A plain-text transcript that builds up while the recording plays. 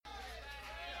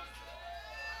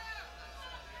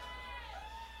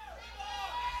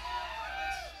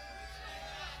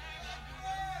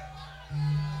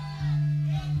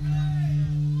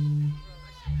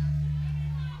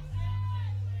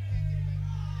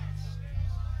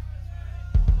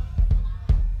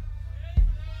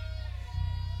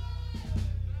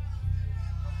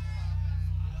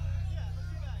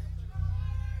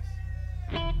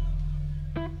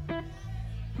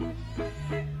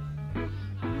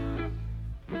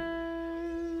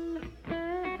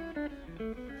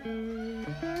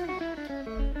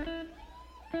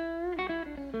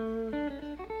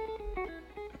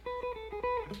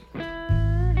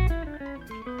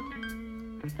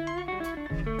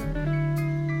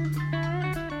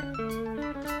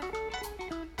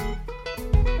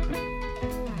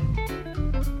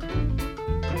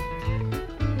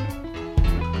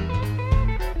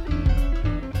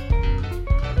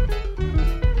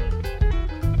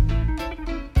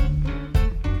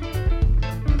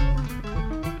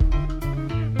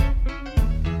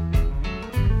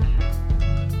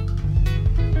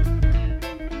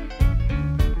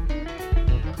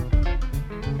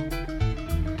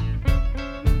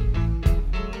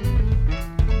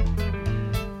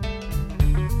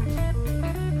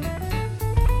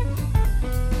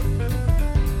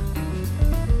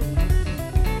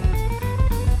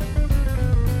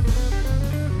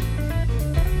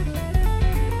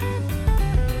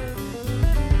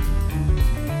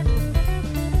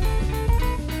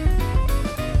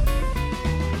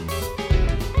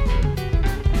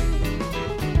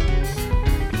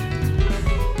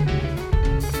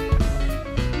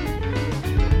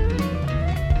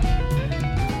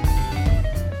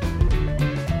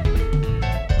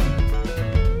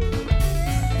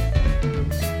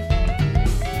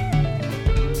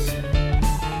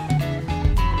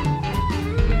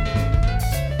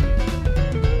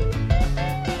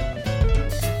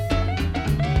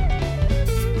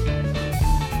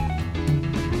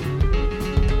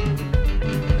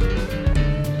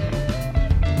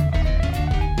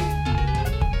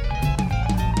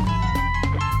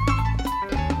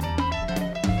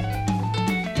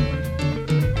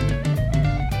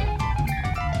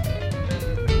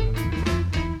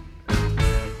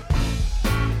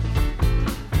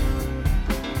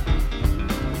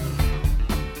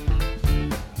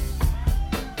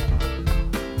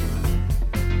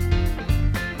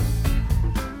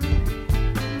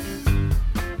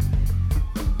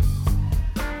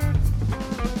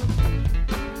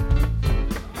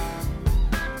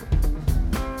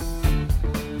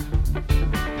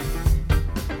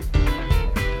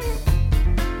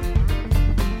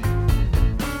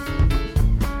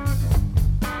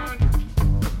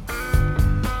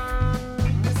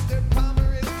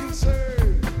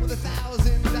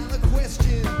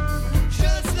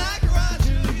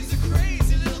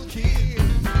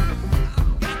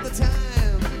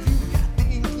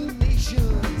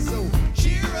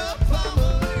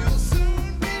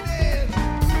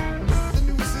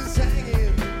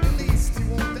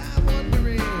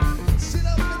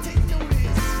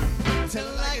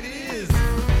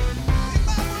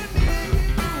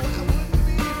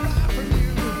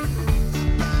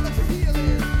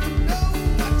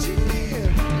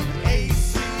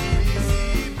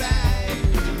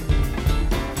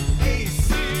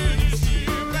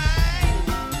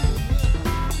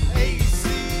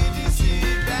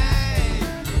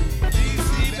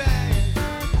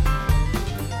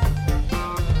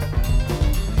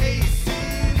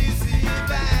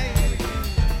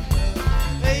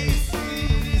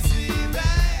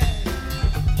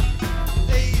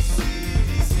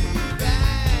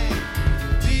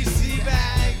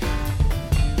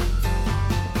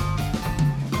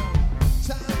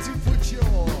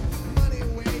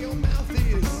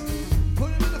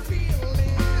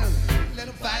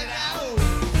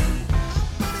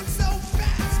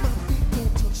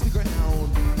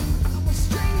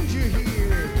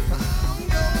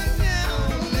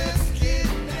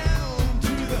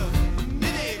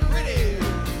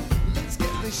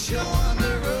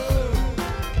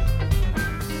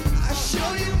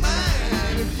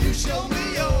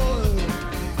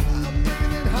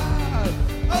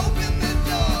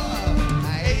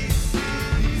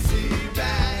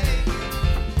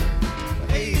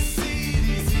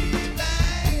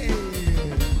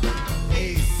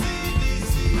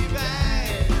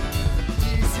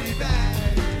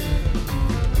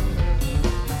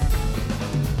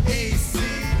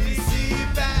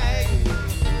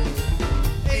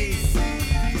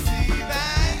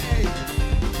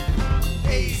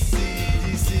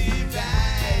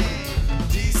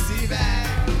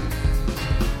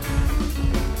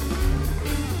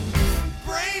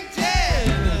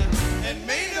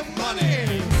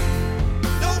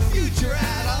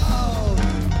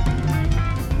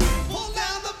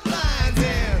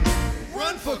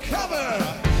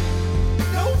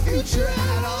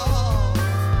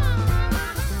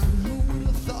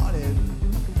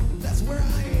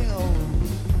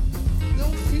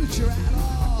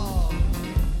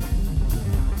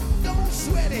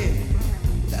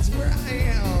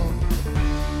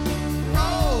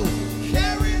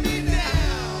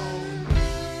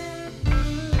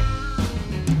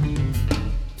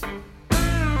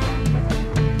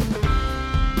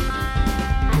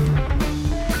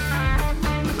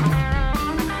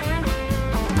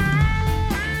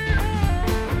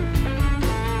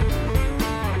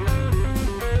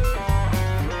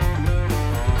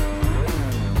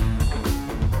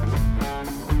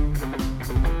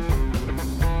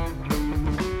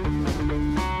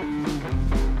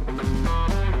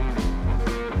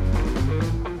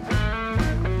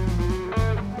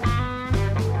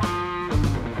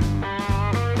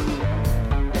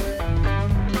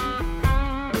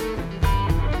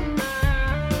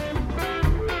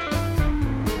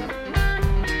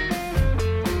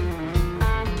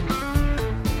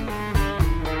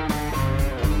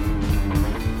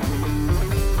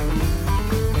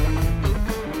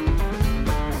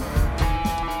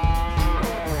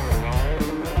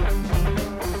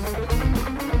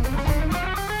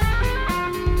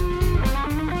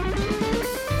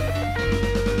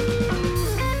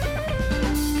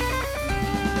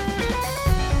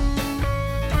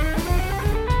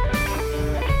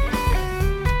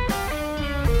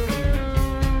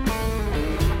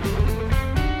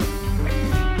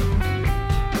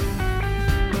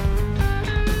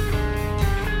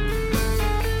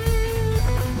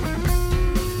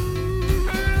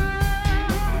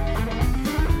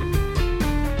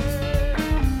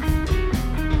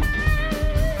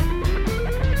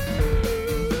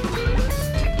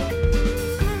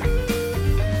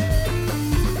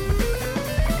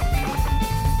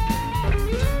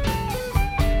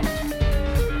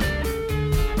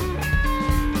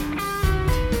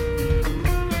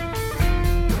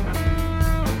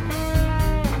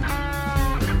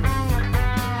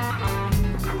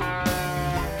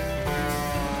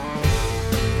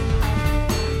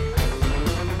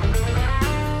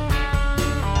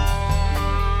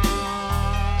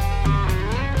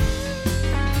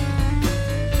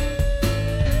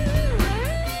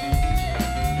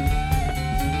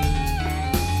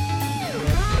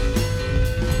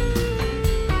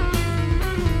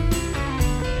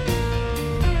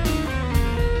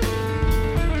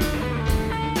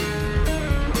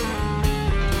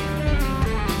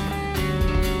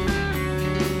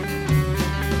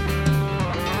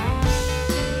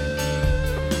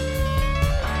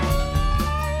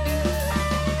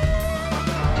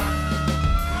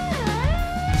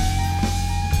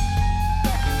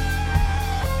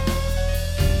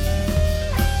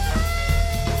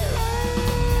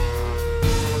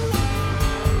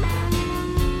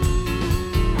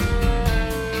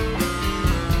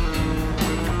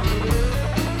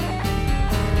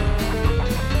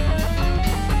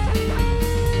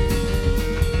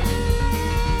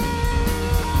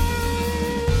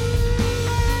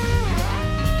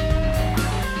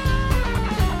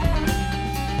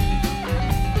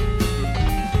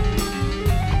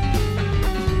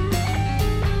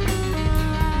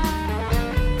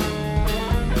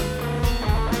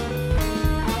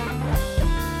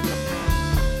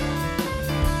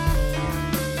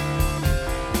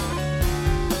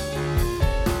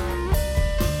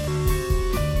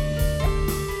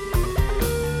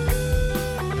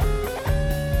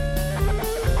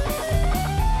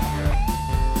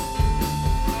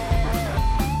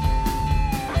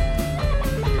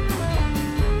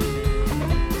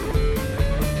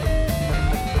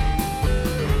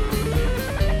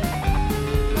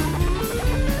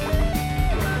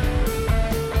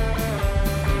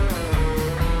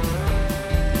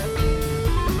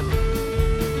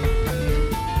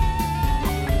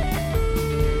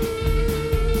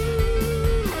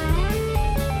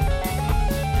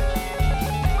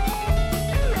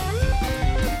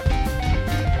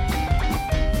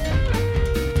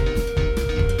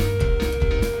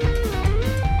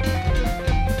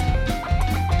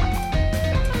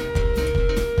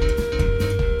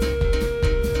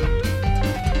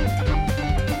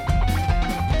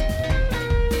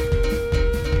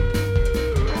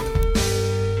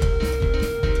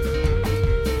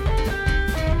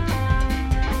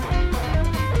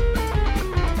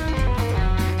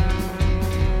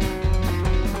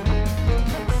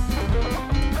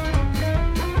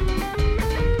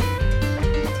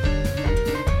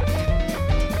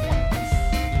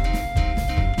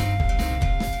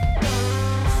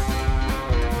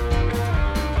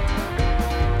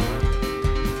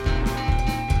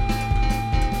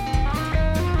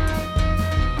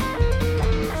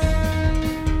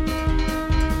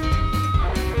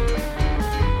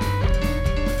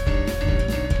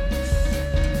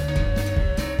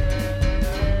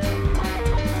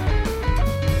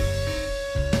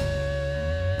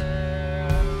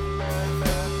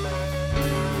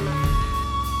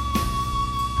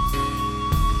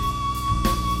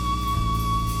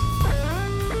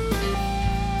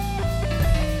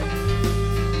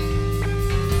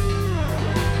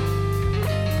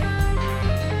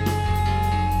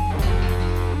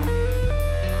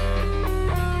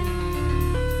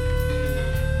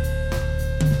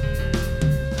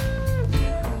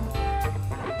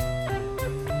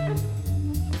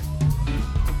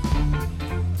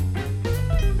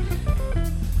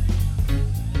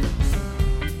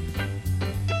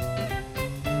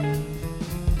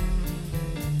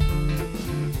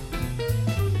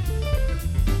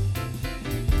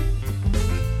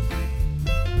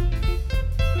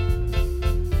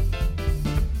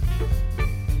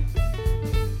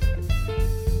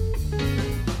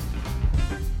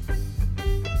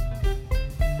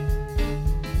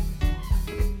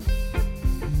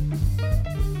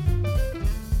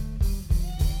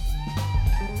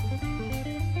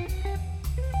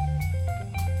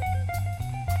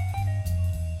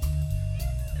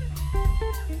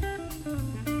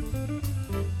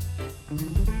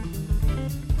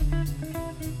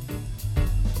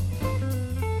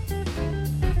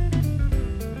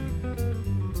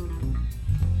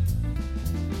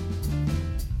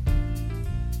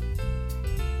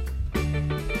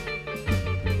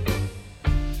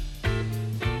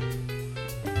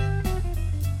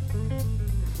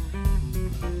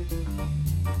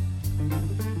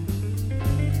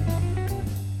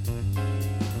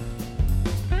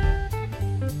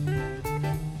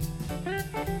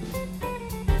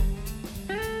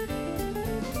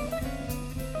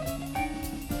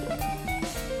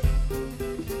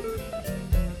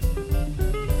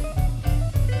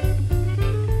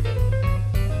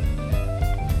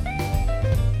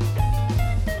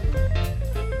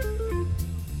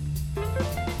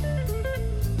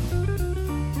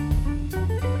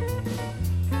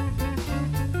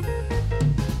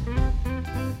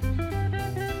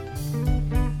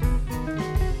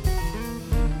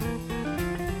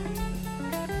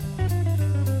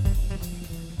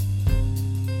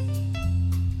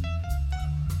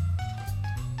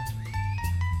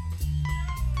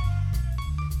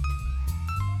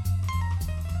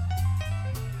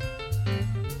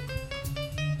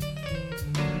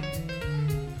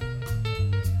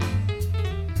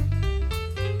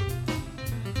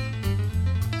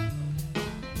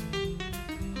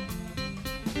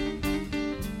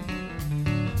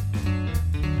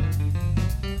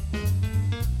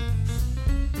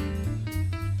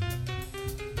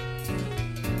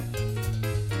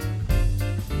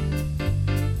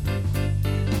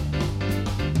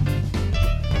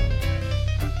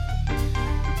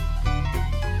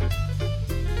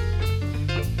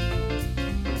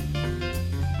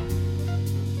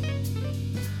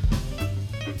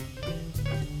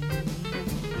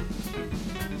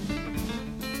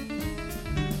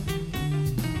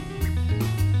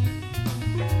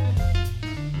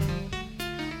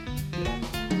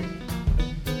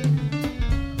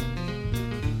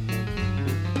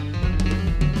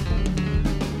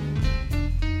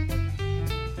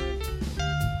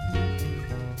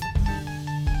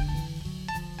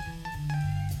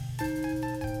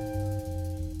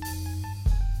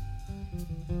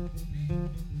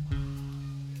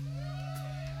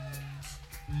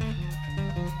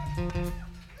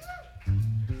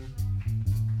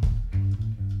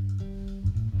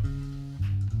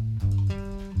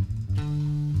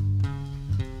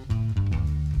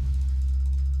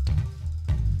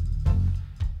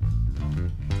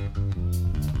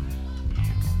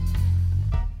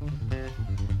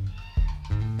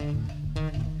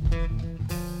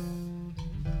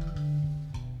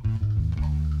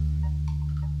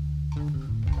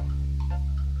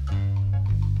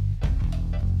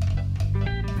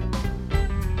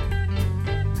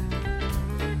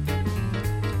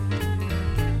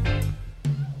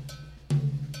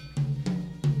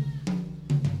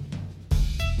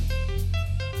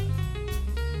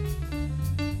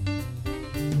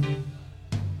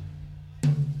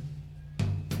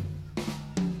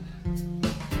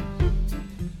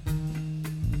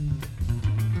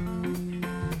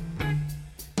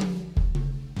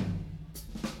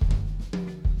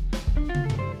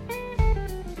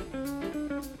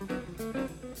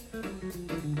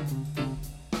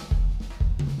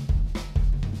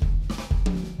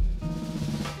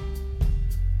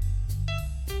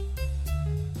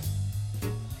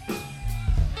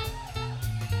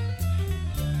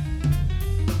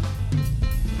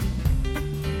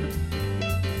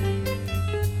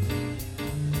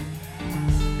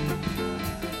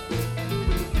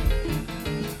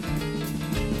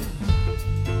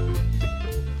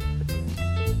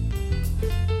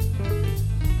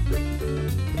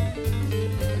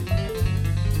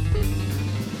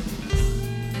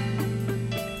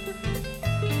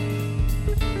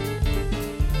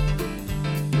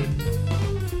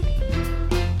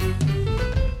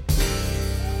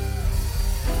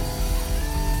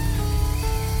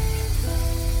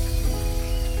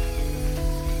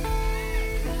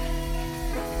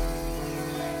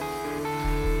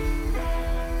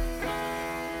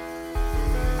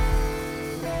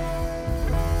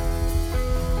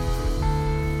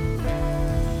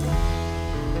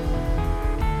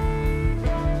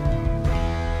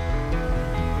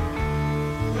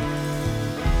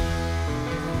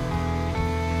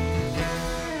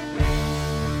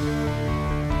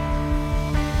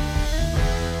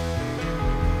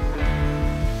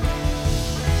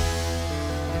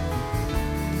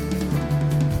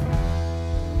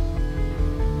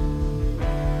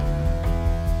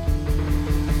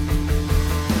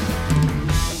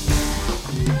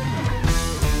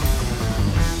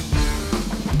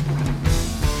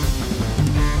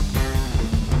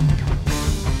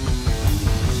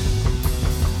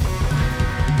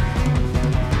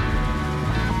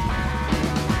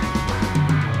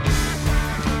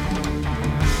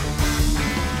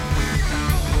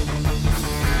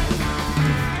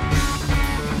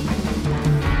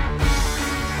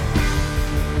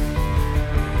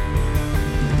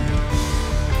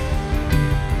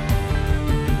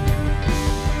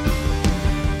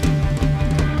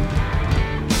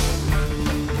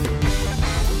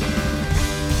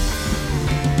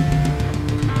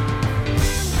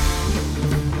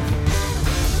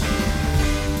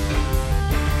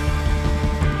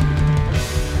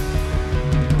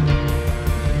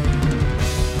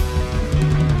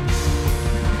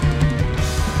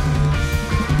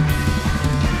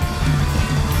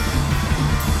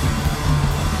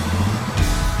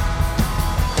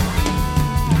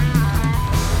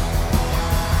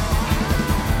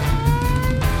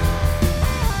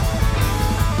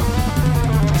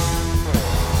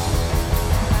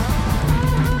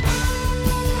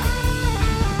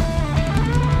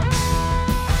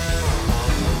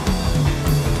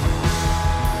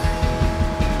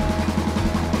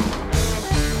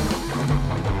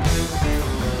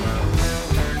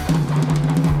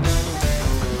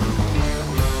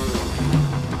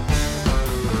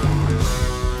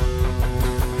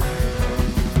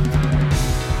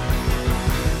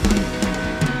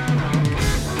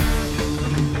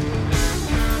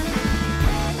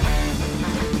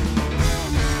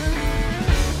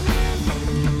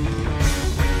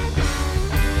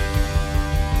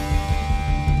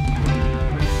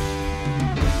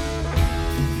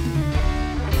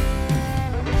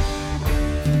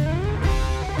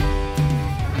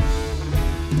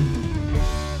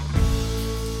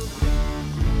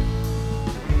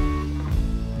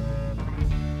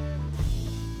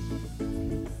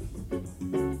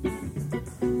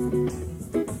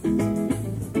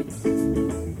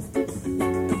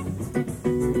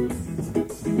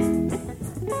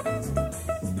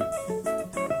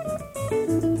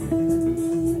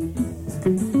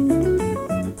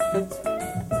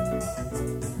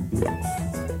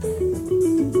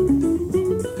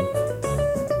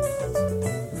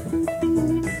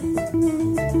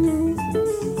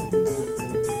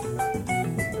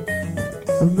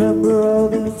remember all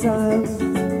the time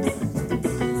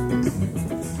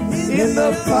in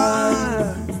the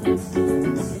fire.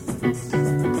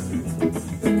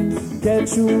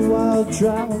 Catch a wild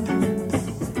trout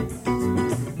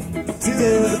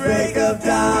till the break of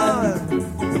dawn.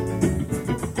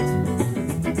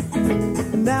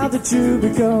 And now that you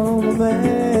become a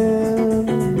man,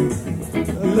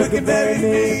 looking very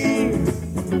mean.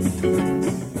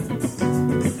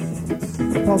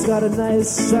 Paul's got a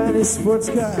nice shiny sports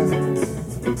car,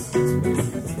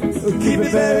 keep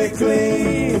it very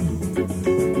clean.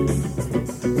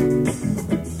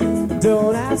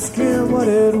 Don't ask him what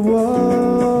it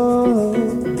was,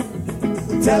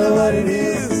 tell her what it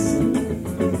is.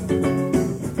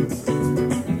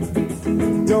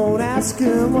 Don't ask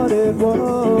him what it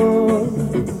was,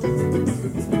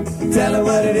 tell her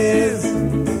what it is.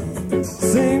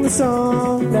 Sing the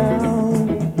song now.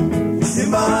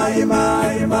 Yama, yama,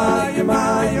 yama, yama,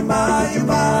 yama,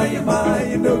 yama, yama,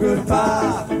 you no good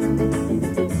pop.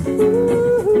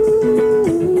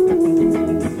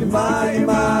 Yama,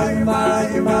 yama, yama,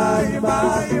 yama, yama,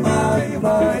 yama,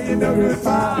 yama, you no good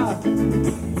pop.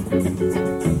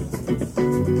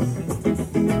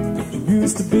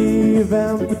 Used to be a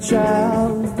vampire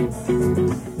child,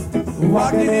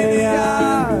 walking in the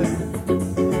yard.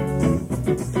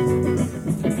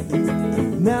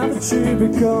 Now that you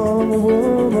become a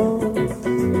woman,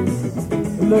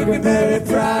 looking very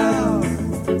proud.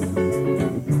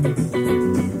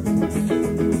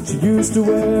 She used to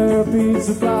wear a piece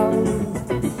of flower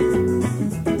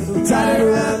tied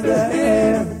around her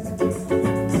head,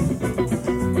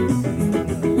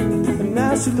 and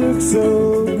now she looks so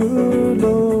good,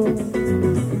 Lord.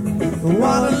 I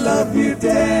wanna love you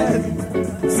dead.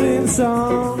 Sing the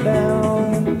song down.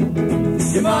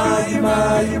 Yama, yama,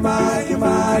 yama,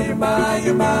 yama, yama,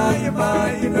 yama, yama,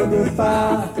 you no good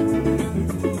fire.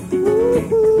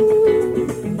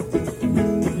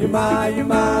 Yama,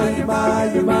 yama, yama,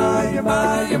 yama, yama,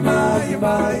 yama,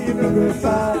 yama, you no good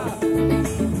fire.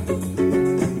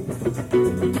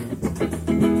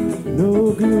 No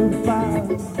good fire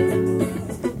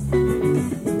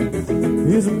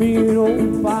is a mean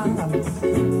old fire.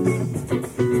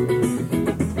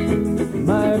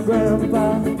 My grandpa.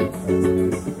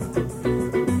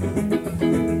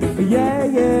 Yeah,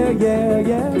 yeah, yeah,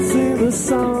 yeah, sing the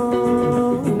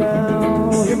song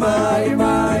now. Yama,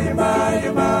 yama, yama,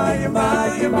 yama, yama,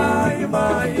 yama, yama,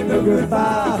 you no good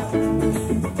fire.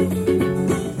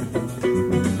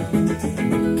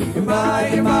 Yama,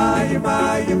 yama, yama,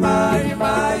 yama,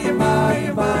 yama, yama,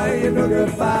 yama, you no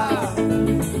good fire.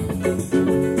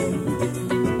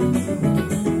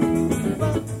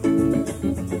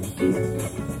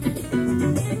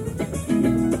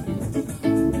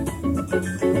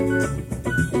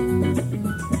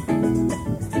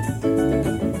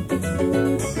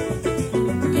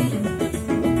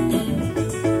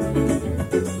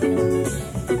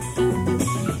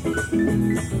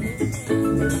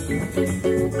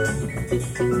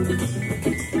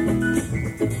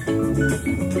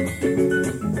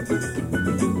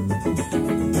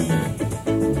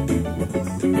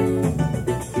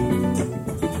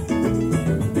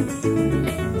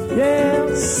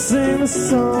 Yeah, sing the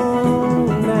song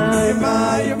now. Yama,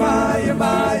 yama,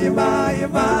 yama, yama,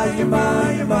 yama, yama,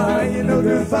 yama, you no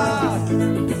good fire.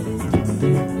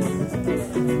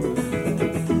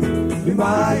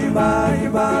 Yama, yama,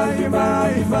 yama, yama,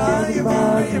 yama, yama,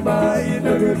 yama, you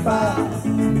no good fire.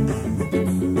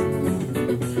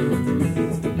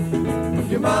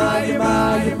 Yama, yama,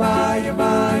 yama,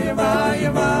 yama, yama,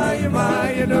 yama, yama,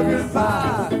 you no good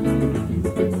fire.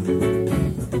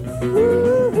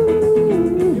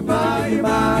 Yama,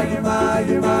 yama, yama,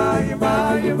 yama, yama,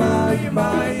 yama, yama,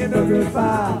 you no good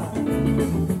fire.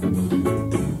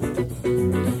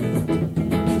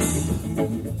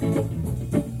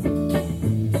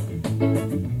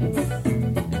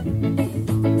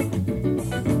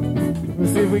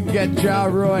 Let's see if we can get Ja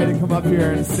Roy to come up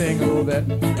here and sing a little bit.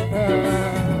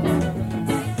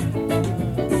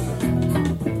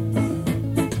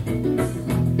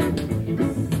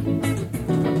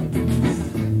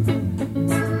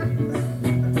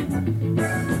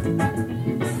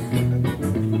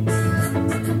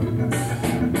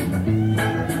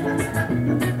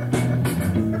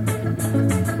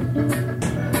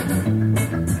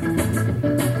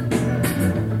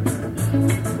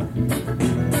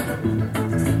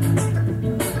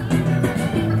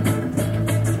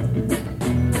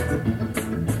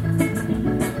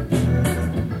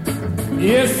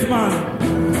 Yes, man.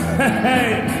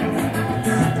 Hey.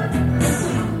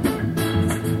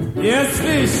 Yes,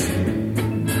 fish.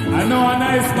 I know a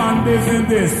nice man lives in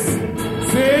this.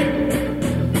 See?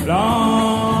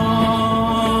 Long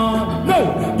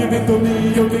it to me,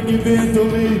 you can give it to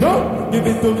me. No, give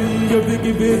it to me, you can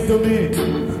give it to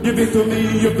me. Give it to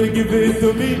me, you can give it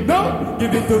to me. No,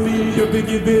 give it to me, you can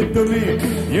give it to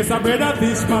me. Yes, I brother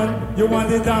fish man, you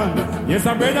want it done. Yes,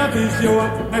 I brother fish, you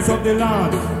want nice up the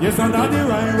land. Yes, and daddy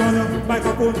rhyme run like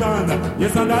a cotton.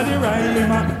 Yes, and daddy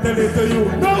rhyme tell it to you.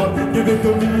 No, give it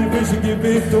to me, fish, give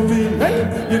it to me.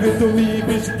 Hey, give it to me,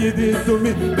 fish, give it to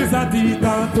me. This a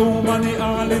tita, too many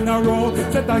all in a row.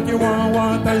 Say thank you want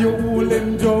water, you hold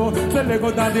him Joe. Say let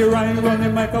go daddy rhyme run the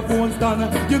microphone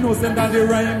stand. You know say daddy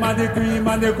rhyme and the cream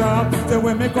and the crab. Say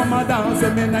when me come a dance,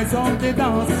 say me nice on the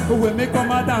dance. When me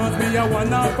come a dance, me a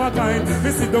one of a kind.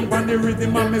 Me sit down on the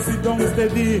rhythm and me sit down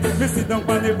steady. Me sit down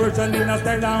on the version in a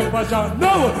style and fashion.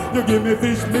 No, you give me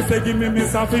fish, me say give me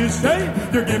miss a fish. Hey,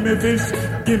 you give me fish,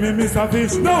 give me miss a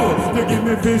fish. No, you give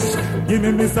me fish, give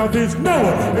me miss a fish. No,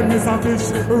 you miss a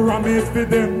fish, ram it for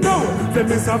them. No, say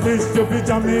miss a fish, you be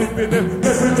jam it for them.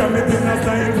 Let me jam it in a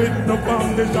style with no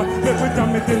foundation. Let me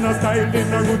jam it in a style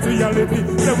in a root reality.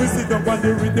 Let me sit down on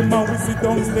the rhythm and we sit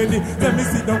down steady. Let me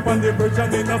sit down on the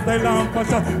version in a style and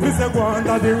fashion. Me say go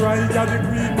under the right, the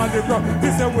cream and the crop. Me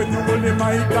say when you hold the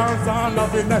mic dance all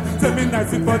of it night. Say me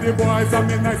nice it for the boys and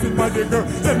me nice it for the girl.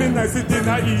 Say me nice it in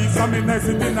the east and me nice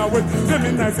it in the west. Say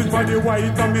me nice it for the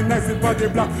white and me nice it for the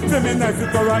black. Say me nice it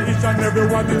for each and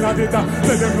everyone in the dark.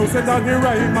 Say them know say that the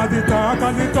rhyme and the talk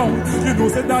and the tongue. You know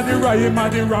say that the rhyme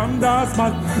and the ram dance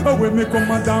man. Oh when me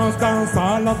come and dance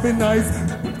all of it nice.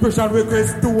 Special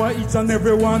request to each and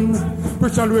everyone.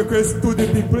 Special request to the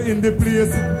people in the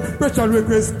place. Special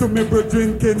request to me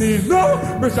brethren Kenny. No!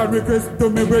 Special request to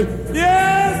me brethren.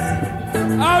 Yes!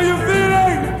 How you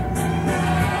feeling?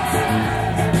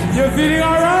 You feeling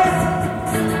alright?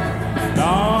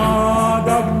 Lord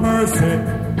of mercy.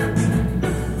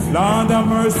 Lord of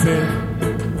mercy.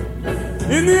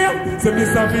 In here, say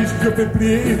Mr. Fish, you can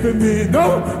play it for me.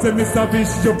 No, say Mr.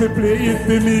 Fish, you can play it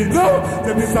for me. No,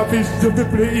 say Mr. Fish, you can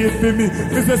play it for me.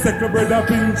 Me say second brother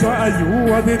Pincher, are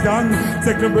you are the dance?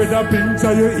 Second brother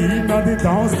Pincher, you eat at the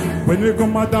dance. When we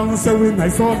come a dance, say we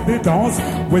nice off the dance.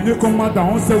 When you come a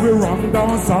dance, say we run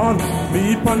dance on.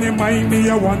 Me on the mind, me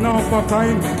a one of a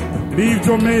kind. Leave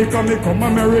Jamaica, me come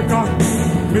America.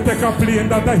 Me take a plane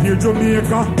that I hear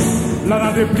Jamaica.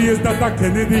 Land of the place that I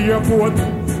Kennedy Airport.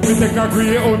 Me take a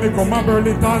grey only come a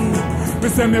Burlington. Me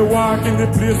say me walk in the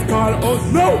place called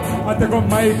oh no. I take a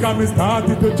mic and me start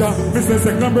it to jam. Me say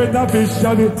second brother fish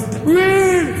shall it.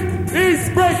 Real is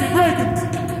break it, break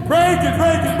it. Break it,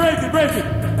 break it, break it, break it.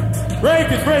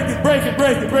 Break it, break it, break it,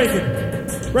 break it, break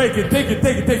it. Break it, take it,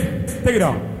 take it, take it. Take it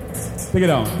down. Take it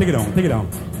down, take it down, take it down.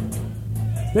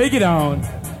 Take it down.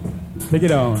 Take it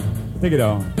down. Take it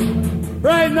down.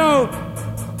 Right now,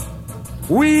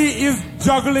 we is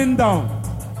juggling down.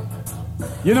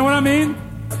 You know what I mean?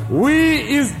 We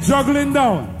is juggling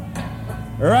down.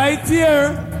 Right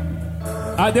here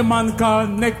at the man called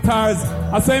Nectars.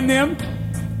 I say him name.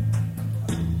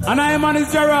 And I am on his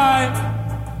Jerai.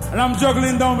 And I'm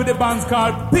juggling down with the bands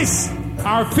called Fish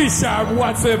or Fish or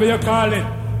whatsoever you call it.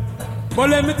 But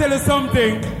let me tell you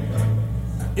something.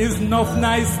 It's enough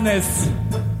niceness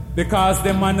because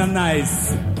the man are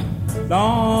nice.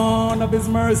 Lord of his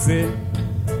mercy.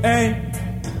 Hey.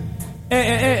 Hey,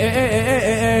 hey, hey, hey, hey,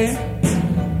 hey,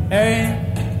 hey,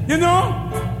 hey. You know,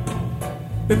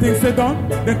 the things they done,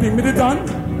 they think me they done.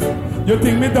 You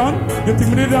think me done, you think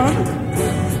me they done.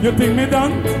 You think me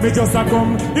done, me just a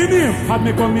come in here. Had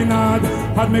me come in hard,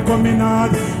 had me come in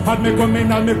hard, had me come in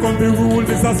hard, me come be rule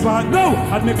this as far. No,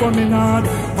 had me come in hard,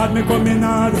 had me come in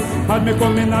hard, had me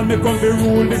come in hard, me come be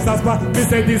rule this as far. Me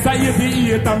say this a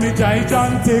 88 and me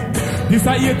gigantic. This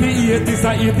a 88, this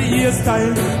a 88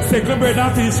 style. Second bread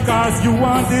and fish cause you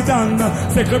want it done.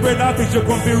 Second bread and fish you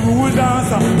come be rule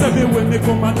dancer. Tell me when me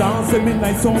come and dance, say me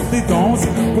nice on the dance.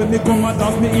 When me come and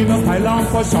dance, me in a style and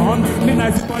fashion. Me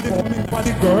nice for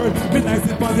the girl. Me nice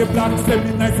it for the black, say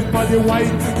me nice it for the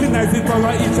white. Me nice it for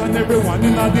each and every one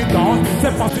in the dance.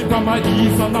 Say pass it from my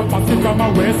east and I pass it from my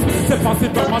west. Say pass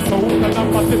it from my south and I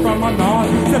pass it from my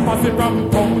north. Say pass it from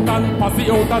town and pass it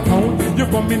out of town. You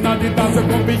come in the dance, you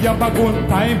come be your bag on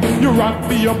time. You rock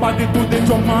me your body to the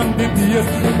drum and the bass.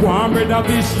 One brother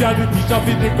fish, yeah the teacher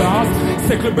for the class.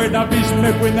 Second brother fish,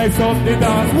 make we nice off the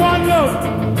dance. One love.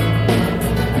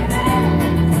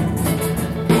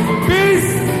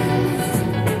 Peace.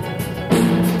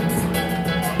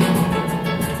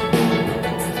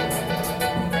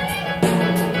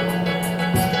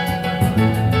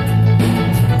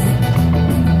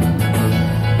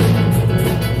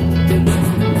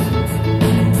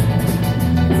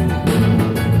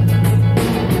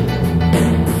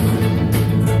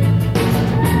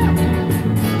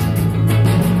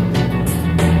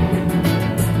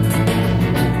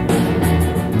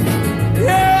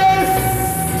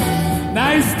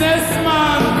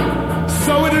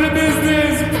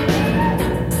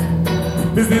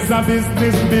 Business and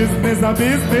business, business and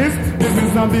business.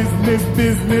 Business and business,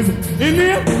 business. In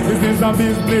here, business and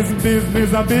business,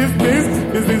 business and business.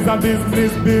 Business and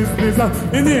business,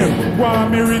 business. In here, why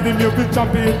me reading your picture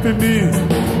page for me?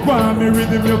 Why me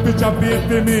reading your picture page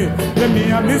for me? Let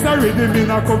me and Miss a rhythm in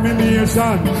a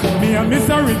combination. Me and Miss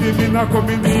a rhythm in a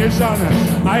combination.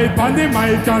 I pan the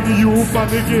mic and you pan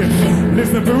the game.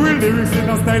 Listen to real lyrics in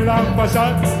a style and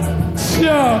fashion.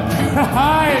 Sure,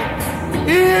 hi,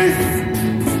 is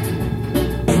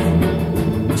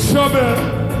trouble,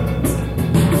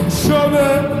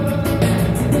 trouble,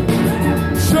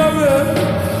 trouble.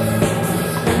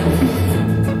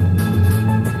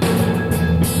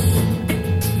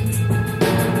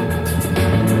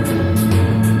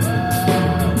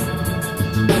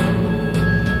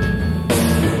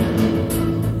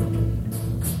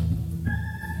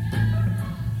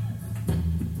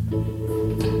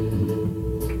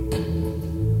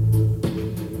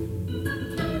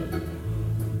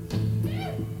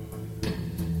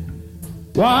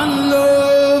 One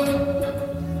love,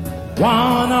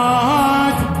 one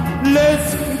heart,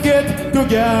 let's get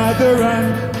together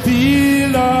and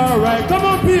feel alright. Come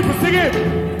on people, sing it!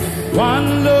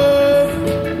 One love,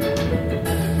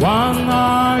 one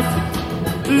heart,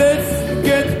 let's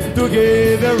get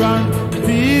together and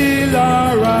feel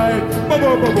alright.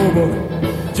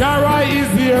 Jara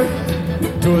is here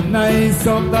to nice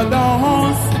up the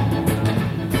dance.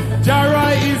 Jara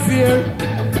is here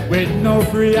with no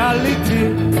reality.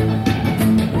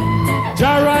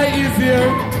 Jara is here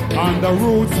on the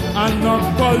roots and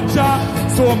not culture.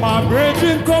 So my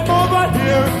brethren, come over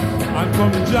here and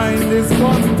come join this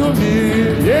come to me.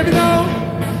 Hear me now?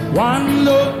 One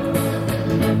love,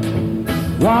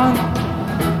 one.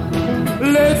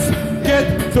 Let's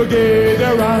get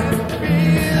together and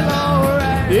feel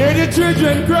alright. Hear the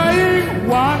children crying.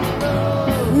 One.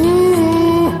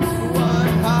 Ooh.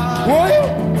 One heart. What?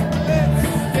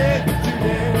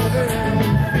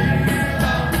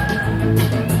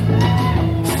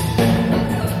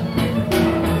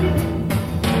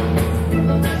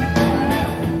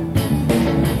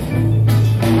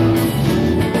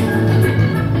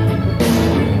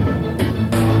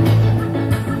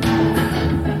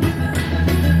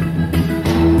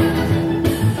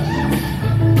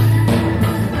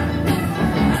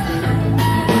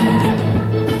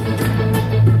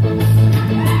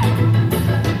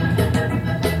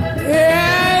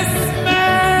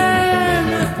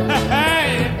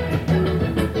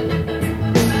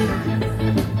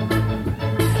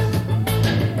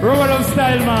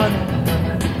 Style, man.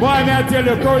 Boy, may I tell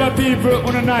you, crowd of people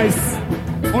on a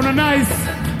nice,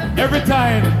 every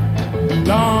time.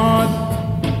 Lord,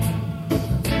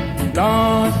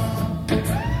 Lord.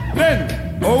 Then,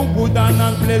 how good and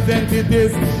unpleasant it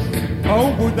is.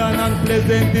 How good and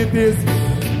unpleasant it is.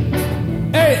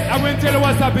 Hey, I'm going to tell you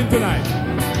what's happening tonight.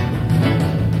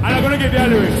 And I'm going to give you a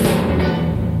lyrics.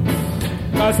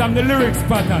 Because I'm the lyrics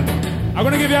pattern. I'm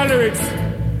going to give you a lyrics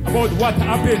about what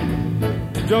happened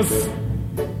just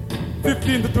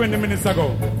 15 to 20 minutes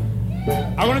ago.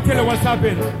 I'm going to tell you what's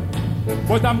happened,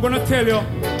 but I'm going to tell you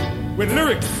with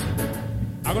lyrics.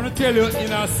 I'm going to tell you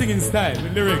in a singing style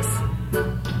with lyrics.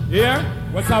 Here,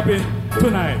 what's happened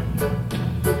tonight?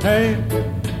 Hey,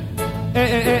 hey,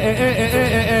 hey, hey, hey, hey, hey,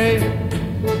 hey, hey,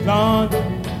 Lord,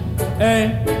 hey,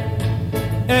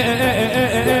 hey, hey, hey,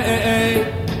 hey, hey, hey,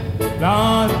 hey,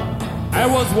 Lord, I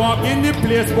was walking the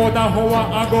place about an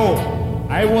hour ago.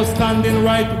 I was standing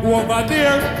right over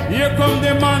there. Here come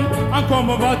the man and come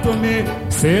over to me.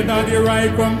 Say that the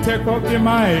right, come take up the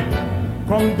mic.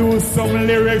 Come do some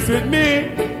lyrics with me.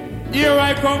 Here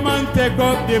I come and take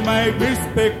up the mic.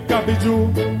 Respect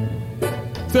Kabiju.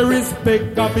 Say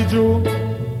respect Kabiju.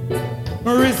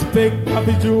 Respect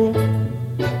Kabiju.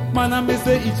 Man, I miss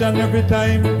it each and every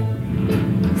time.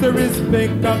 Say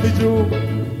respect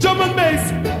Kabiju. Drum and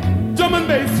bass. Drum and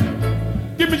bass.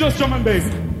 Give me just drum and bass.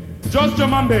 Just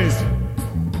drum and bass.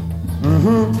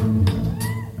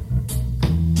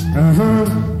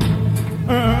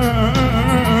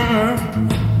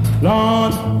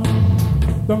 Lord,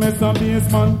 don't miss a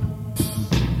bass, man.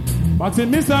 But say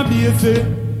miss a bass,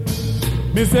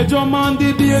 me say drum and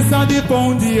the bass and the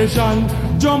foundation.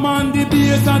 Drum and the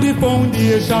bass and the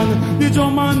foundation. The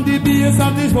drum and the bass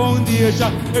and the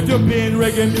foundation. If you're playing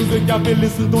reggae music, you have to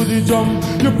listen to the drum.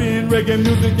 You're playing reggae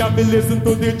music, you have to listen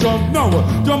to the drum. No,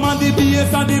 drum and the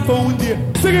bass and the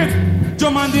foundation. Sing it.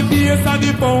 Drum and the bass and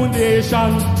the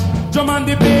foundation. Drum and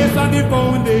the bass and the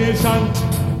foundation.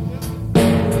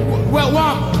 Well,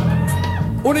 what?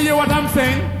 Only hear what I'm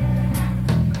saying?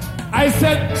 I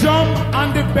said drum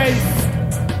and the bass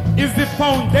is the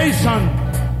foundation.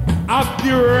 of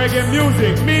the reggae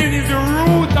music. Mean is the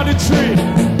root of the tree.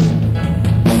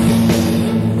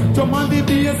 Drum on the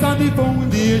bass and the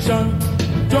foundation.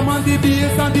 Drum on the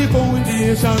bass and the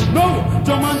foundation. No,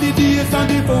 drum on the bass and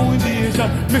the foundation.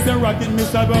 Mr. Rocket,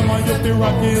 Mr. Drummer, you feel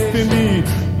rock it for me.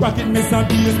 Rock it, Mr.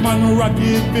 Bass man, rock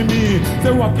it for me.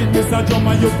 Say rock it, Mr.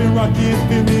 Drummer, you feel rock it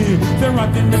for me. Say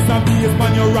rock it, Mr. Bass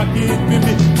man, you rock it for me.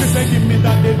 You say give me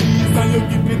that the bass and you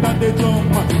give me that the drum.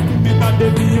 Give me that the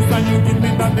bass and you give me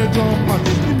that the drum.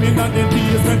 Give me that the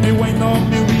bass when me wind up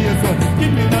me waist.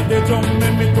 Give me that the drum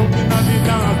when me talking on the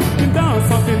dance. The dance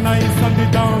of the nice and the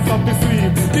dance of the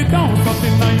sweet. The dance of the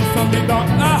nice and the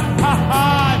dance. Ah ha ha.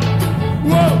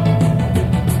 Whoa.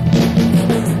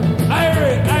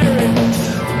 Irate.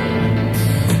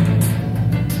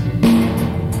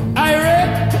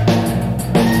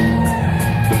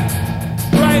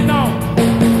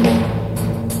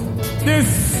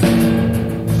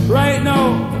 Right now,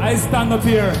 I stand up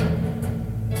here.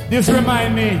 This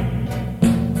remind me,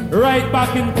 right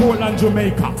back in Portland,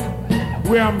 Jamaica,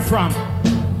 where I'm from.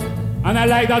 And I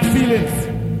like that feeling.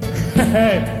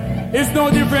 It's no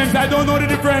difference, I don't know the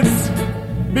difference.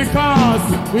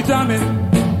 Because we're jamming.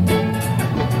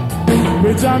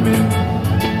 We're jamming.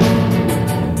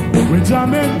 We're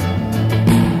jamming.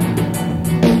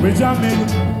 We're jamming.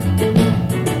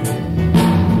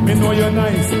 Me know you're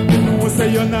nice, me know say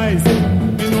you're nice.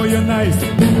 Me know you're nice,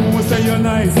 me know say you're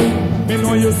nice. Me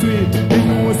know you're sweet, me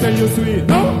know say you're sweet.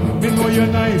 No, me know you're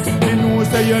nice, me know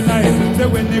say you're nice. Say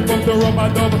when you come to Rubber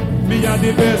Dub, me are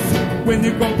the best. When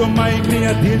you come to mine, me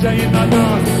a DJ in a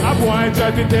dance. A boy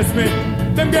try to test me,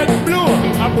 them get blue.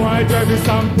 A boy try to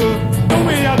sample, no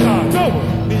we are that. No,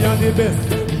 we are the best.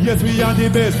 Yes, we are the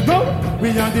best. No, we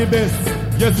are the best.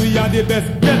 Yes, we are the best.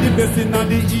 We're the best in the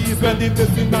east, we're the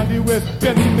best in the west,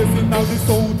 we're the best in the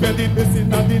south, we're the best in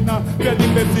the north, we're the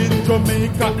best in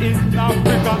Jamaica, in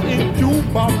Africa, in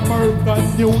Cuba, America,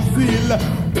 New Zealand.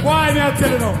 Why am I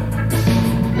telling you?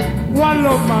 One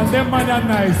love, man, them man are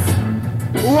nice.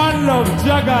 One love,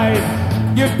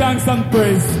 Jagai, give thanks and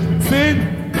praise. See?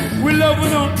 We love you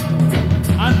now,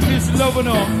 and peace love you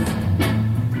now.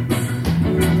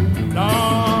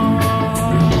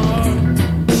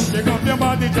 Shake up your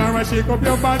body, Jara, shake up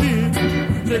your body.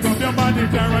 Shake up your body,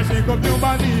 Jara, shake up your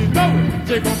body. No,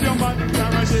 shake up your body,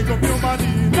 Jara, shake up your body.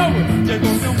 No, shake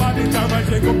up your body, Jara,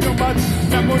 shake up your body.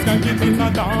 Them boys can get in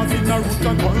a dance, in a root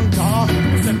and culture.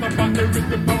 Set up on the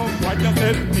rhythm of what you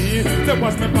said me. Say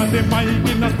watch me on the mic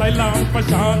in a style and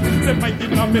fashion. Say mic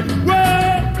in a me,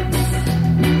 way.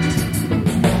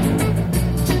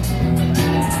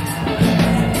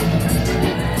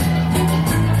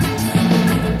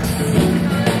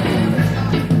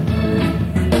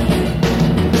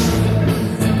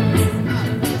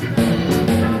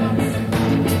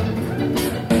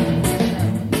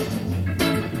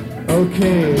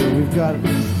 Okay, we've got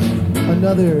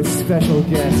another special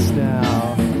guest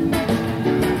now.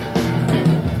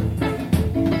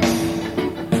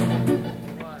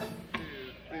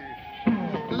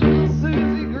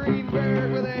 Susie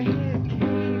Greenberg with a hit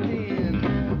came in.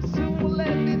 Soon will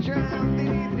let me drown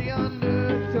beneath the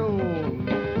undertone.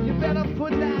 You better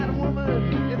put that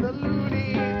woman in the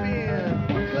loony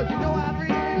bin. 'Cause you know I'd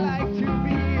really like to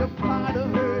be a part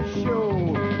of her show.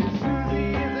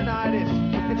 Susie is an artist.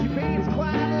 She paints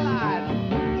quite a lot.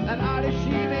 An artist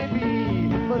she may be,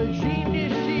 but a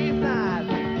genius she's not.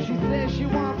 She says she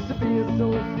wants to be a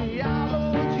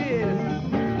sociologist,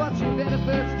 but she better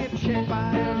first get checked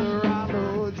by a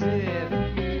neurologist.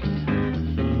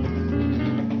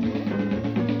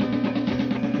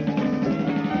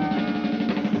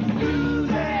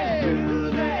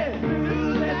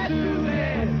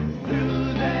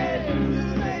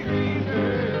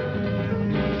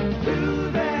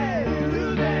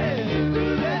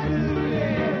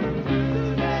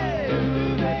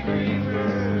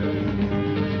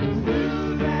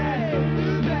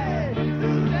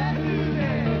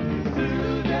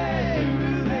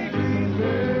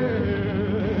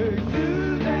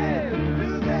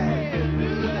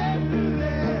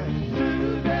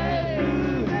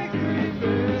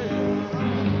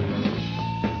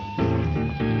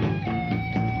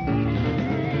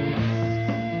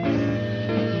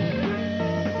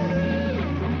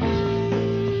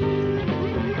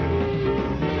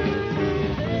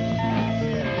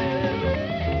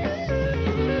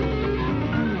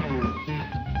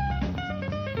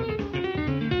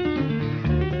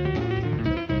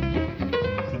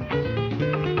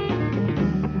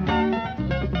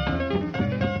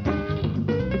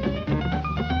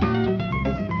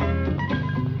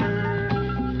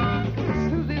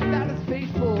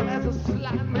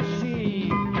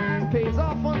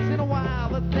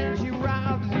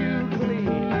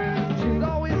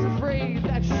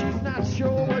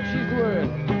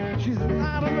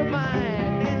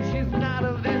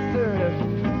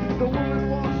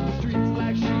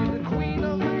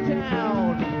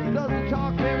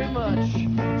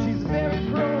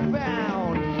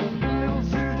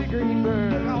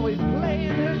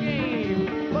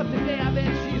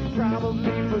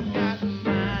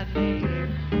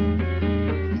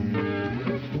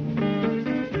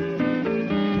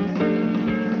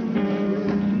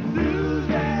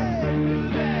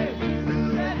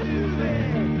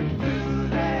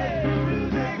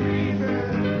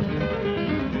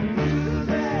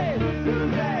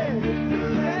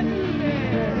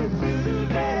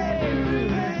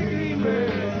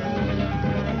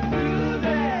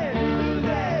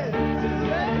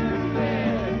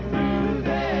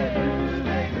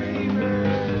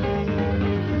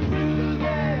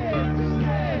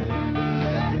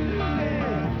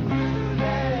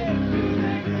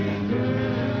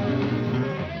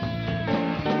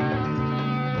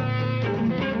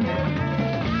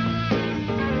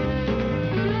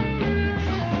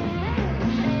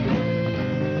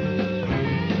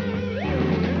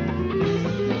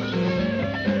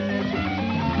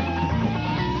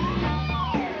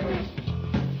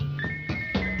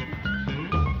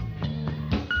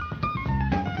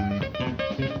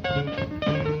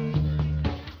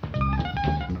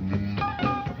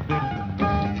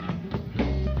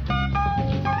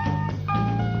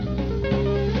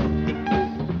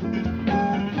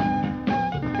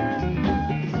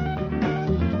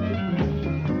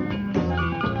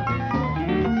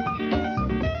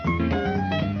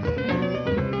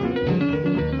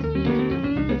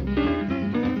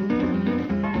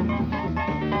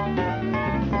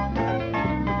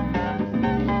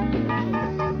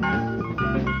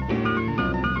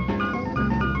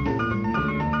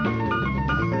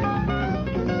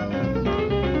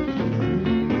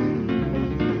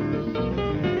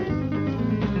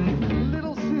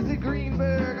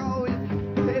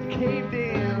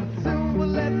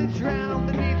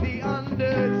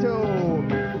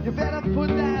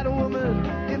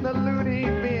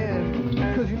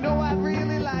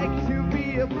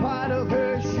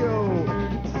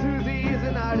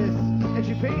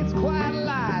 paints quite a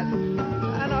lot.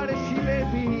 An artist she may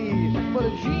be, but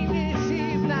a genius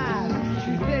she's not.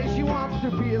 She says she wants to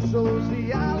be a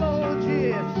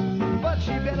sociologist, but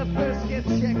she better first get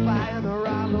checked by a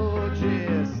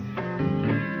neurologist.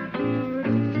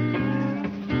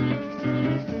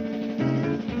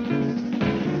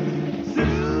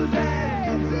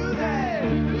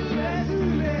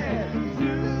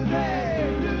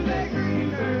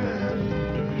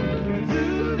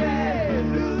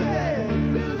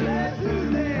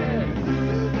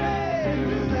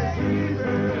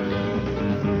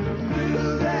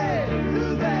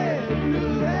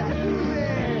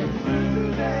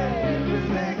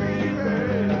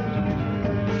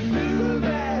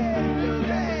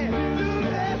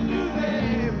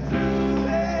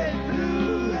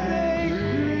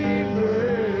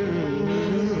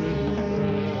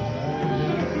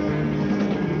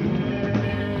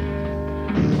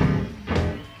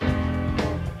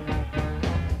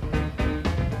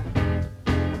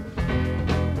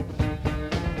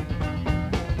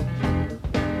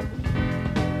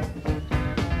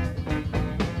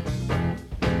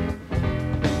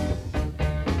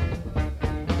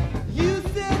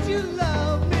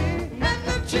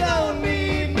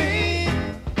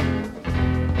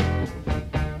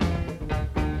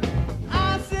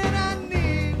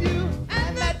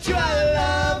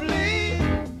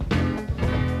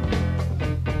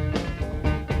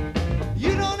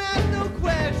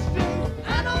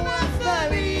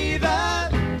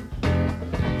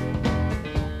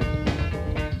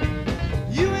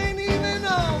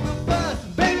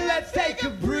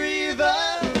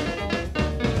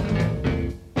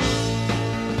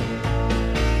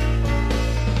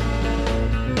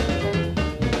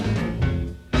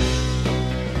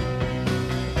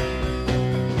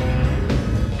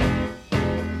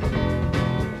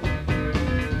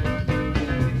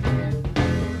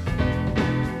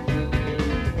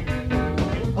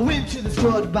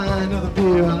 To buy another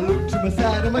beer, I looked to my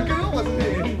side and my girl wasn't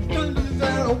there.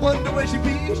 I wonder where she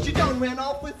be. She done ran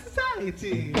off with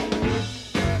society.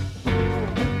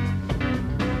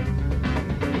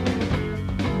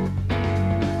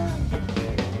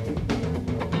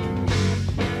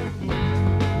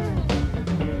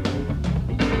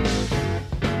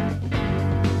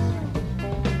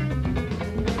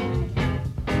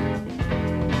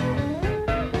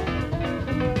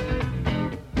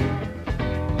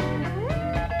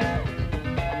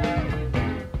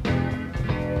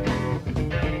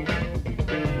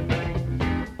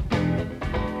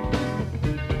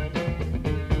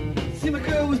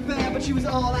 She was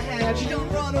all I had. She don't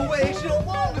run away, she don't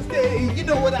want to stay. You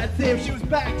know what I'd say if she was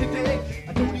back today?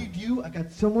 I don't need you, I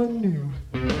got someone new.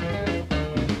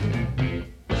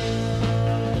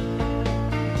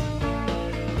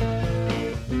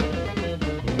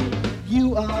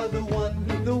 You are the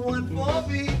one for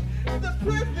me, the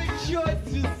perfect choice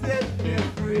to set me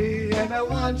free. And I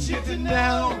want you to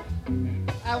know,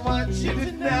 I want you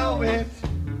to know it.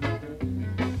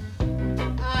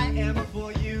 I am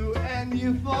for you and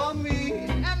you for me.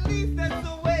 At least that's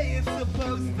the way it's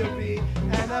supposed to be.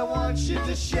 And I want you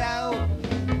to shout,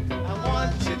 I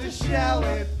want you to shout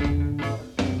it.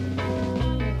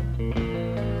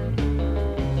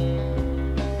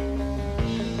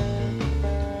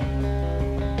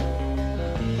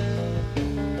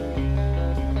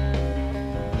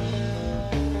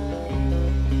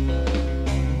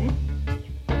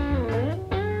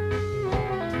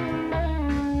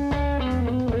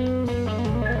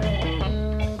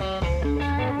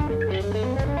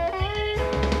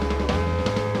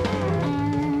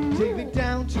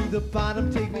 The bottom,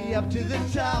 take me up to the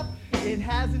top. It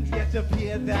hasn't yet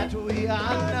appeared that we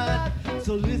are not.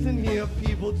 So listen here,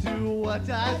 people, to what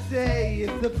I say.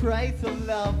 It's the price of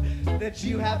love that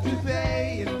you have to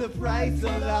pay. It's the price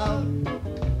of love.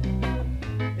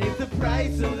 It's the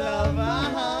price of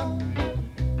love,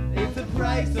 It's the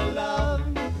price of love.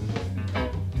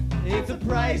 It's the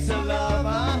price of love,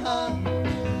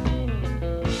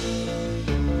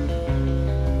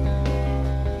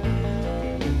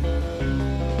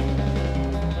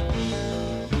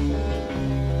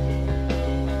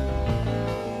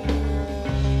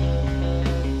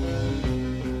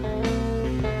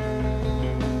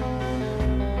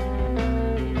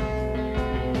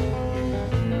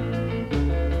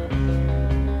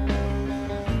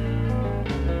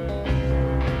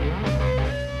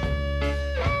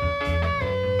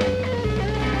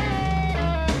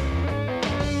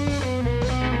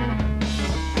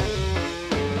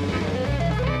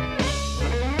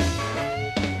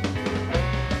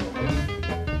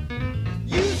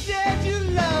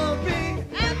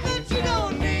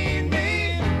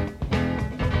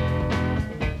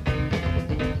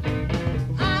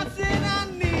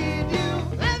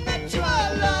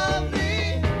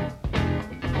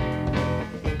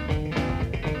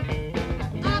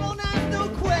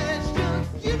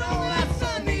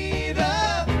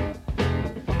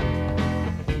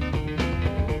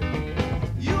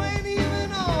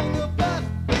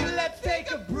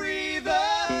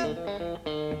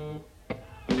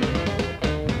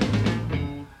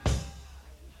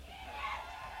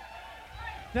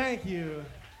 Thank you.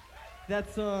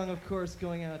 That song, of course,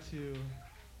 going out to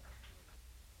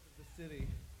the city.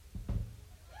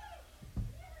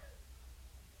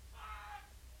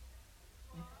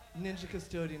 Ninja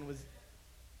Custodian was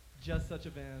just such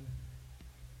a band.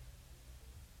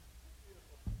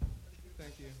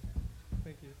 Thank you.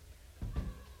 Thank you.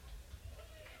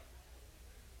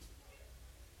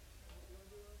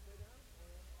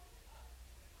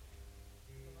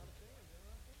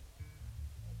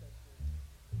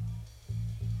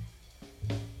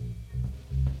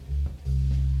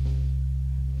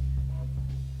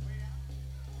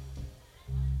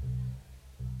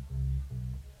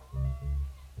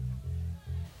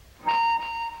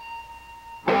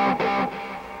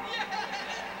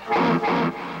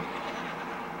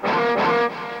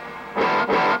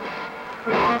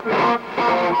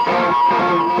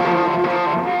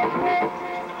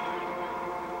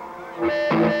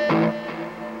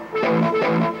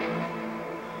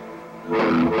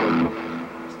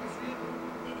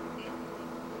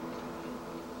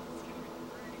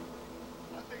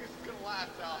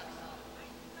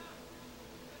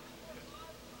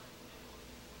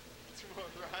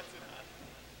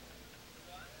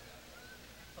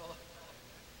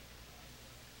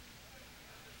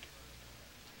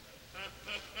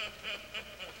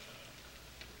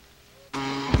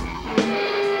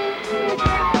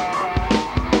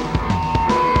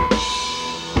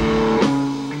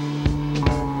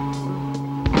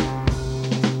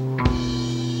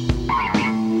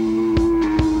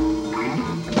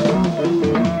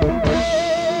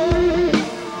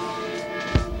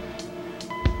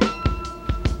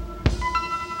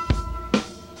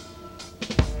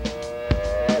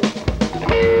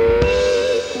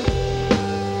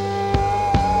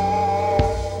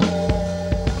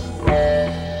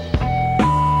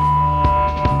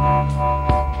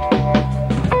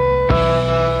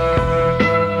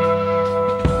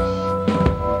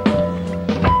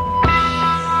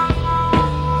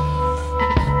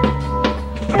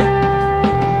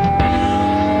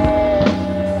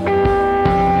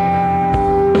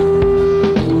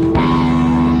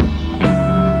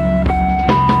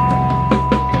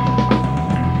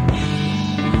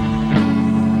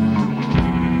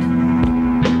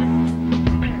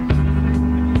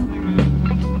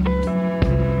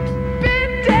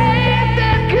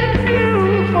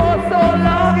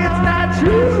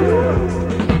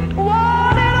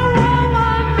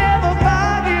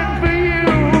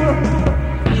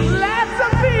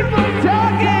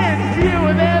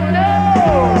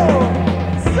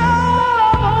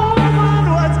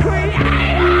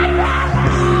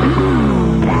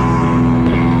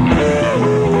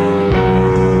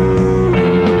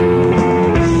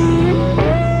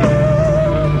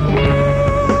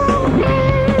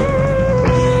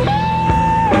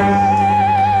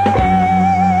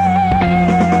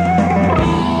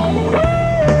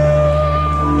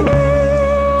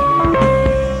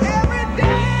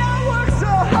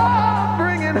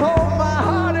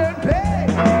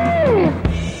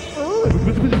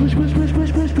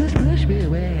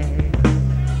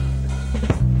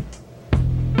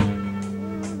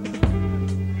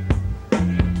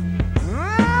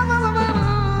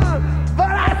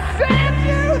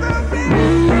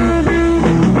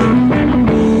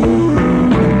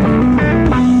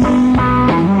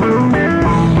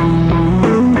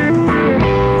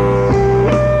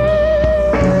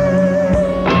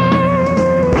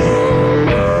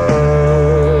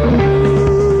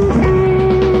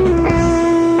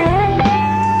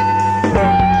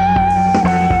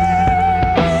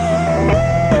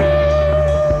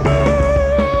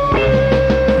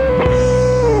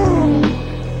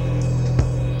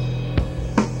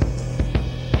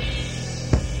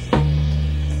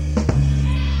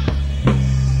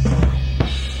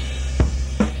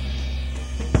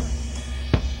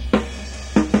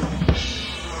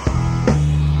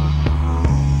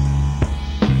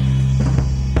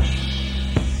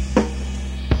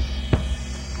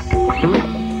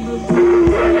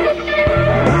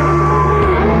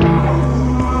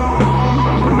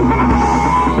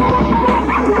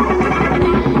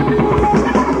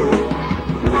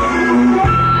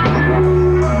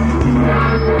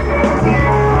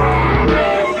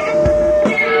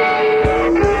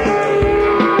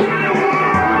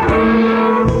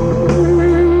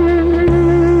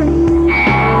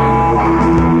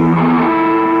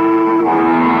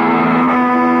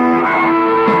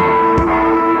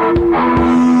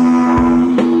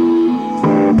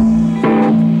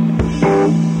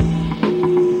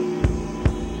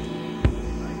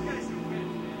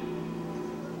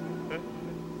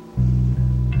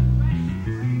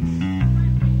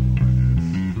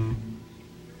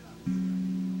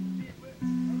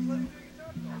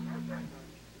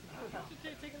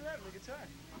 guitar.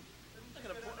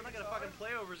 I'm not gonna fucking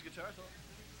play over his guitar. So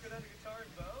he's gonna have a guitar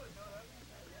and bow.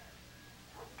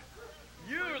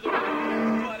 You're the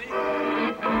one, buddy.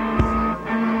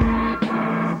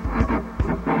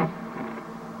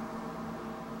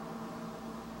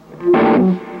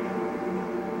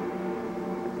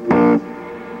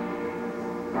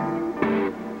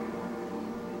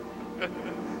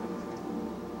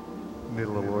 Need a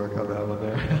little work on that one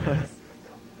there.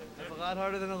 That's a lot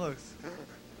harder than it looks.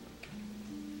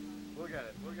 We'll get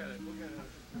it. We'll get it. We'll get it.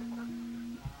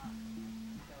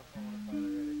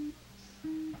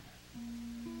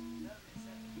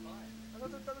 I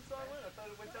thought that's how the song went. I thought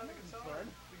it went down the guitar.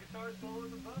 The guitar solo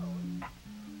with the bow.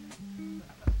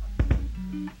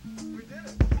 We did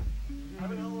it. I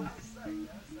mean, how long was the second?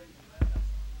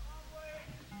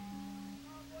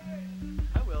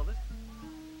 I willed it.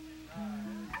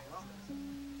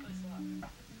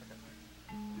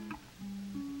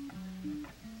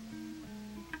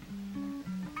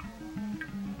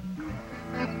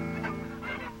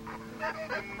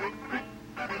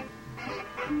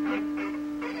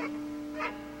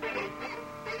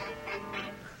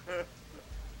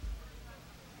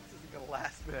 This isn't gonna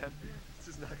last, man. This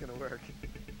is not gonna work.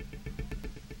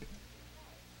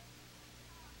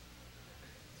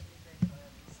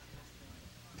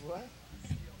 What?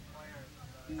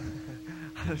 I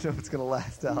don't know if it's gonna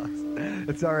last, Alex.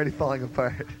 It's already falling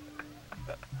apart.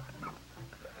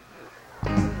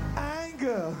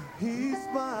 Anger, he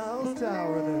smiles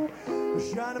towering in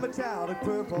a shiny metallic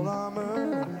purple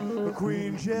armor. The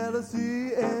queen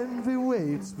jealousy, envy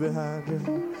waits behind her.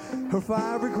 Her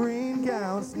fiery green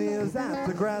gown sneers at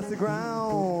the grassy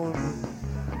ground.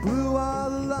 Blue are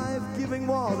the life-giving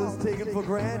waters taken for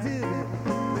granted.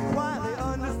 They quietly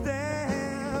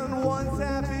understand. Once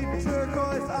happy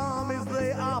turquoise armies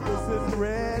lay opposites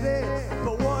ready,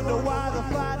 but wonder why the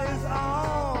fight is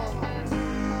on.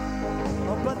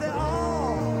 But they're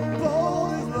all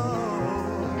bold as love.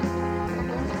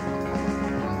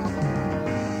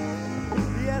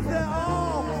 Yes, they're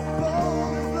all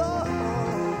bold as love.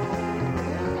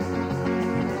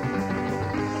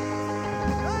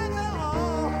 And they're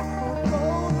all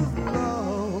bold as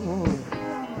love.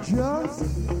 Just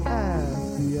as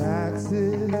the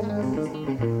axis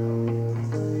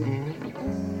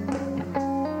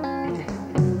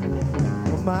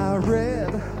my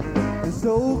red is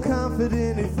so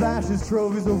confident he flashes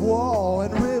trophies of war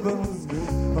and ribbons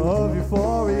of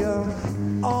euphoria.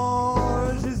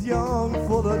 Orange is young,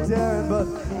 full of daring, but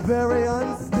very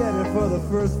unsteady for the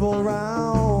first full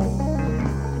round.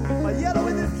 My yellow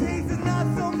in this case is not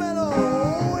so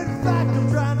mellow. In fact, I'm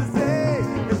trying to say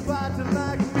you're fighting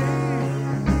like me,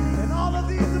 and all of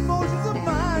these emotions of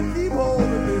mine keep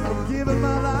holding me from giving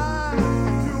my life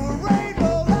to a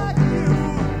rainbow like you.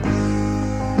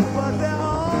 But they're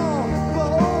all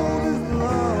bold as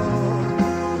love,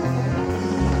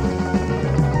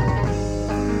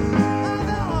 and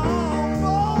they're all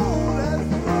bold as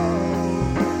love.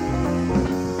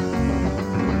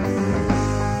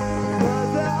 But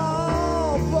they're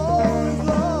all bold as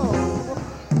love.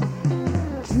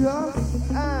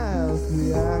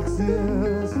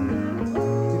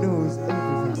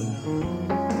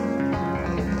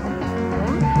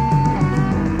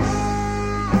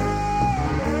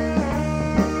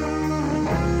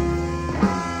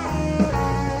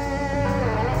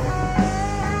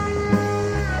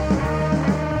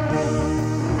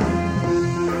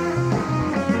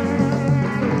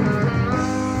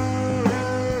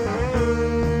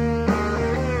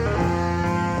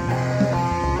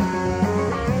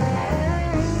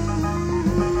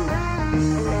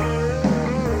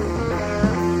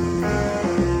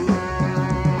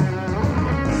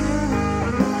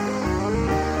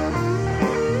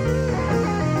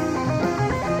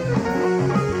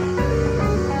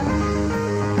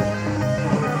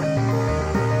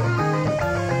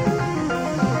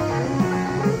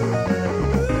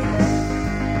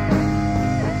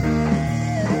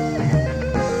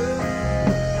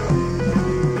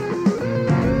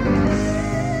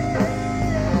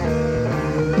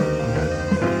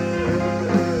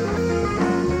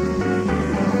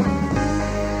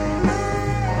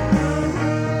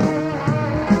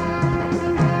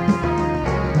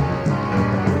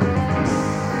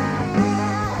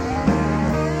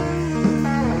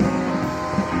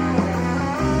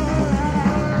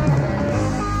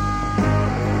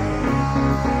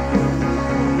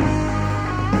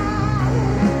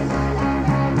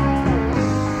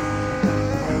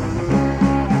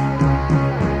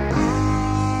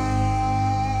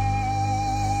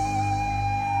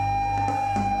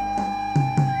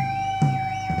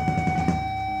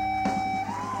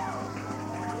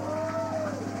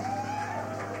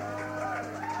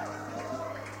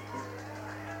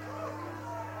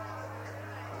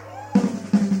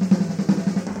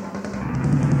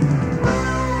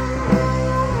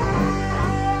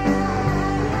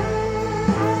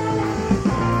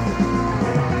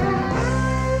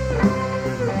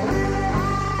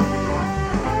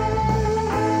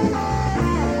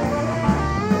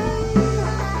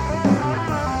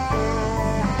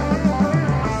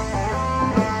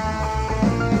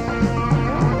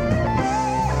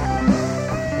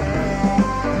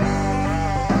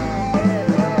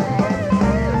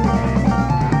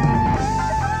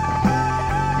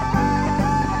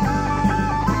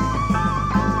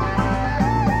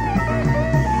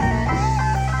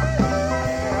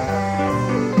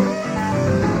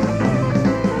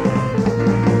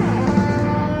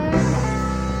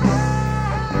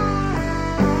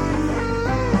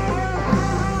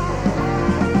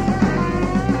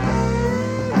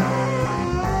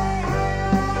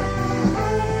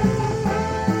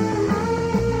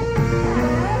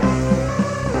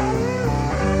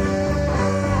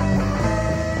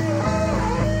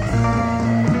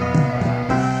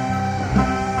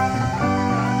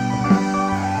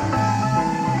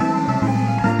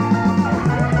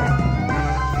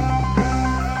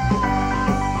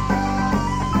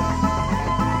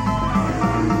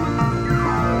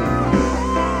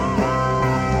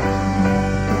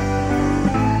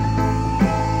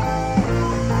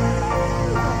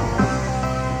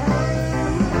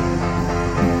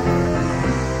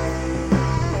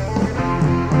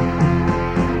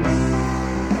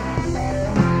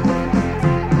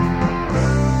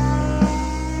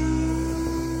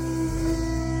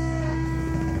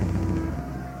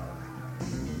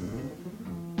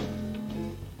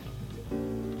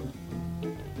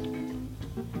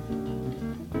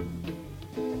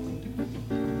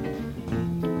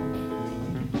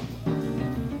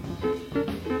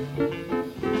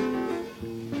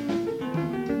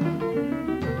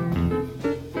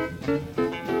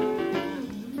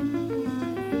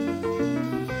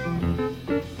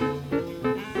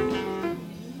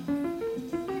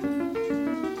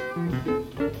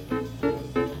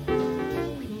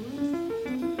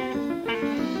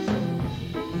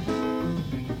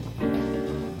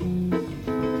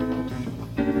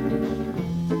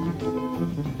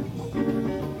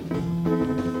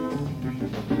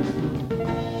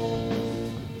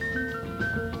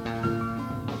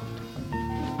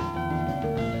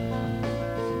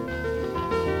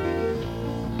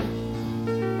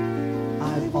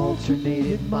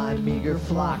 indoctrinated my meager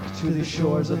flock to the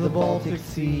shores of the Baltic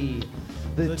Sea.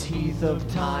 The teeth of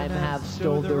time have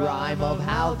stowed the rhyme of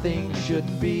how things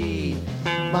should be.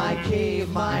 My cave,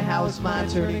 my house, my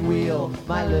turning wheel,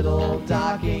 my little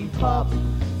docking pup.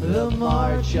 The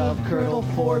march of Colonel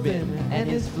Forbin and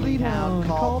his fleet hound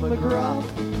called McGruff.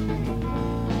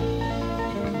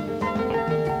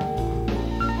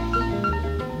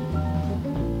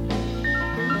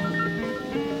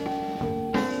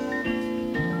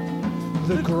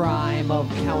 The grime of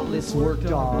countless work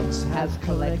dogs has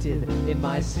collected in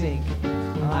my sink.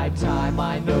 I tie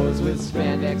my nose with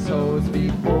spandex hose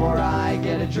before I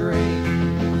get a drink.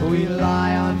 We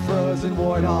lie on frozen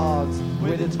warthogs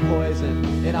with its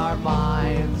poison in our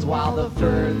minds, while the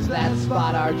ferns that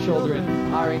spot our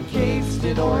children are encased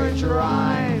in orange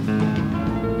rind.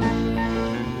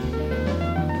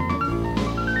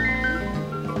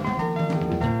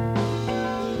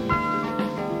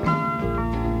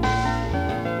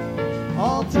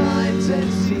 All times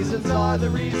and seasons are the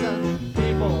reasons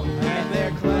people and their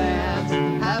clans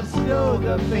have stowed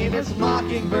the famous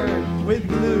mockingbird with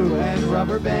glue and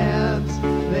rubber bands.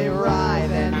 They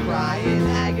writhe and cry in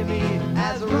agony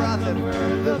as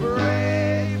Rutherford the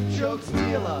brave chokes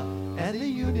Tila and the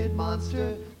unit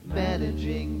monster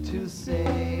managing to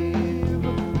save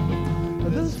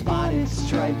the spotted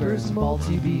striper's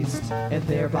multi-beast and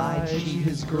thereby cheat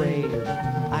his grave.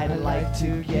 I'd like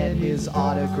to get his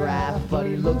autograph, but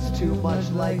he looks too much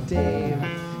like Dave.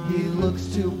 He looks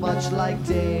too much like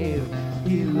Dave.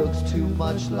 He looks too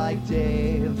much like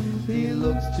Dave. He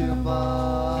looks too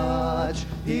much.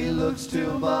 He looks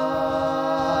too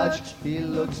much. He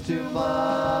looks too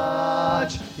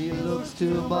much. He looks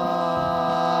too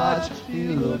much. He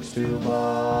looks too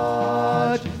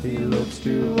much. He looks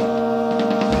too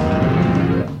much.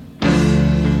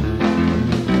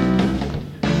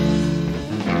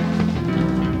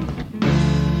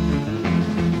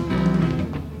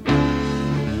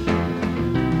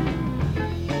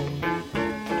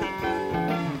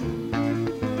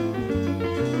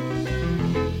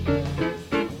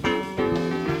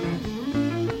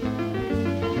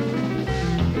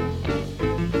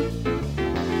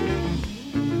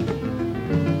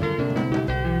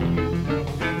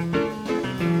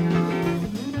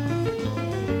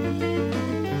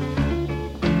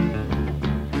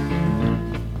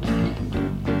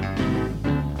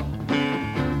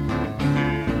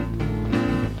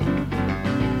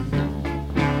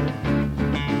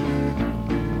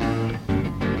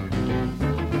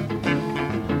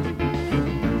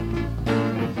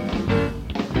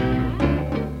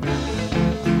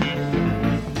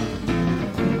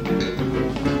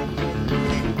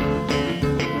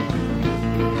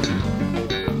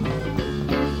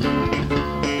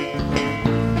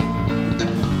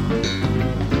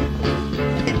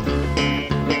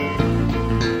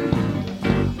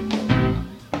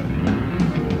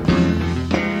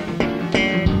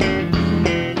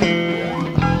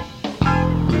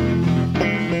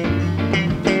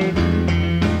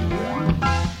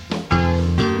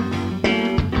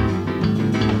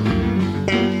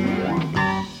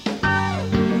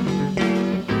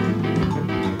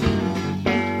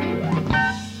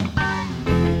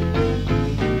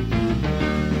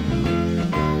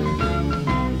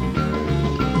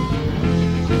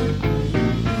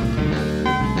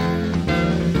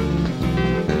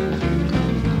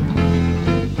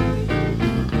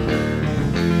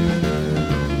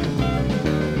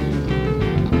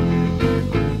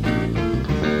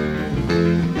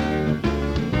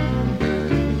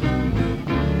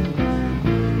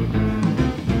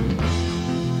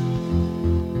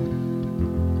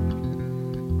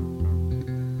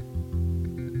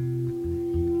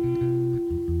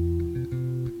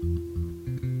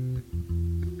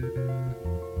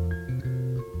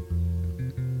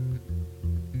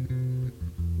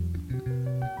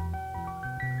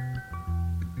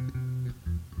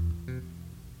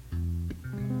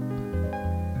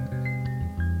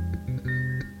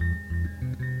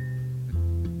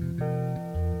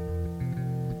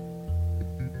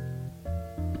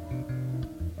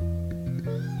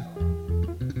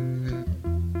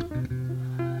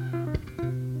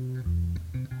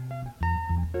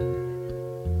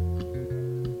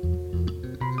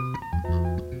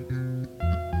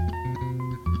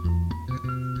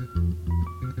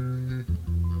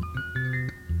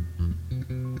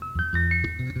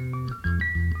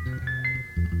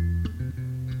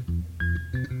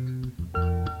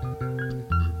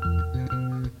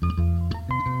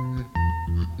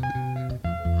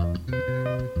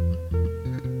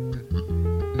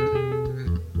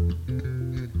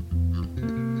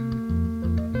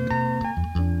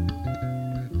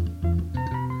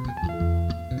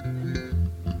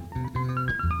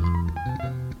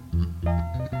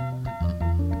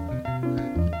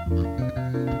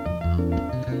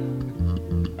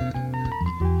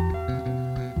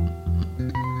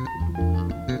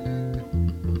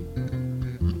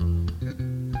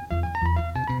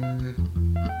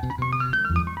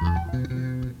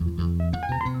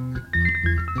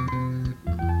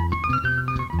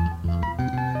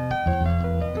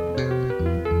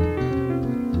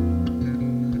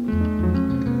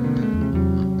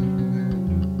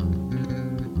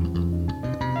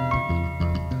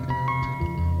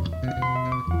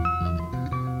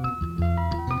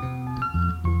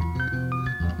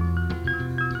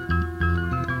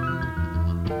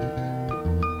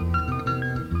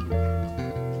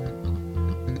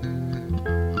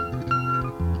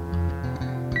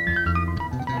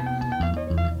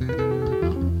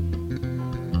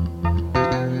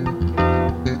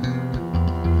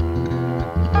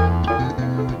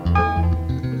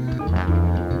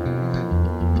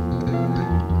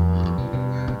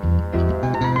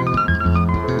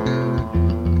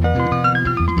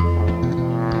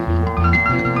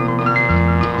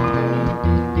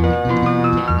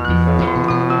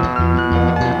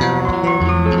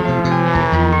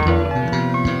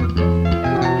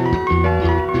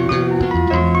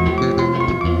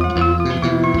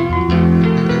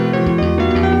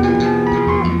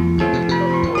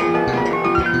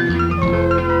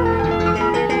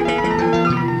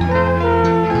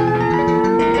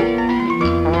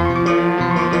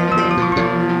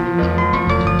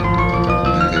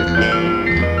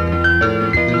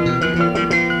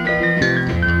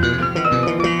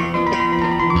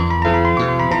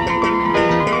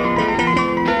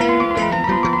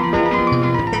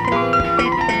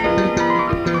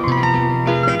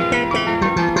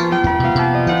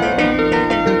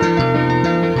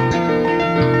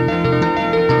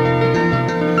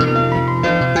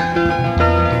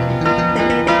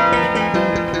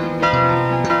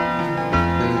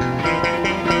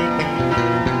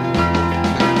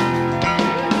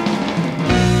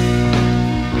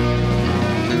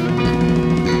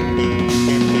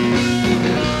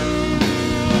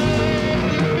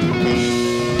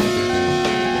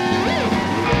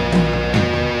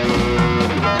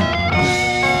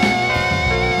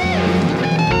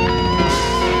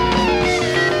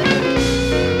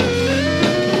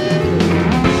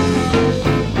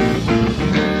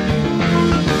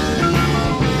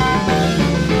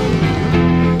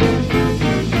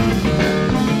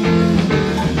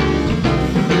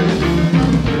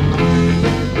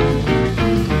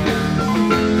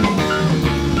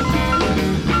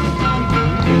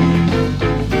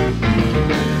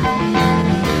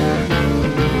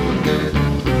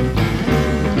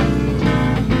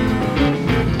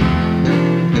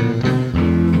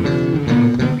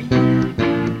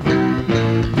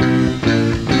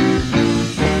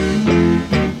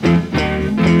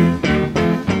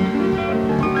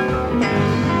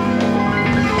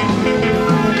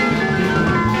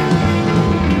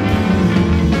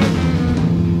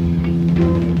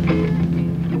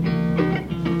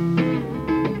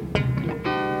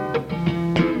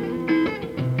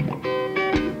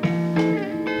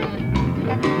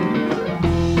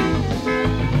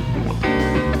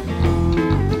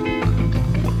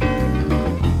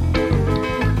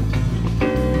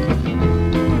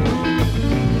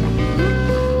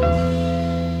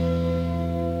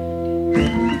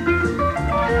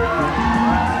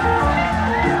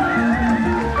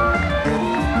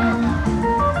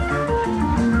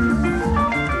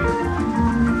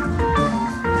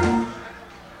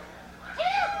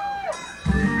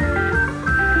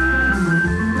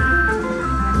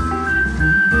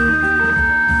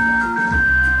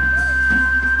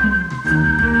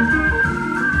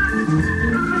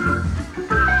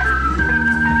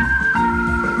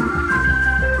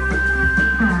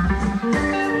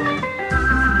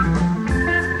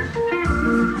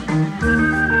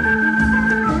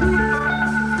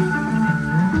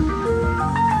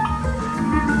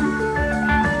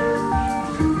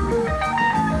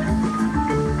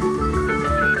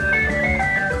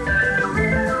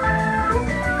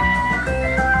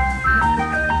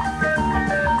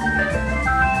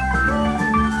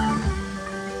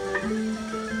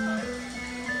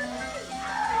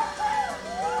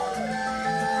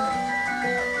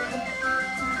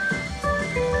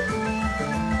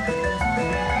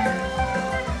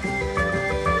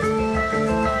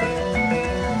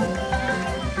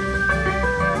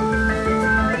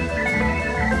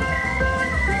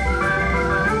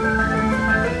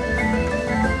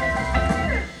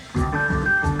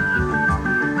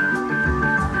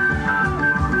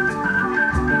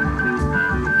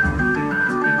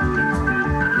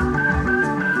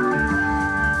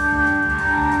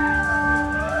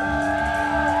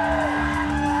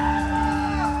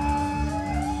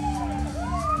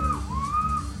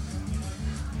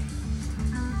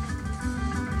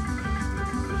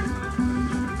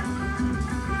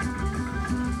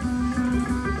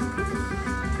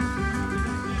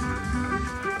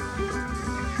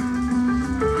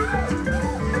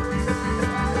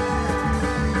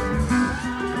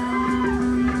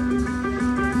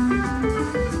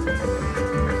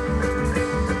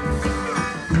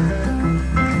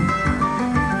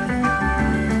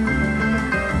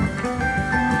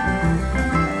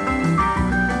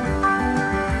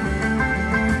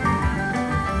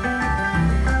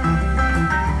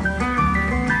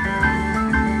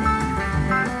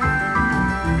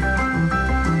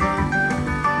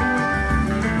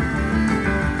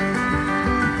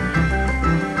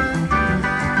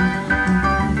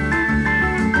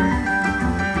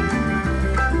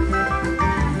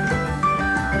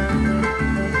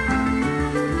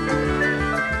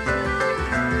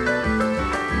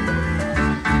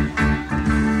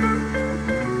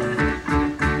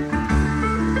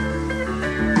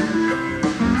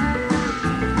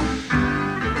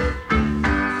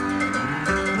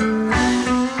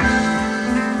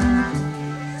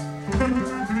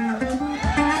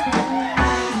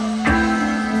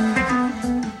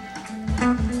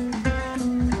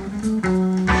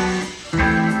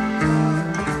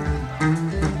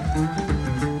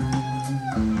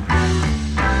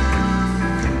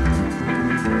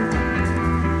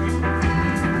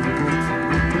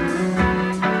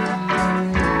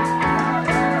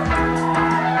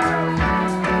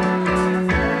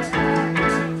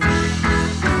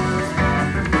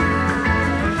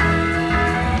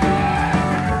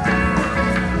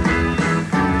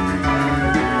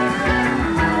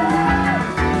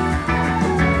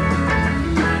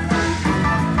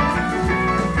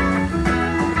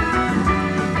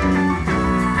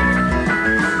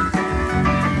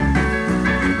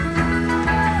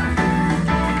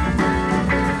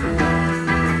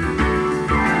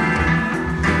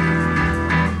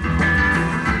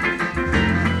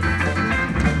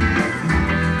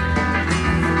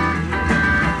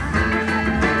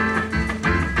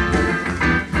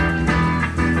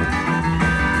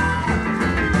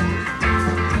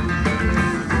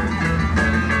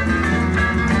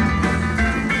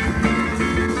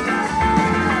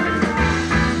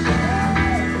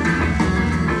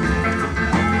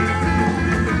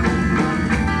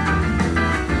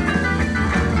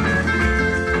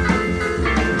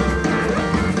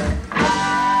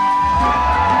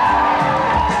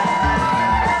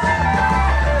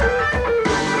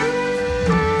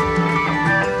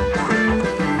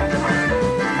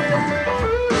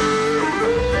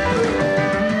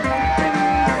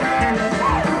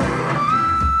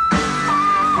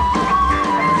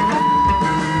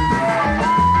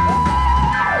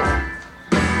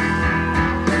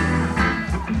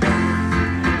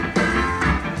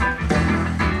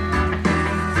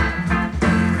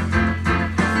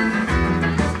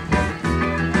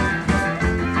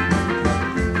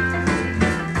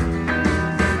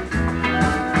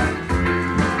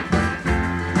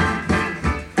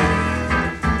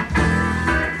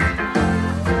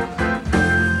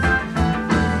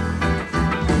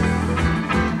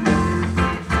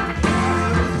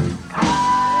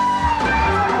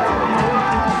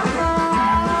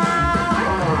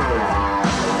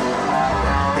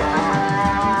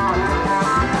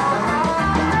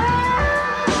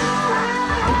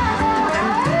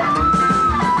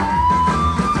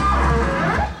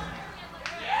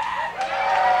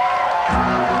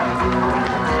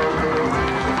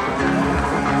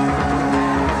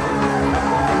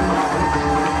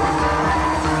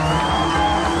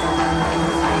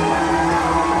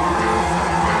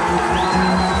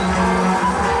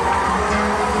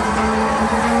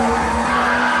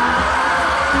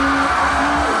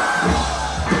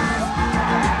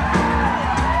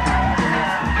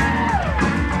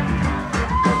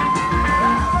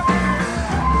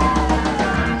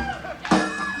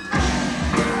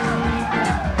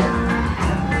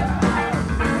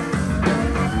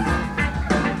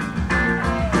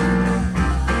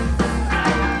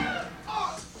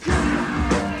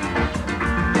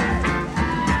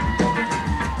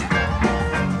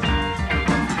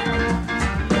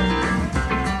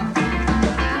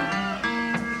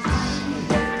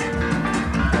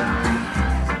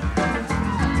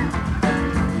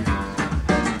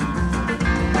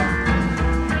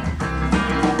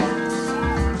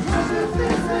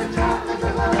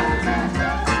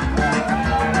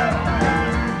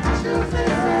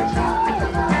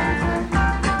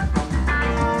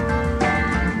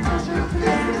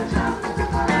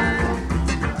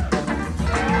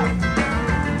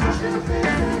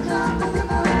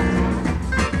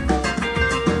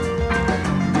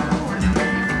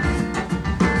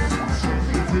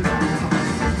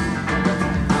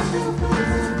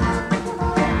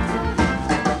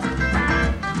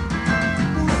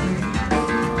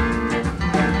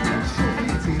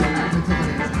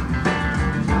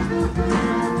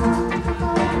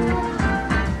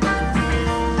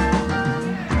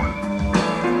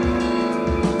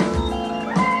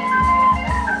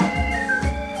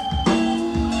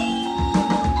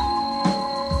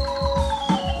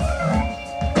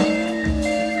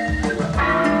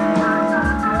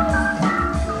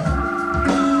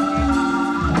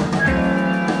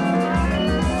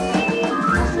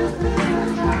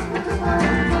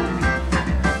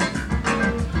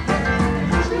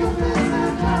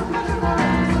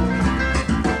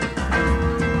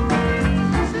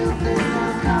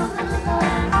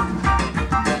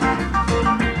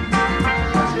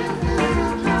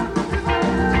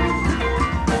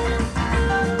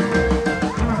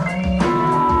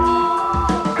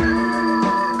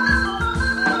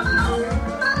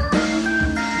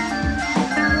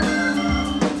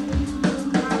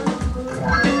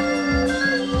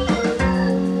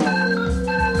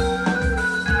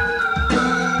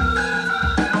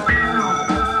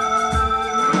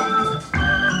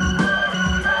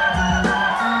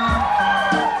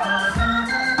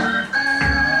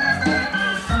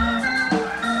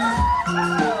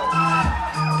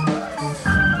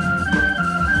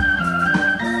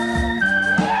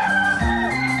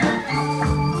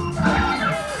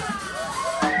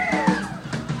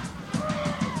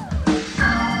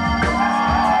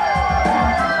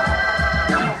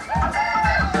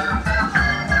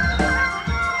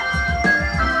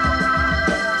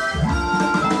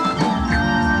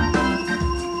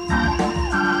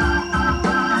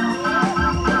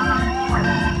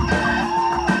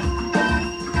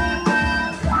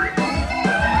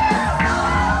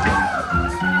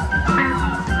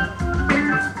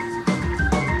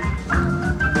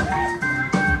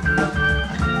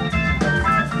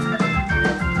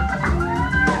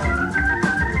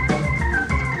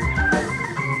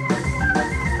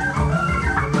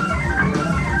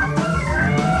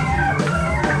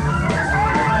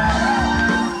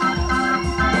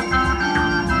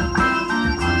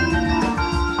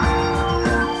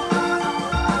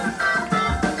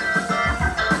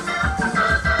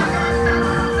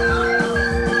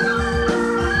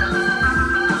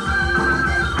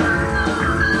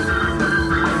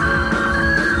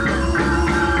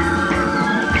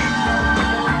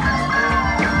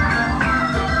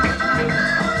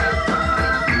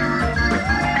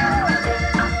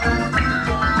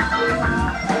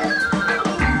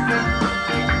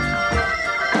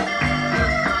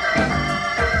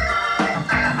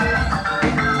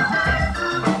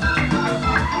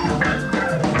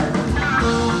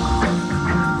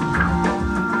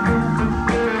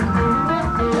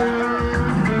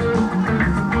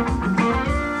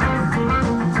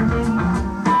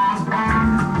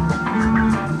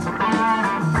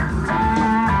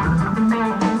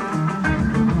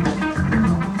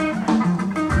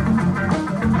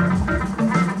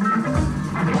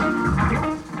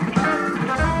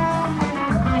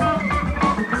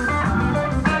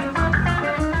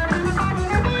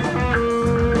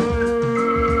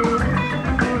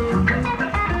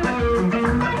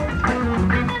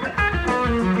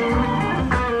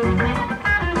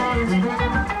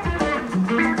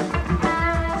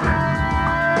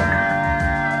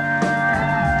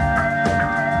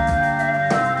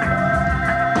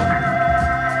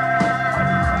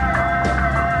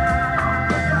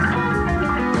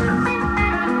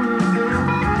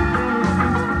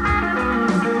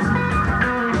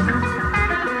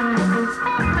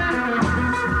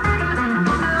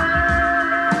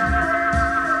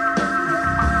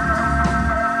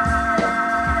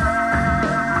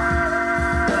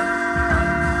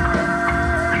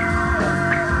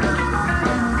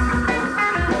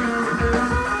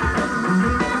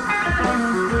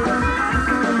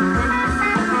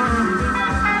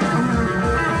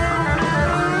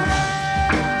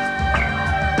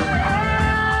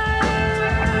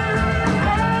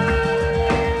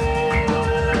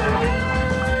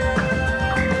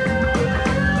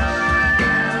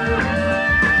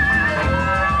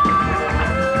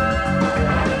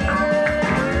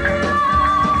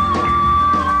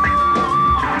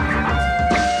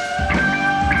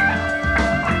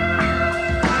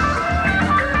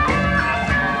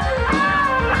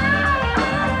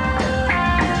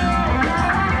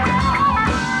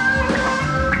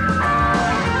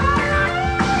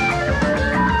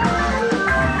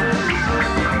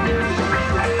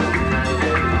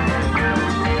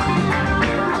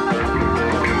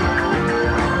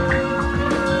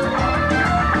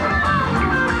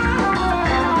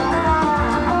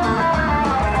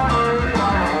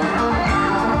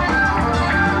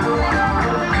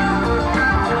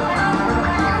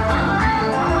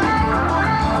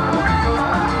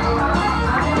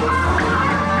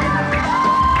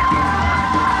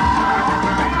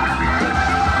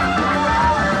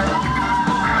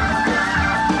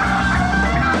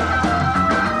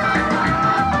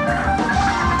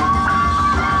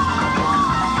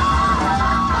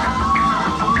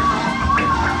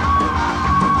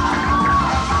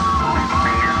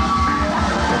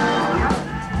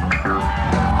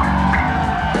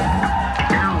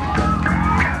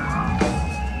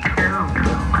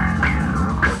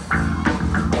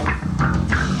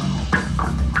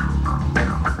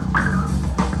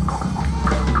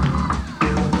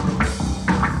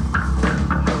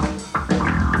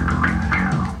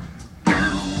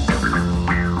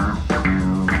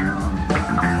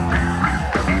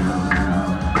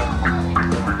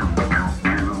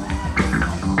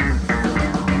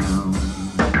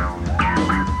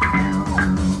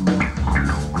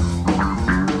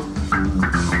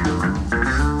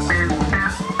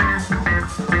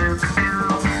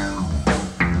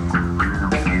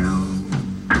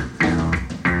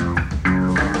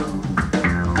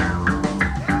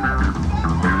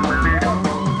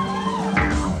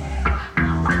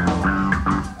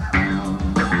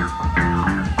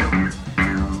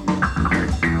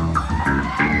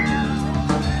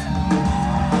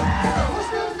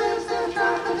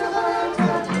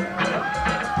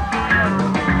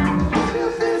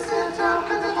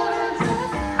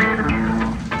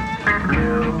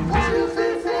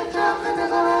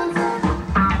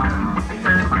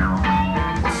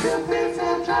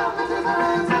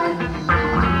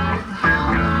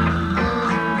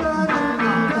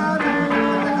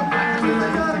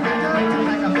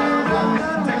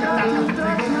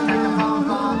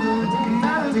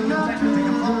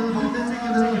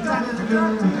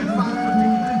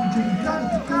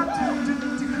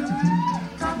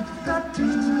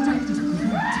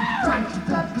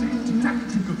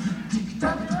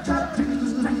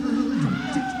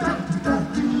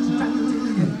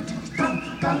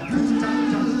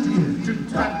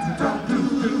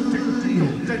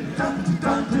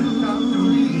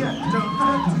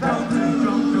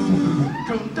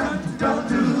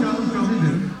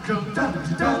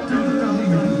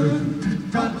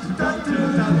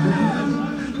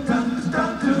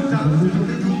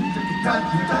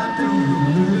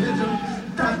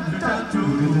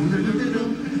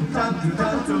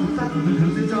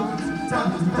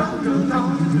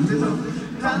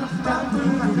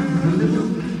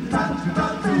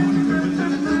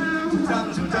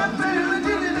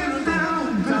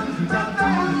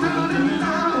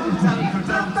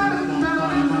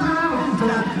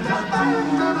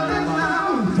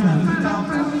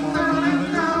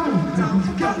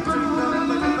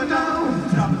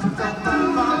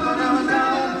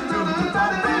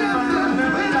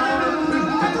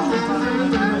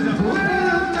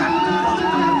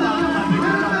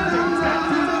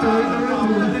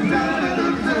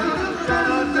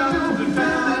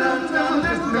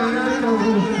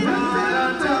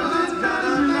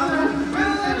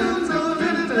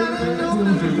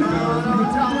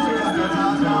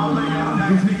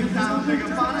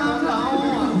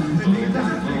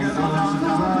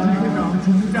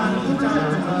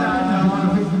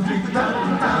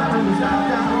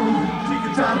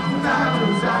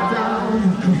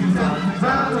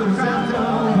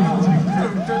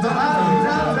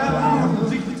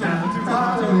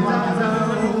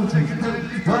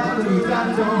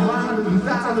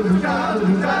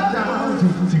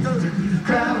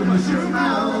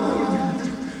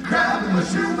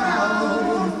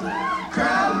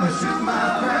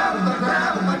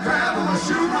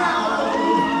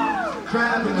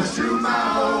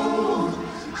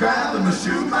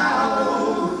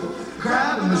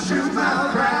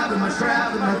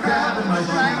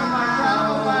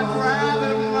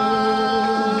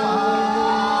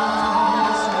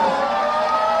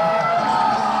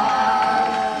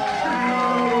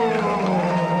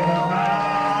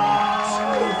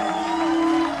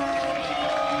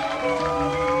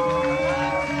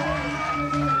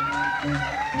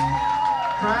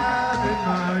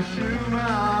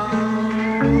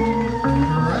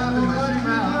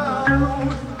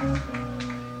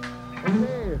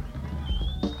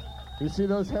 See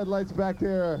those headlights back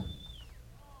there?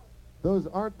 Those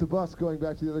aren't the bus going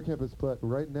back to the other campus, but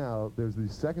right now there's the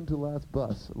second to last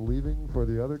bus leaving for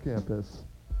the other campus.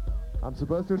 I'm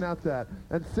supposed to announce that.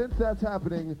 And since that's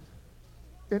happening,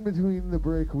 in between the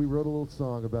break, we wrote a little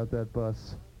song about that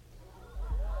bus.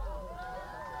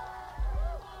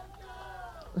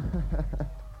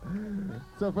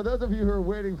 So for those of you who are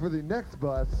waiting for the next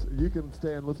bus, you can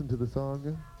stay and listen to the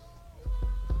song.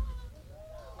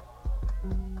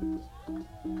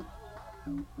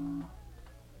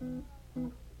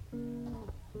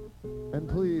 And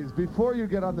please, before you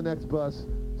get on the next bus,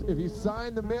 if you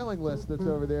sign the mailing list that's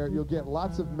over there, you'll get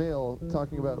lots of mail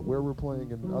talking about where we're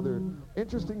playing and other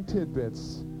interesting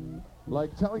tidbits,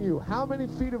 like telling you how many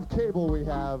feet of cable we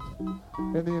have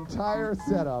in the entire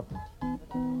setup.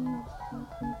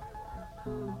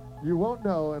 You won't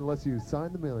know unless you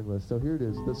sign the mailing list. So here it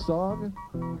is, the song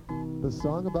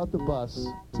about the bus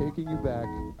taking you back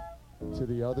to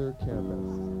the other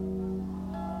campus.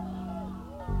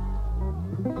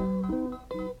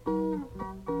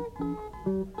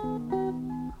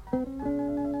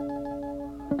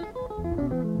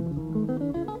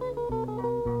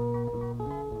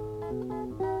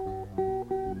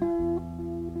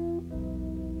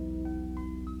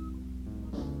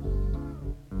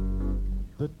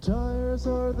 The tires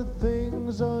are the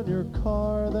things on your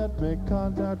car that make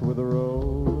contact with the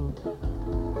road.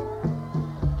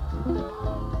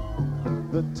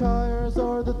 The tires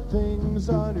are the things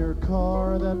on your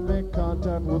car that make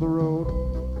contact with the road.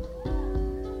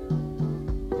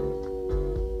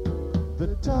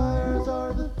 The tires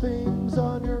are the things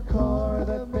on your car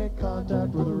that make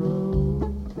contact with the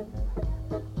road.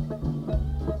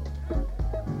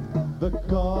 The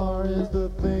car is the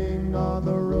thing on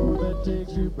the road that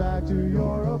takes you back to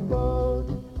your abode.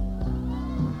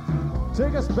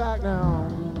 Take us back now.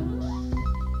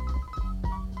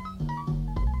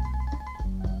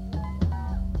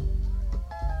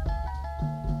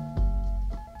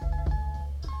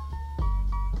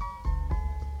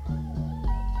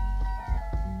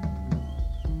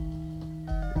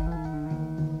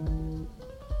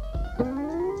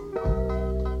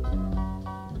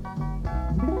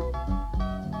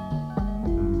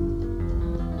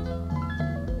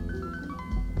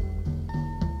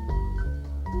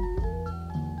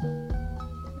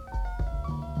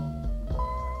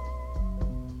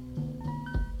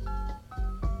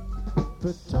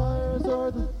 The tire tires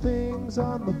are the things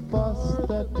on the bus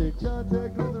that make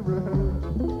contact with the road.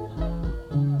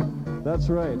 That's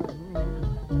right.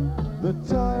 The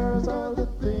tires are the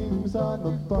things on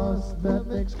the bus that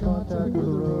makes contact with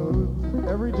the road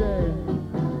every day.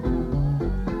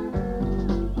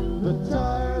 The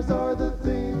tires are the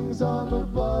things on the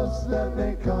bus that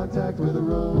make contact with the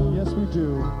road. Yes, we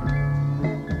do.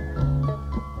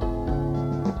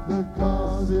 The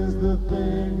bus is the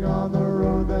thing on the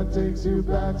road that takes you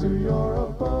back to your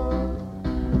abode.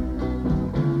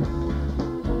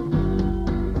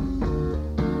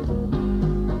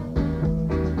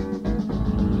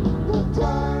 The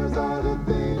tires are the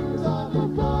things on the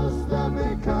bus that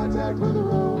make contact with the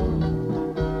road.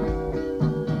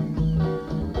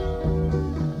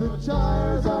 The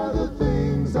tires are the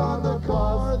things on the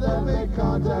car that make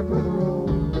contact with the road.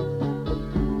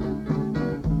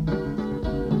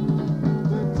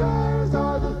 The tires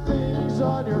are the things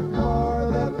on your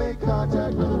car that make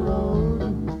contact with the road.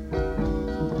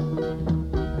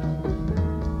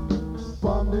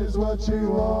 Bummed is what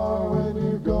you are when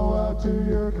you go out to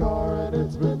your car and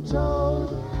it's been towed.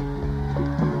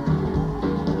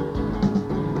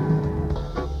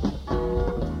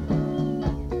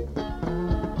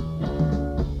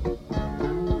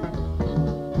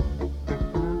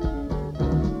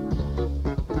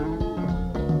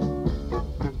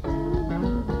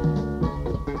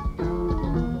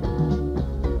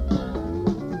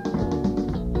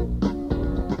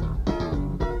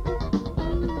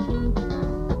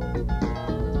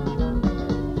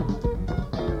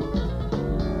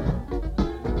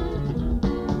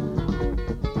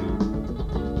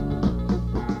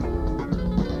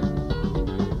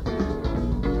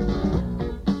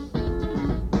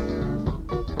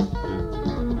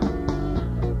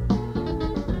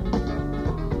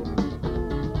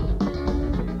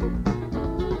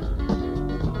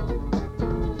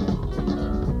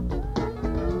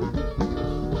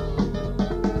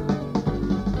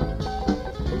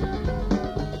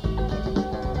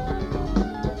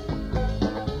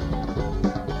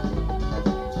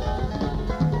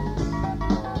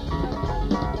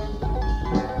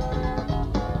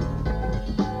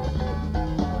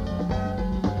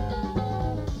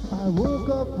 I woke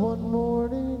up one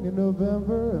morning in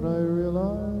November and I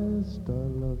realized I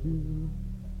love you.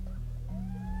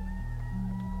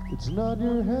 It's not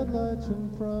your headlights in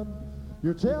front,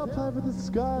 your tailpipe with the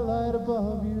skylight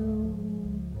above you.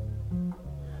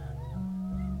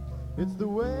 It's the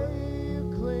way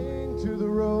you cling to the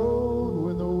road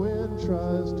when the wind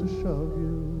tries to shove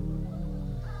you.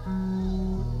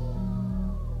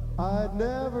 I'd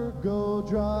never go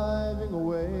driving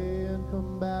away and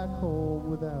come back home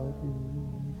without you.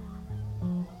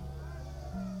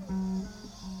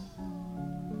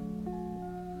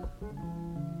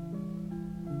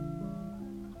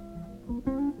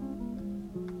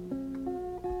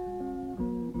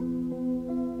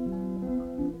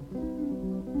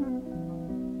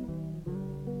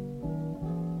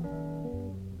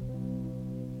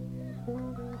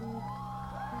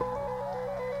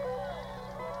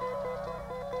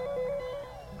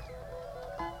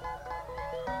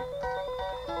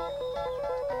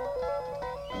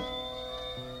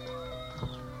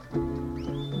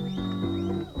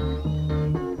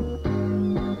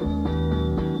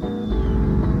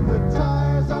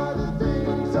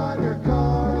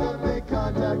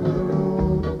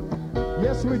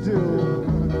 Yes, we do.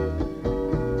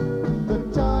 The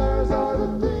tires are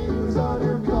the things on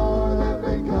your car that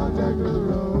make contact with the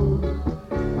road.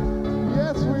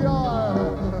 Yes, we are.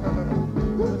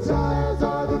 The tires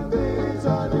are the things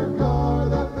on your car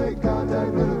that make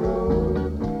contact with the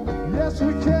road. Yes,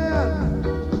 we can.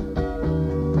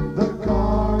 The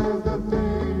car is the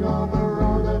thing on the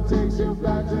road that takes you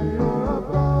back to your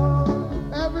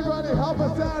abode. Everybody help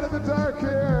us out in the dark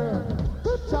here.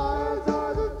 The tires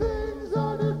are the things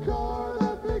on your car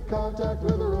that make contact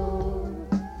with the road.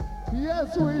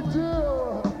 Yes, we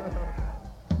do.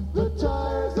 The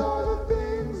tires are the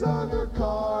things on your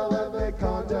car that make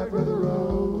contact with the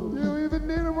road. You even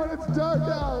need them when it's dark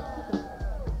out.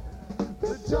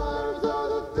 The tires are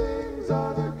the things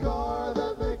on your car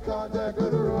that make contact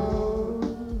with the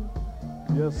road.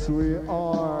 Yes, we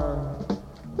are.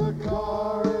 The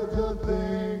car is the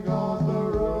thing on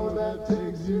the road that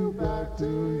takes you back to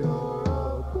your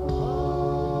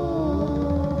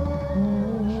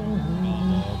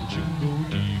Jingle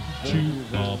deep,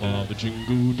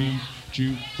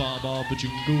 choo ba ba ba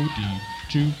jingle deep,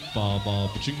 choo ba ba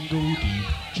ba jingle deep,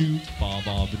 choo ba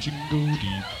ba ba jingle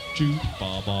deep, choo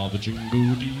ba ba ba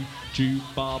jingle deep, choo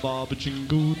ba ba ba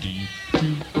jingle deep,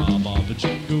 choo ba ba ba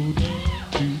jingle deep,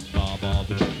 choo ba ba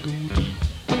ba jingle deep,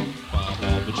 ba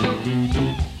ba ba jingle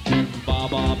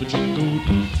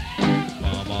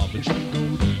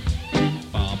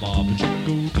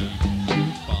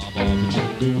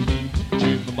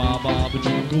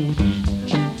jingle dee,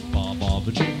 choo ba ba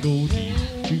ba jingle dee,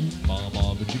 choo ba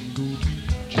ba ba jingle dee,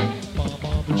 choo ba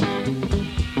ba ba jingle dee,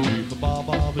 choo ba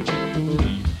ba ba jingle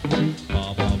dee, choo ba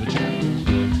ba ba jingle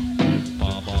dee, choo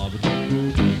ba ba ba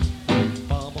jingle dee, choo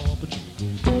ba ba ba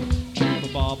jingle dee, choo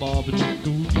ba ba ba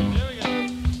jingle dee.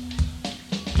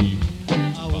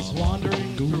 I was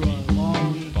wandering through a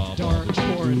long, dark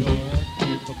corridor,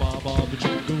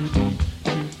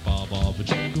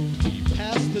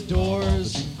 past the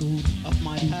doors of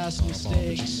my past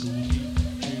mistakes.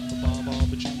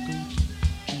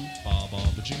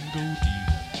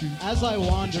 As I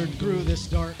wandered through this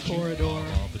dark corridor,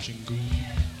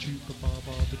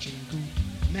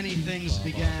 many things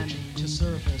began to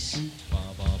surface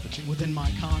within my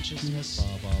consciousness.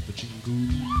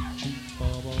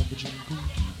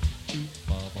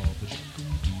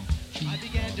 I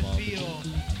began to feel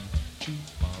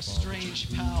a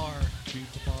strange power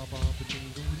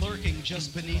lurking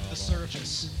just beneath the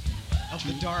surface of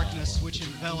the darkness which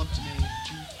enveloped me.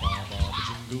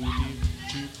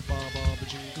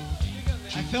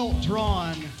 I felt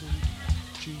drawn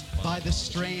by this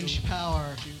strange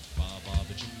power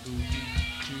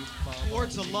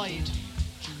towards a light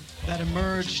that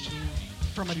emerged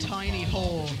from a tiny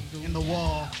hole in the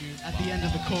wall at the end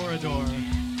of the corridor.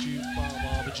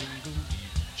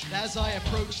 As I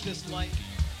approached this light,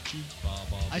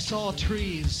 I saw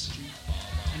trees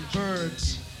and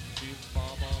birds.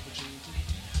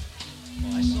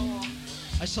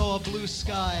 I saw a blue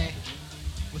sky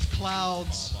with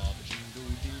clouds,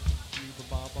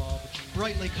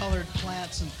 brightly colored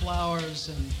plants and flowers,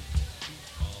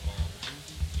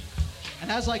 and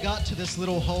as I got to this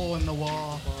little hole in the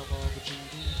wall,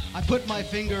 I put my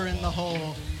finger in the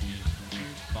hole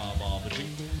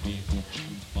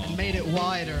and made it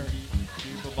wider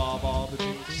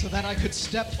so that I could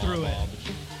step through it.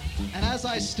 And as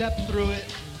I stepped through it,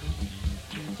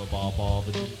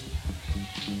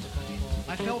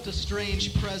 I felt a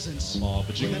strange presence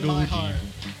within my heart.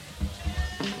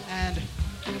 And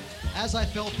as I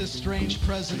felt this strange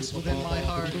presence within my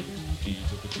heart,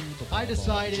 I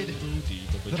decided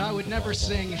that I would never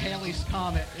sing Halley's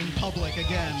Comet in public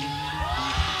again.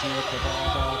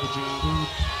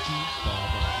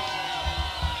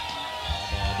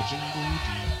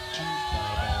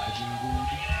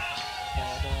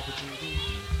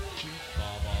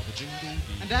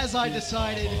 And as I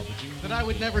decided that I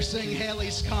would never sing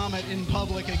Halley's Comet in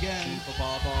public again,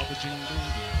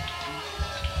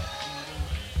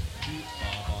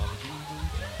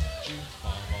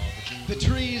 the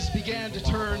trees began to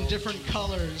turn different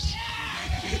colors.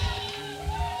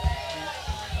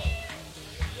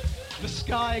 The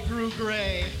sky grew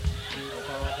gray.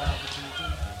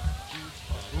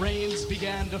 Rains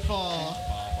began to fall.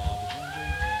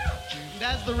 And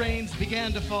as the rains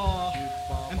began to fall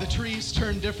and the trees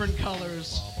turned different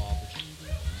colors,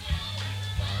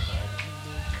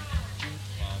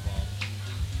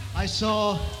 I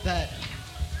saw that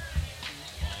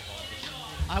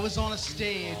I was on a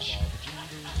stage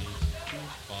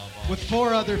with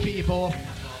 4 other people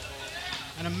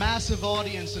and a massive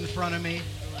audience in front of me.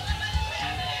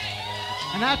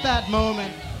 And at that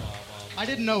moment, I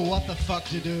didn't know what the fuck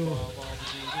to do.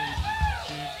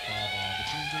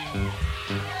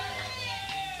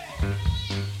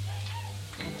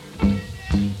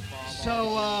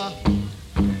 So,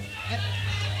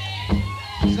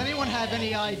 does anyone have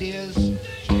any ideas?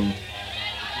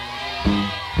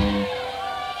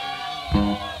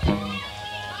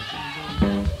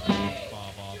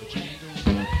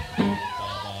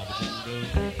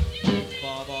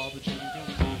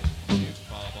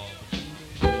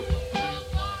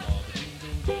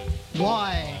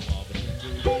 Why?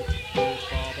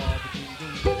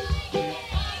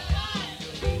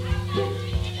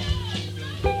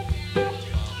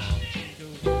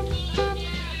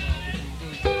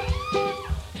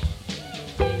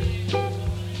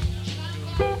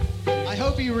 I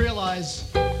hope you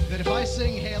realize that if I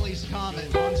sing Halley's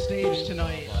Comet on stage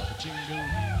tonight,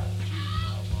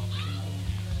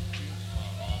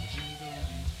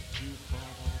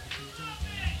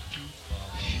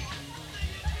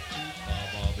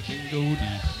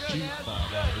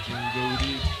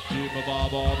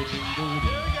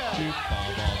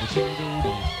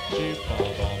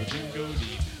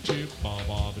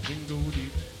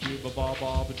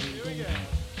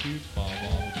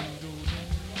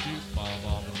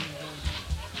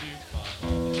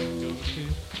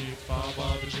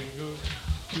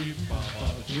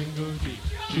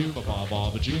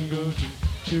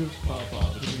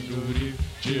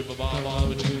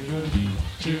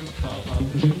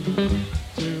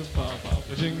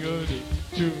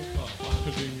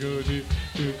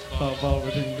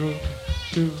 baba jingle,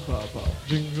 choo baba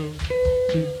jingle,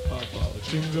 choo baba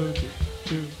jingle,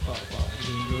 choo baba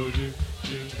jingle,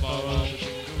 choo baba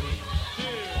jingle.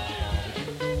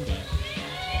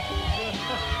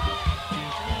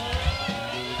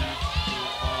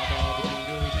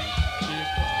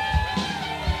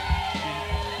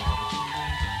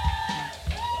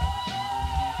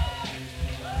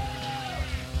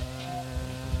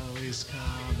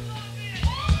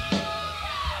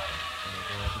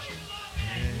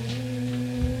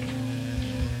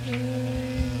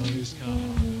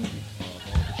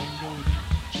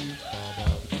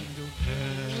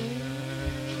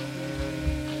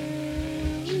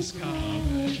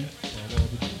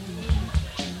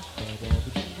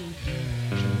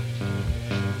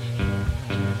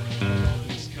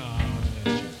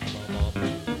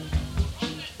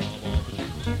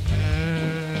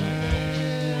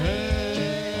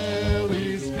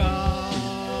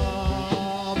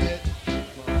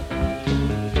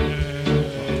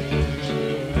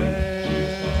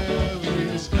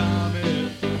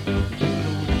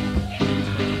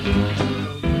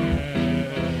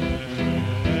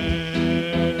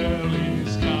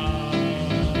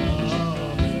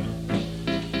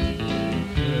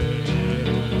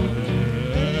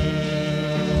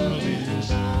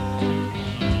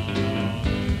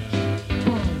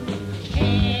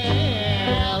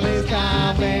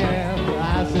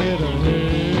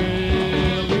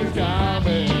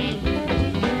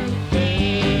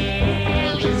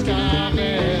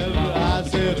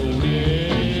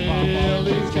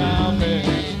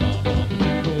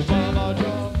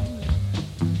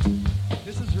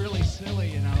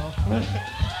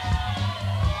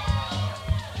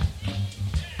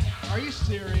 Are you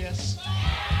serious?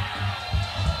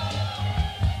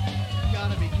 You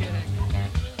gotta be kidding.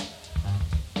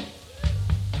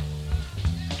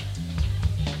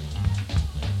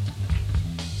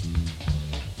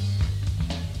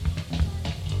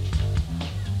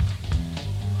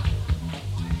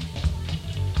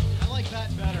 I like that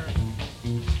better.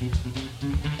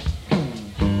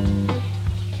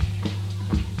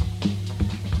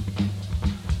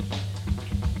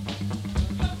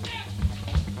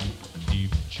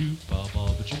 Choo ba ba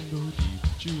ba jingle deep,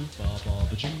 choo ba ba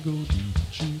ba jingle deep,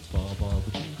 choo ba ba ba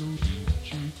jingle deep,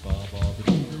 choo ba ba ba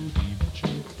jingle deep,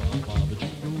 choo ba ba ba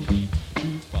jingle deep,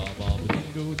 choo ba ba ba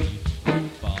jingle deep, choo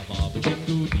ba ba ba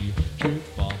jingle deep, choo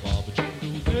ba ba ba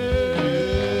jingle deep.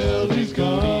 Well, he's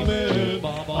coming.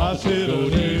 I said, oh,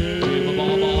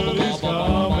 well, he's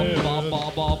coming.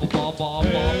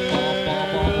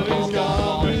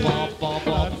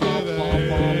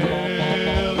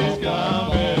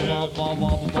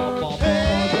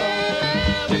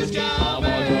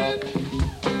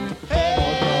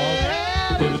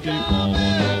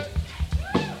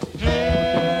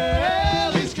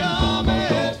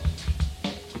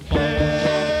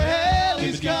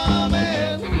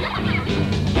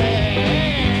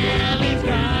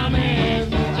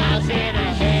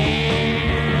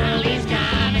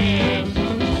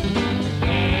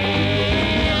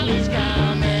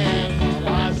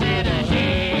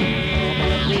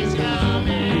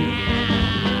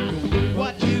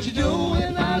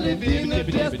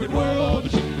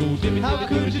 How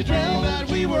could you tell that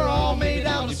we were all made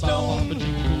out of stone?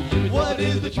 What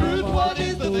is the truth? What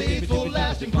is the faithful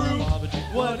lasting proof?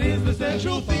 What is the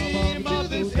central theme of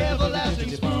this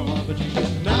everlasting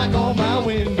spoof? Knock on my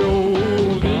window,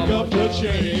 pick up the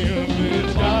chain.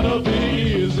 It's gotta be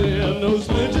easy, no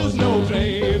splinters, no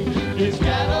pain. It's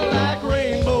Cadillac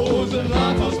rainbows and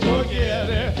lots of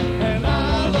spaghetti. And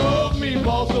I love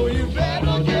meatballs, so you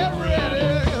better get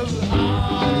ready. 'Cause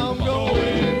I'm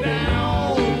going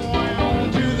down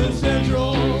to the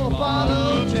central part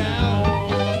of town.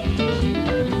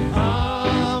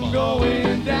 I'm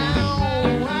going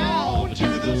down to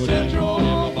the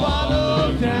central part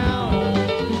of town.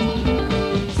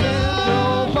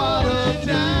 Central part of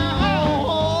town.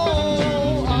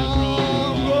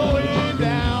 I'm going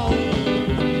down.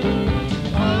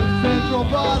 Central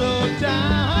part of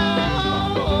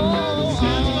town.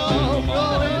 I'm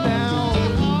going down.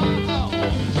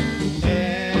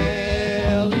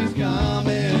 Hell, he's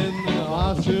coming.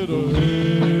 I said, oh,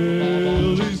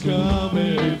 hell, he's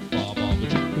coming.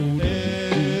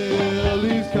 Hell,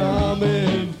 he's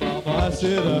coming. I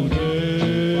said, oh,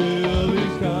 hell,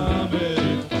 he's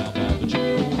coming. Hell,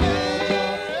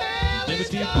 he's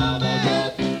coming.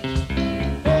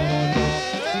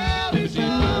 Hell, he's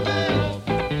coming.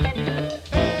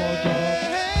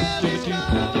 Hell, he's coming.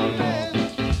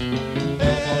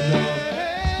 Hell,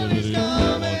 he's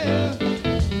coming.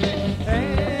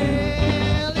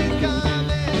 Hell is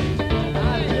coming. I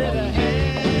said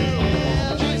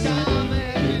hell is coming.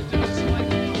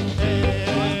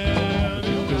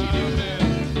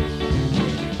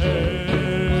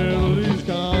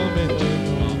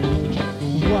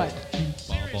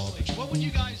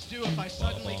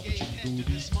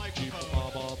 this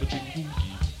microphone.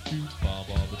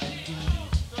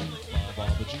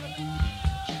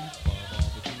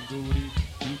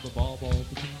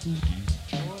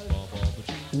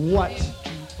 What?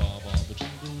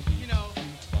 You know,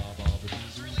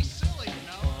 it's really silly, you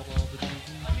know?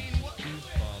 I mean, what?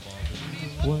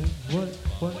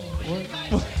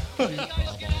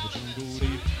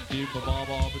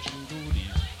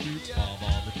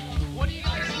 What do you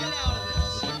guys get out of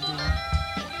this?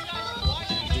 Why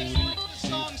do you guys like this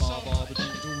song so much?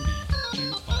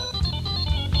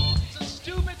 It's a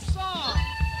stupid song.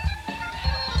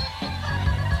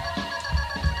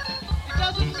 It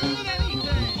doesn't mean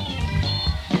anything.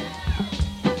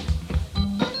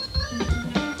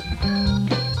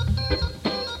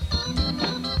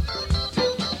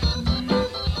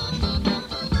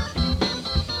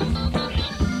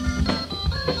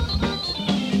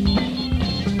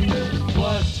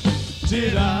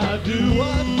 Did I do?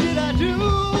 What did I do?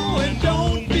 And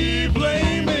don't be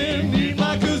blaming me,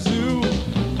 my kazoo,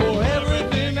 for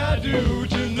everything I do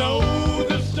to know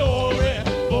the story,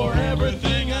 for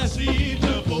everything I see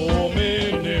to pull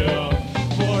me near,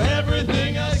 for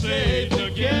everything I say to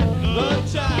get the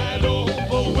title,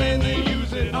 but when they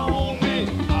use it on me,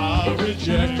 I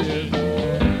reject it.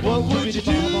 What would you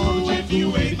do if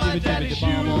you ate my daddy's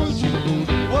shoes?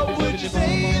 What would you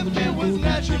say if it was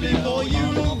naturally for you?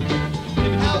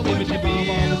 How would you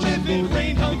feel if it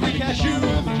rained hungry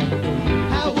cashews?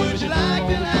 How would you like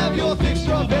to have your thick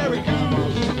strawberry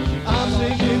goose? I'm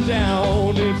sinking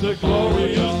down, it's a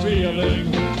glorious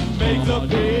feeling. Makes a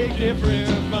big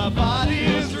difference, my body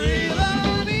is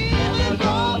reeling. Even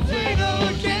though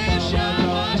Taylor can't shine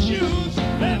my shoes,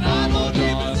 and I know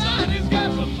deep inside he's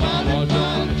got some fun in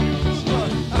mind.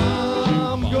 But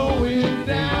I'm going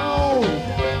down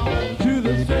to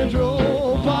the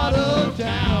central part of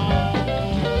town.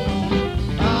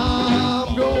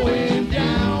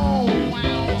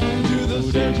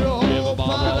 Central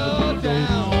part of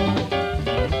town.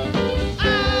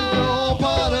 Central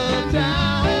part of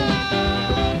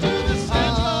town. To the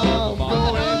central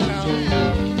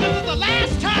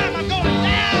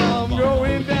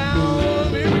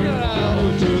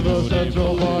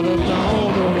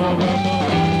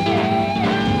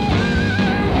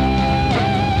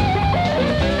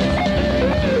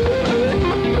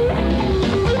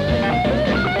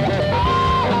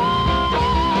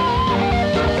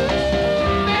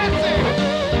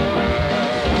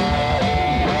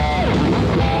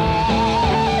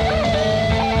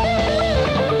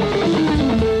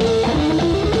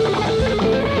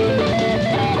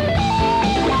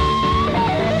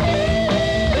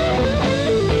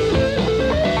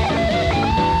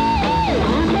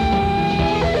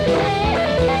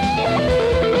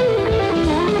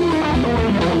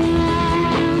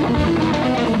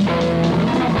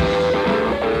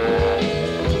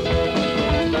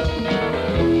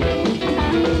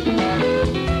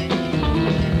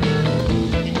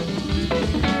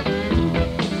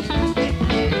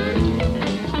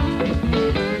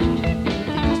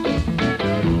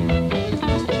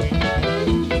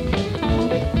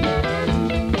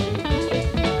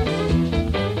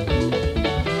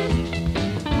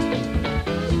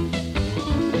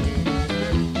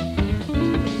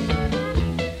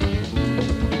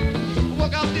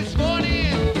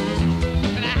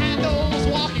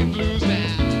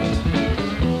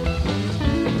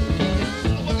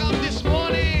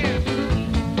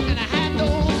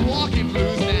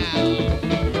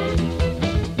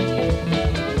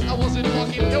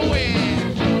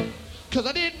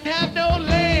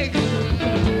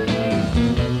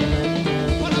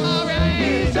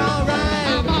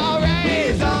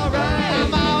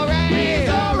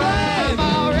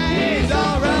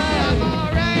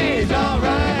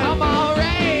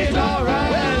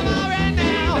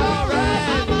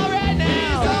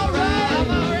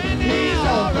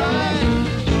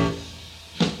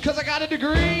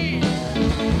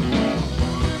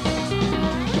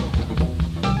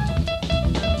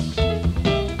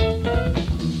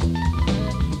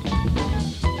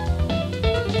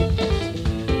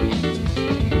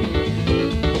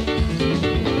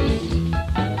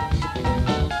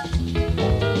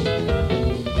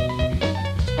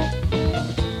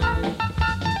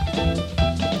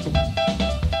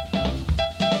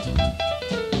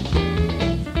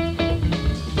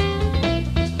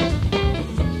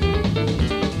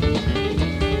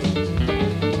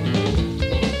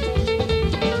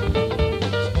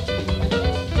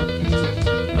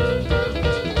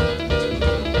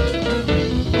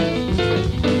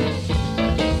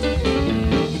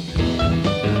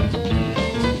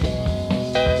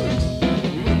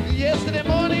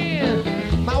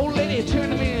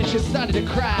started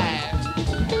to cry.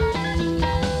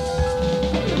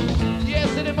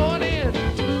 Yesterday morning,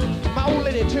 my old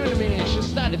lady turned to me and she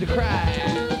started to cry.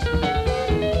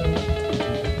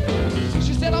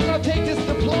 She said, I'm gonna take this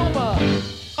diploma,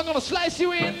 I'm gonna slice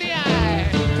you in the eye.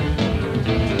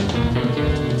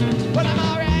 But I'm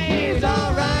alright. He's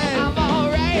alright. I'm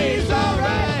alright. He's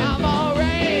alright. I'm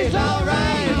alright. He's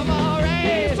alright. I'm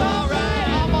alright. He's alright.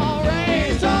 I'm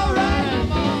alright. He's alright.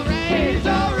 I'm alright. He's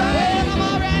alright. Well, I'm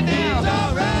alright now. He's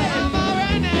alright. I'm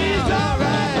alright now. He's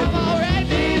alright. I'm alright.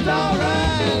 He's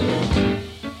alright.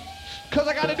 'Cause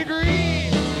I got a degree.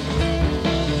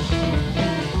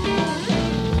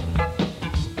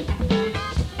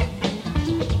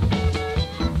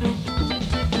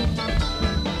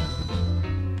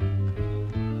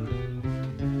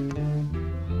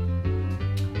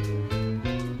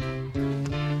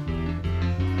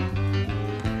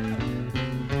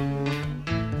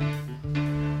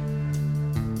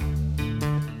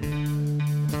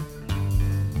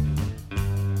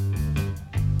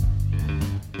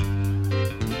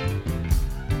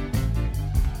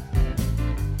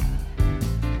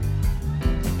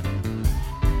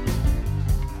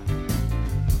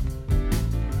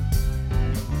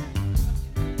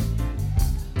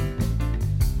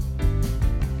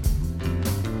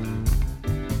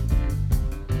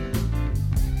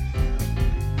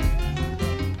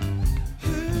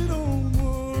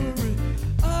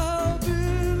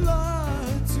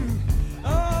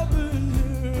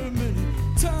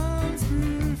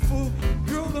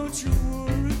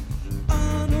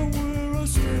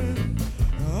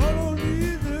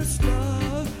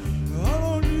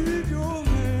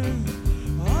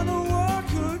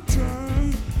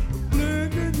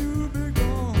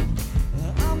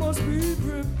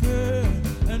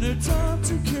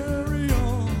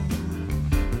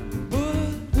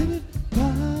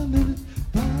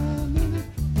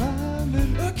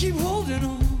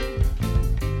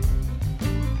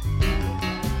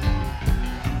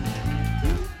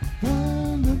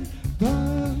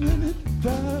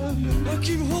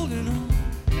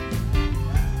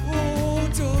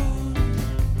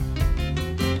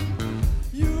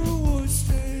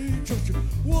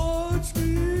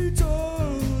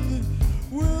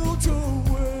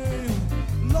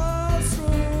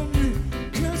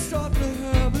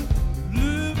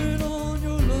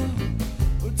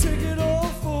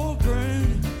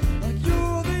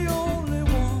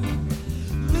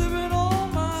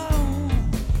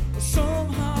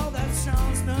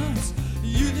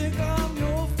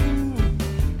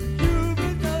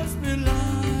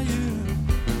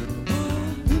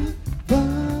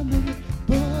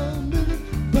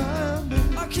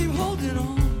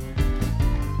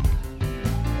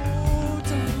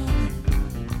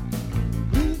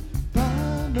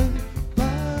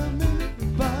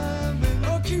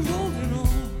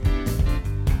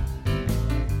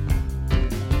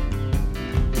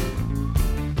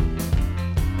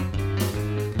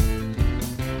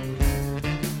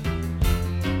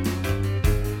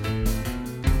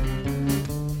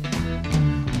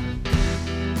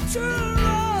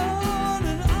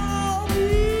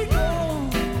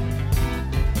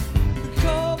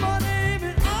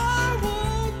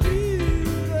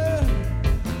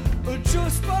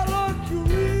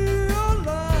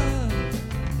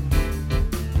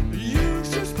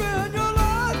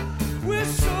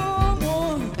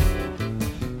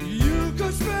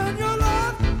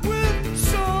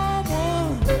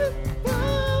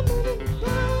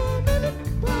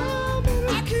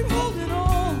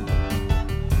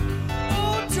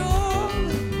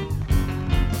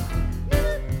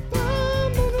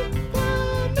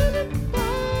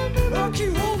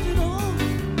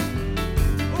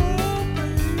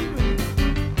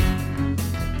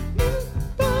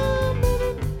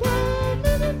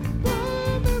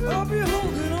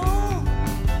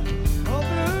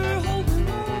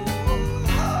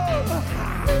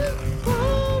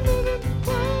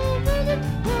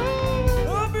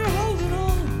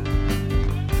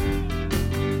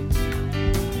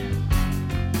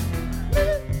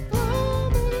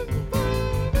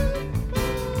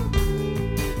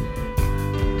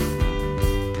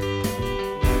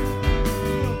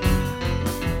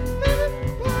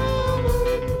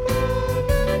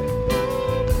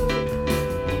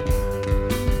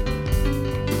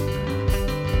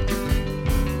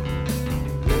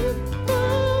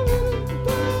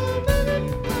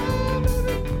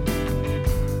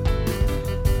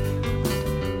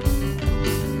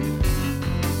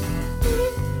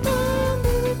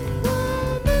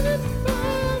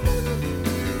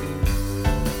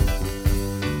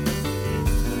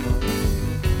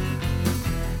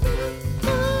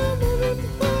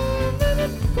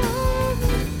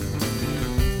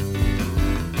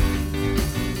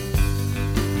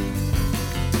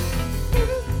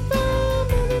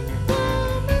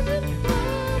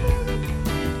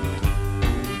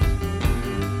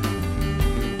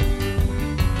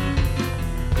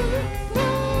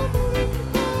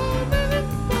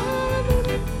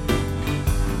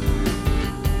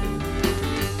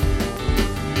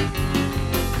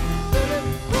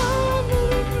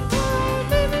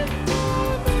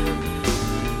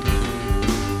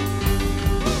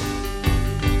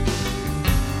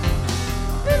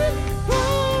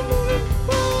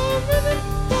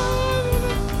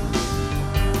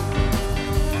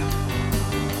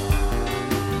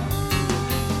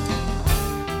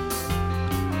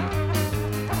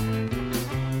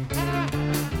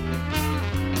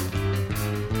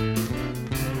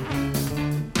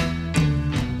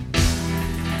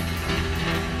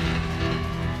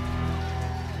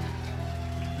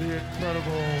 The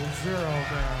incredible Zero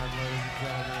Man, ladies and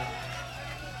gentlemen.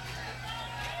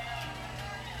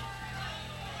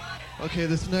 Okay,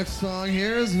 this next song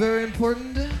here is very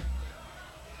important.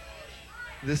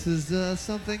 This is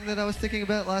something that I was thinking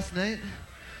about last night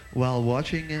while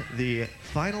watching the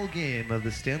final game of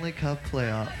the Stanley Cup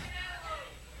playoff.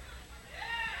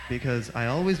 Because I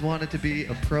always wanted to be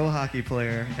a pro hockey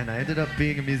player, and I ended up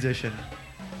being a musician.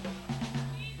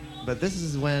 But this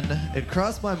is when it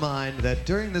crossed my mind that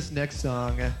during this next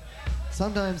song,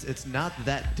 sometimes it's not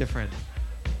that different.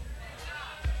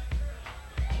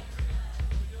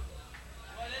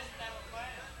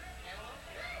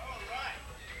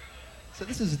 So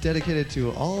this is dedicated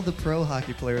to all the pro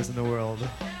hockey players in the world.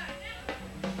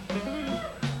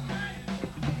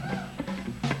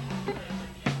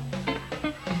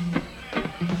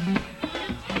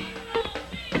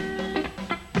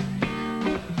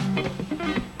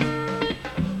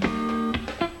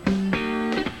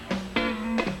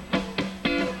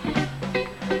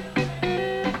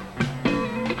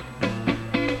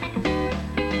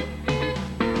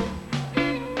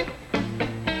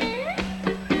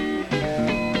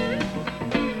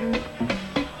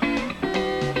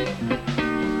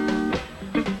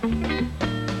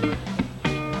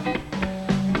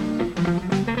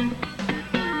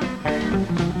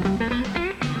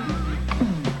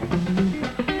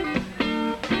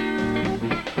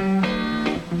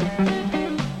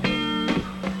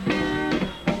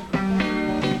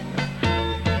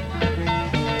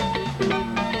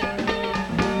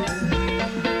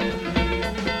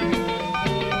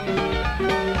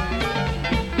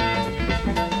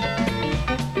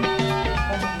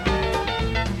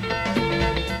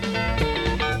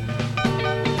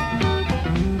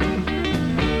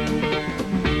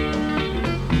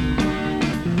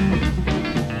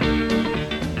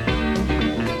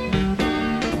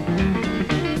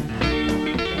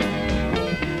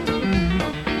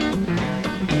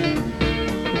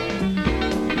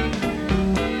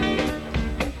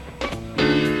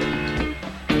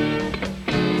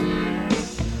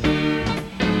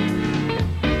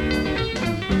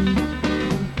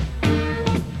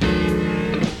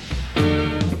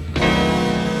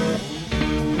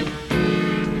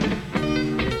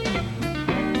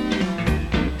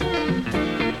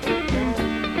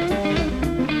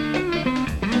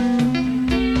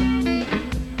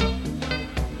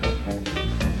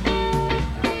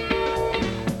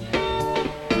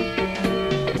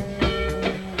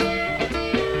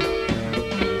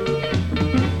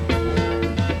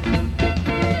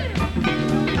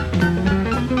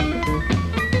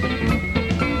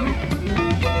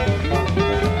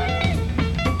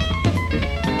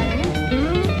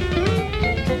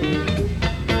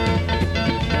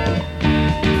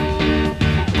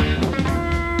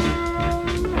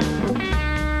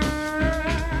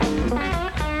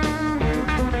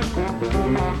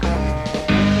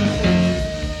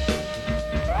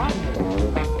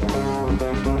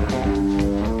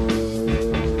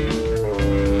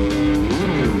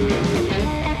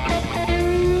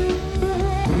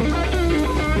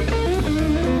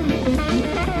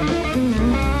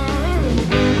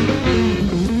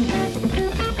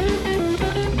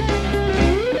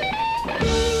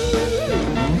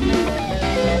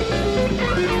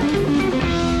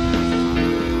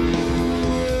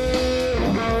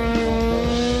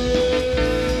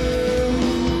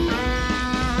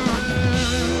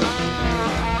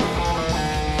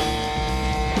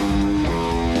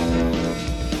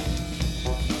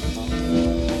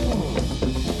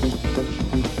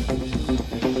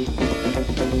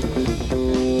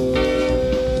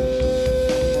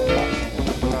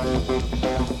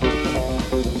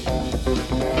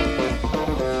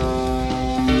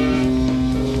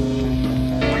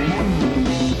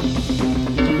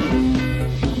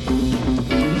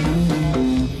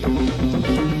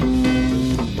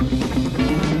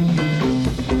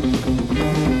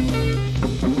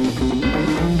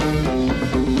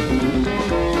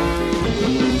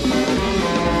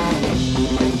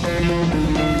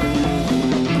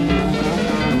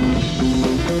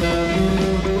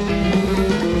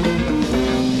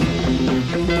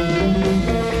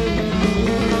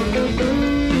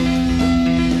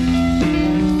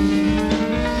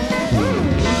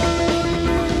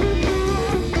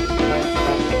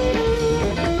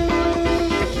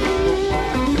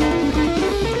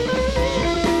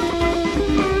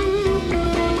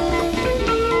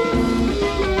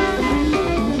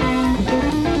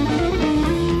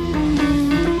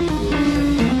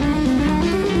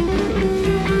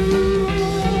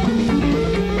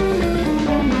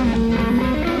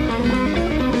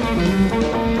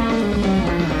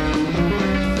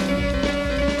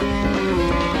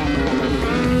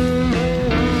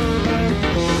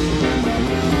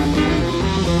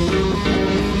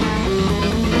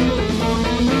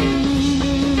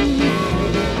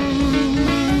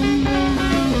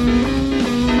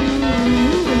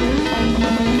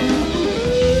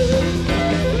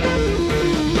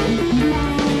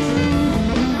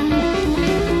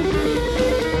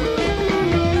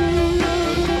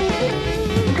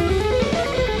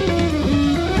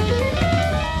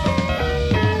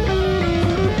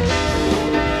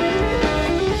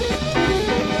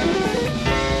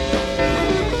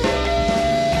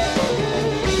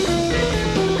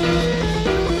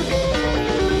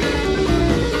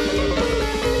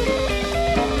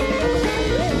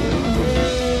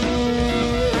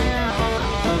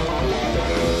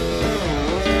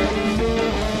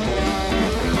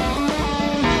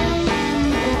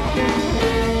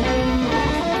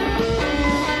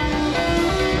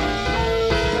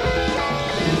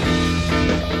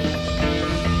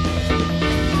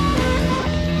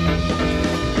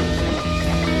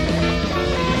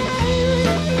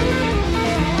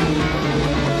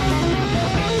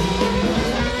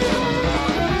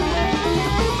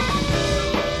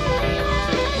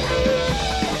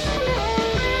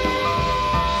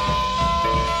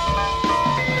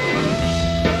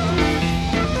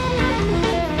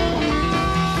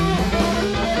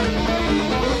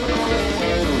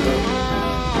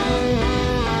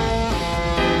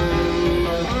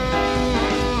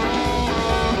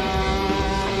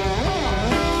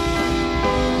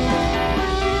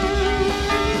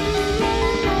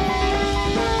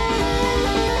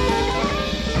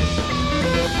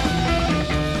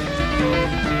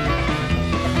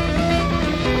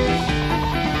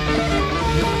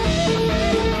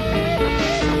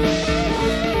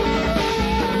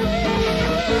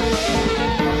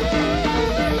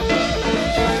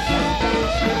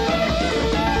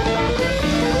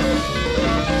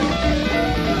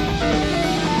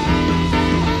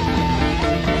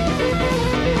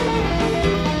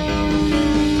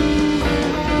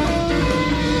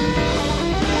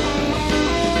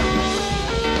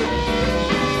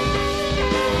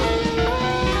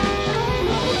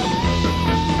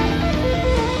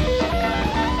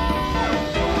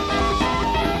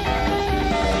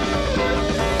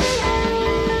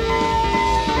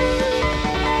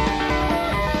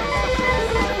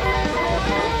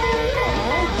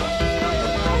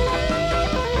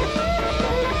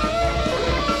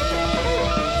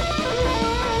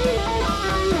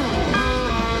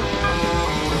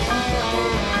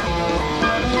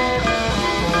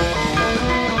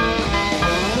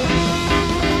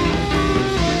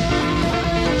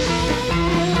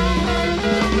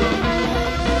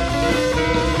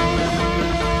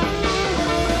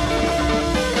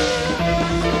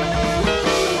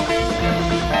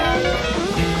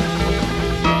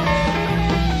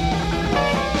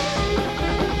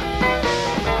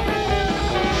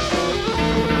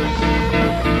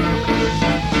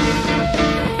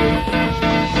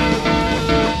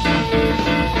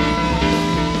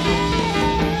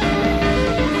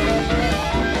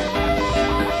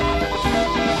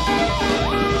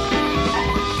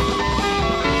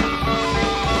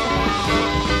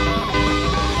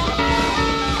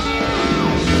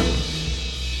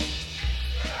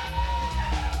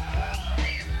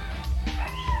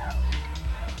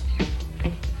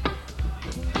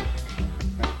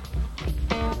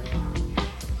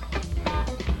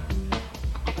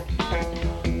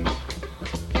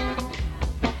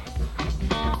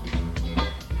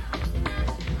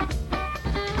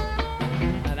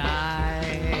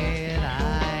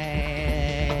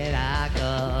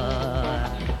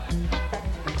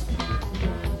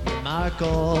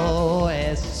 poco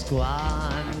es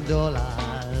cuando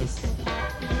las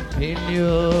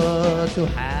opinion to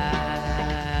have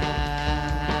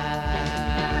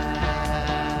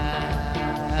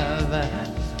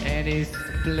any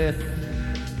split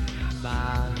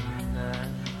man.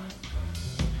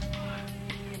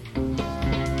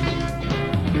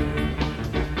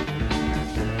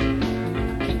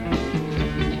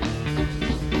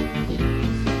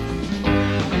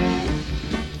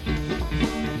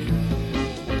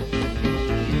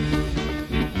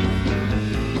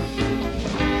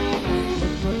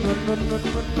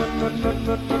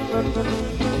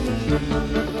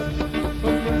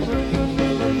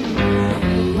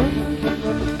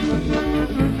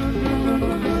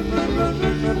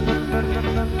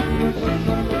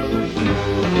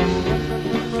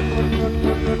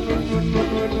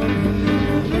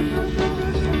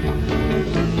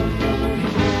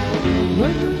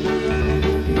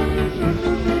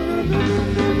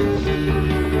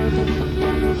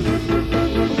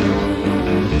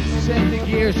 Set the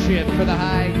gear shift for the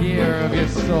high gear of your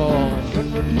soul.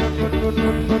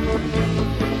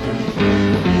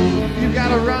 You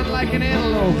gotta run like an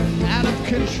antelope, out of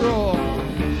control.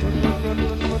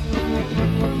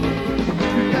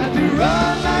 You got to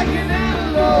run like an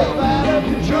antelope, out of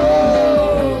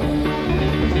control.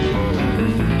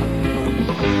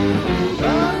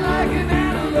 Run like an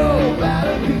antelope, out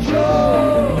of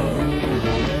control.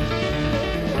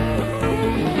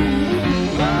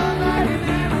 Run like an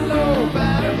antelope,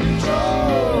 out of control.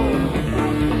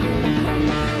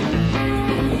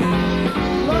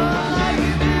 Run like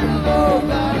an antelope,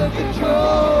 out of control.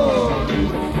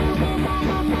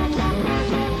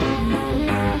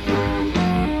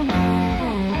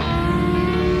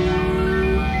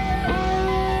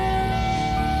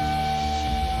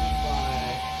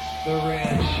 The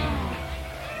Ranch.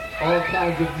 All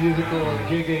kinds of musical and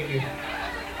gigging.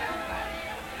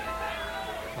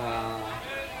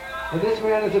 And this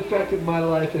man has affected my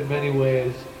life in many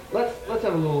ways. Let's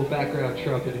have a little background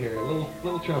trumpet here. A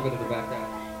little trumpet in the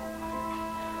background.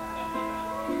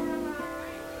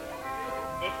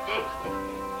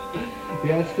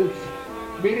 Yes,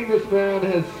 meeting this man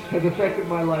has affected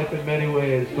my life in many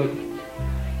ways, but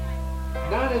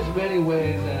not as many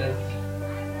ways as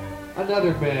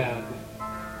another man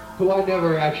who I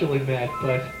never actually met,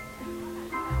 but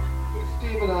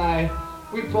Steve and I,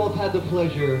 we both had the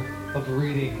pleasure of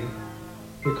reading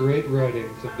the great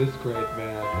writings of this great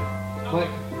man.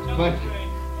 Mike,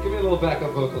 give me a little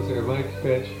backup vocals here. Mike,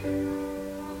 pitch.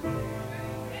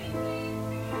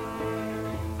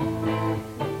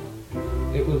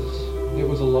 It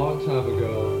was a long time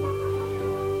ago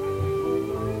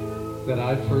that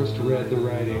I first read the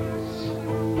writings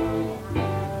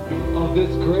of this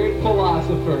great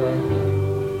philosopher,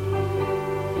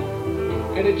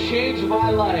 and it changed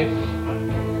my life.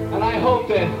 And I hope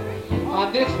that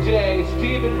on this day,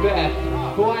 Steve and Beth,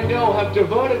 who I know have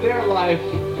devoted their life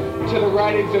to the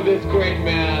writings of this great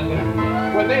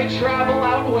man, when they travel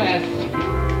out west,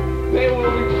 they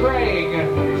will be praying,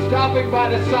 stopping by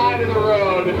the side of the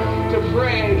road to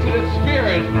pray to the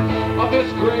spirit of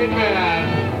this great man.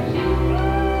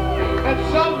 And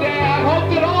someday I hope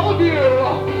that all of you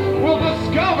will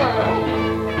discover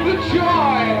the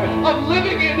joy of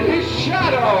living in his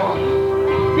shadow,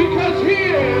 because he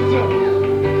is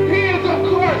of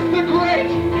course the great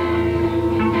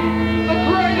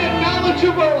and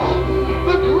knowledgeable,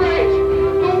 the great,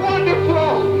 the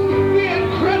wonderful, the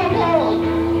incredible.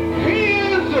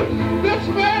 This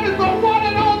man is the one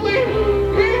and only.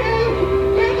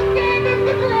 His name is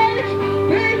the great.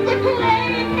 He's the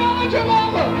great and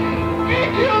knowledgeable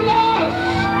Iculus,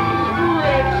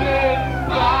 written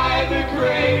by the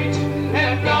great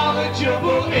and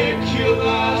knowledgeable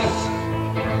Iculus.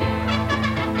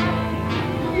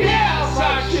 Yes,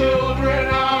 our children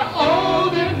are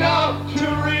old enough to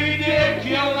read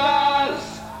Iculus.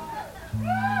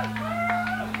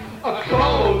 A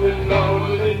cold and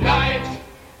lonely night,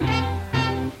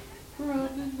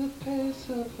 running the pace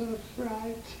of her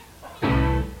fright.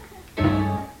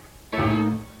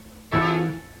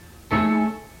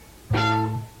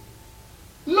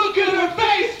 Look at her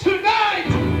face tonight!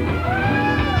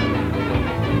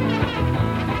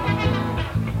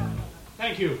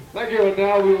 Thank you. Thank you, and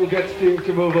now we will get Steve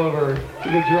to move over to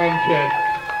the drum kit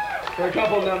for a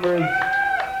couple numbers,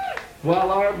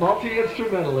 while our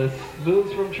multi-instrumentalist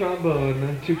moves from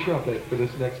trombone to trumpet for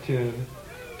this next tune.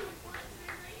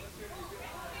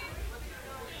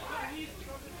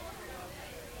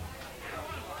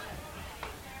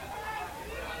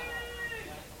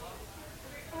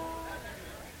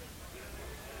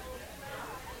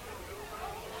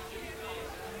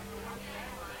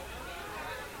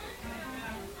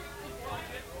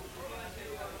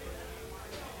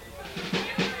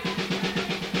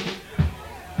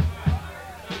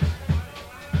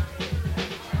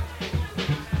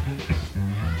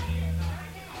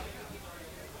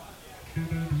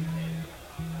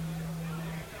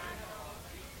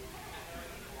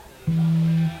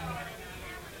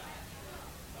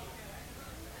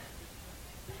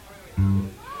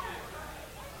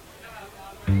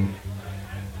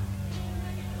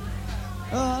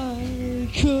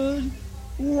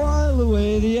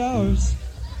 hours,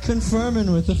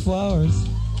 confirming with the flowers,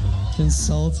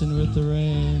 consulting with the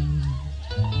rain.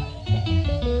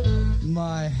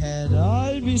 My head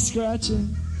I'd be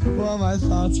scratching while my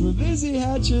thoughts were busy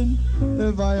hatching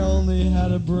if I only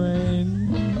had a brain.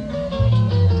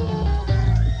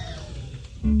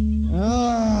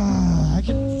 I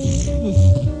can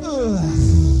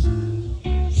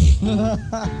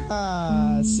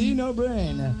see no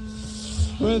brain.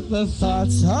 With the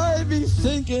thoughts I'd be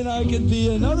thinking I could be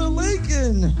another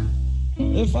Lincoln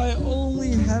if I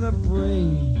only had a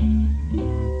brain.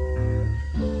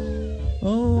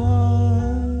 Oh,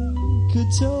 I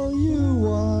could tell you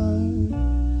why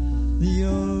the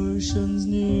ocean's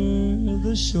near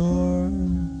the shore.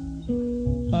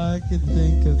 I could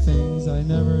think of things I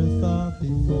never thought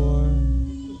before,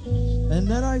 and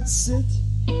then I'd sit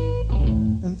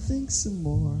and think some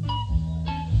more.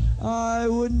 I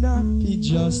would not be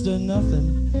just a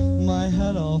nothing, my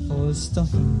head all full of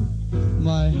stuffing,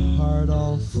 my heart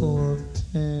all full of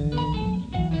pain.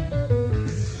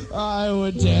 I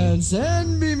would dance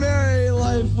and be merry,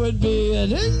 life would be an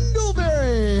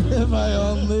dingleberry if I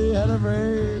only had a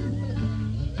brain.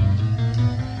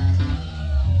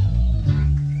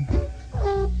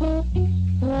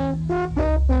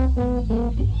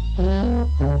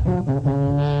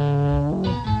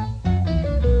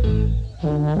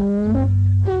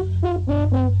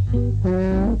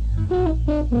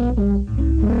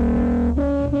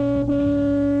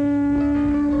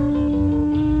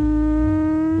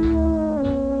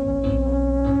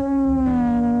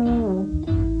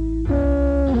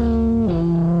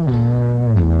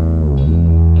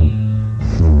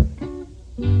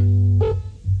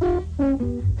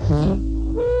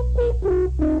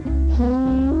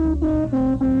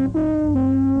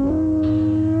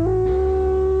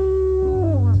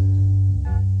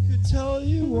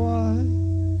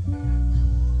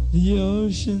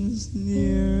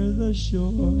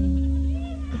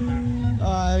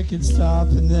 I could stop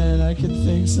and then I could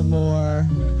think some more.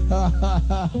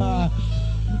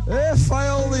 If I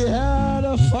only had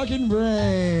a fucking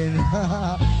brain,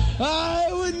 I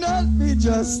would not be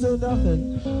just a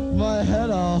nothing. My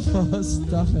head all full of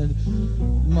stuffing,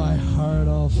 my heart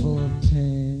all full of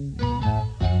pain.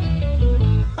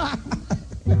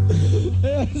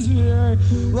 Yes, dear,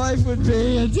 life would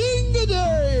be a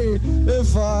ding-a-day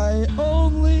if I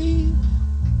only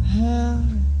had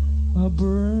a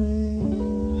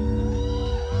brain,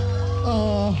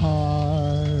 a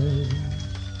heart,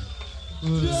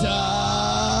 life.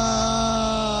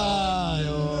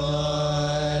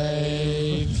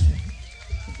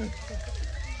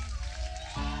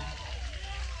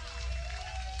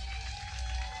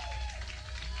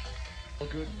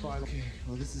 Good final. Okay,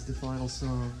 well, this is the final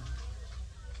song.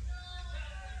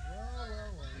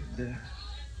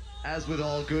 As with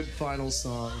all good final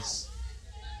songs.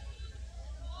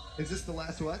 Is this the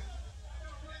last what?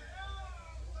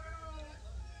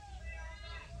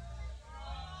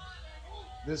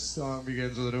 This song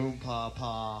begins with an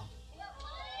pa.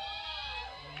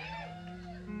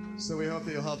 So we hope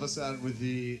that you'll help us out with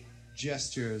the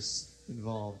gestures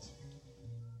involved.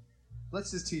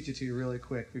 Let's just teach it to you really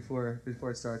quick before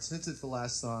it starts. Since it's the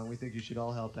last song, we think you should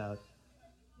all help out.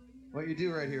 What you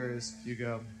do right here is you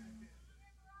go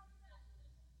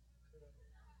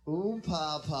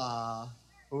pa, pa,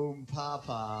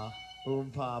 pa,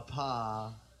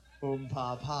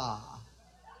 pa.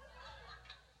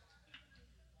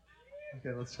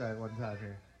 Okay, let's try it one time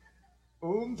here.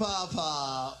 Pa,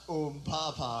 pa,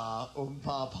 pa,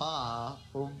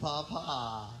 pa,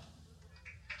 pa.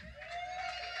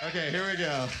 Okay, here we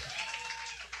go.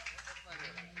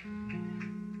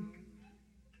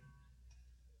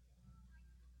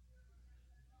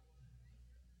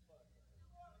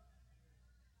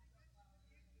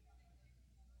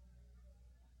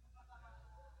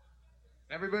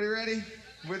 Everybody ready?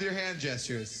 With your hand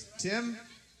gestures. Tim,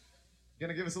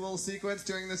 gonna give us a little sequence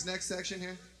during this next section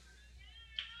here?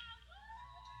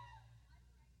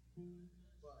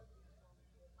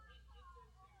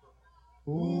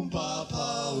 Pa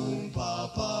pa, pa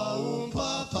pa,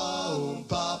 pa pa,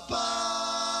 pa pa.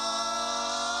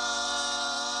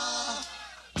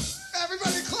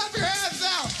 Everybody clap your hands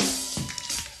now!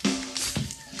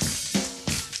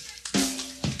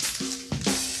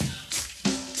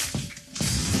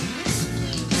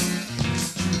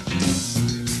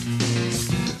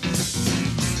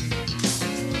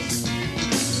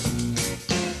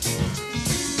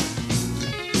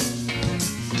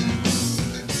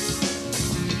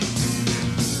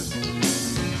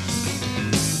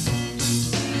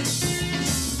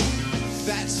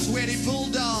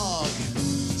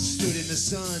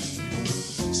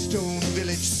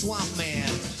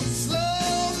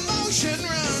 Ocean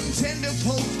Run, Tender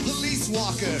Poke, Police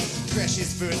Walker,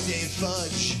 Precious Birthday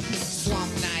Fudge,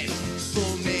 Swamp Knife,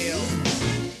 Full Nail,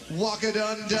 Walker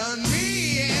Done Done,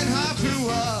 me and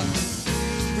Hapua.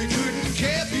 We couldn't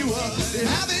care fewer. It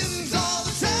happens all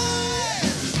the time.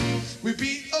 We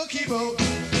beat Okibo,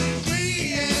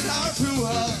 me and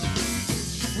Hapua.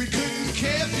 We couldn't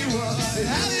care fewer. It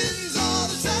happens all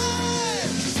the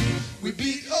time. We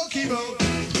beat Okibo.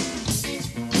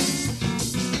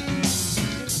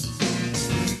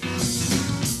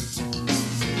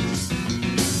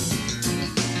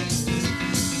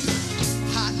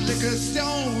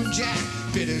 Stone Jack,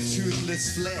 bitter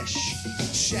toothless flesh,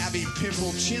 shabby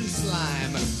pimple chin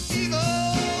slime,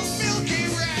 evil milky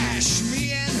rash,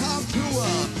 me and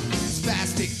Hapua,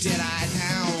 spastic dead-eyed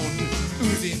hound,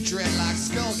 oozing dreadlock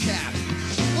skullcap.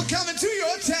 We're coming to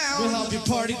your town. We'll help you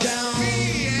party down.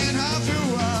 Me and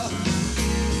Hapua,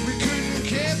 we couldn't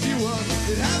care fewer.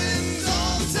 It happens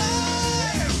all the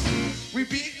time. We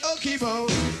beat Okibo.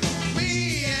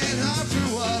 Me and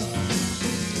Hapua.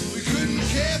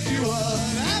 Care fewer,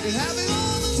 it happens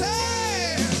all the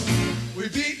time. We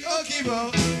beat Okibo.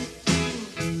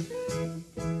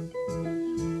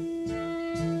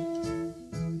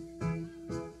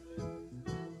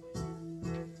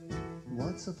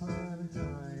 Once upon a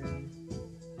time,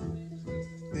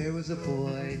 there was a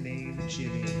boy named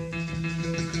Jimmy.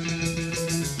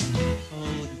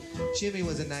 Oh, Jimmy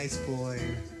was a nice boy,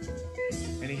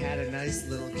 and he had a nice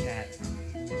little cat.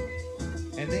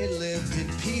 And they lived in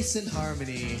peace and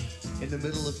harmony in the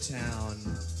middle of town.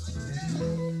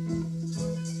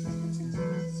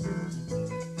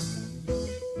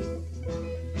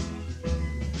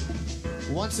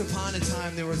 Once upon a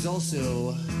time, there was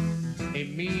also a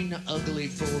mean, ugly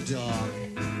bulldog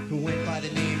who went by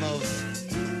the name of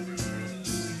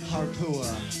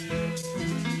Hapua.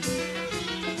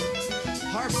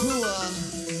 Hapua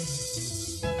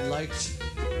liked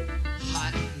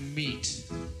hot meat.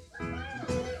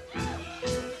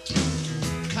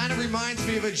 Kind of reminds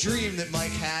me of a dream that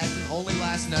Mike had only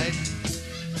last night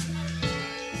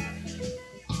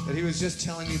that he was just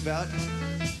telling me about,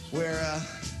 where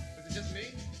was it just me?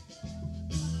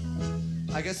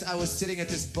 I guess I was sitting at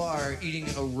this bar eating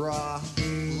a raw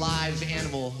live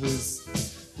animal whose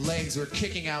legs were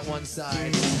kicking out one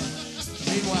side.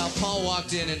 Meanwhile, Paul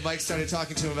walked in and Mike started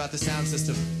talking to him about the sound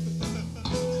system.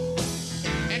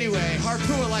 Anyway,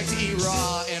 Hapua liked to eat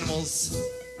raw animals.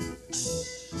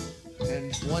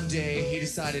 And one day, he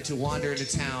decided to wander into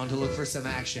town to look for some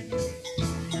action.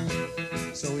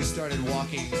 So he started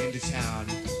walking into town.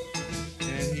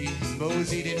 And he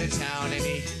moseyed into town, and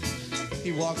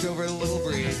he walked over the little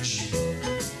bridge.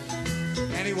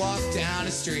 And he walked down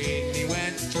a street, and he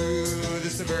went through the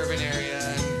suburban area,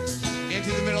 and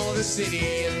into the middle of the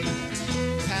city, and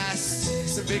past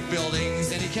some big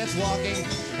buildings. And he kept walking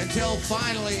until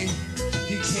finally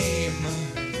he came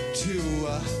to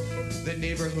the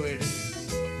neighborhood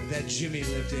that Jimmy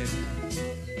lived in.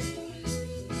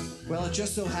 Well, it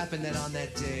just so happened that on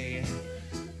that day,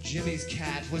 Jimmy's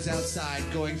cat was outside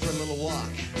going for a little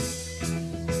walk.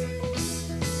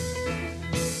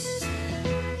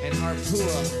 And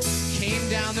Hapua came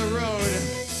down the road,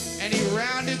 and he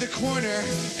rounded the corner,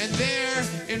 and there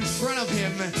in front of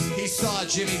him, he saw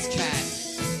Jimmy's cat.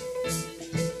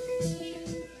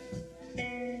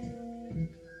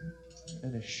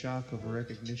 And a shock of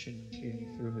recognition came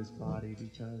through his body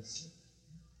because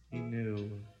he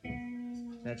knew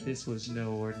that this was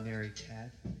no ordinary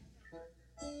cat.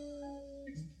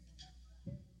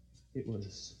 It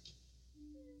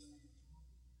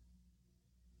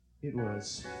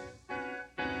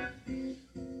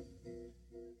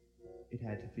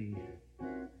had to be,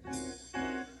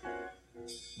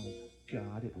 my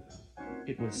God,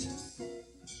 it was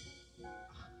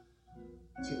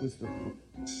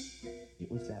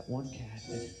that one cat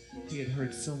that he had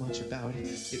heard so much about.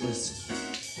 It was,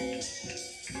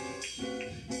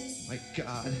 my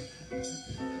God,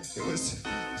 it was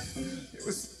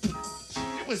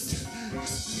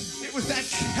that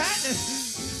cat.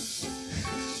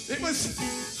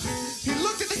 He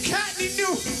looked at the cat and he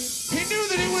knew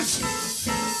that it was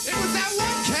that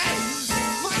one cat.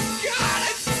 My God,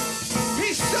 he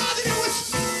saw that it was,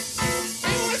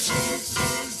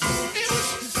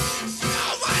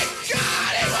 oh my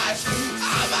God, it was,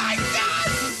 oh my God,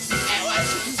 it was,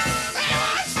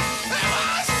 oh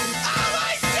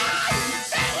my God,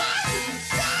 it was,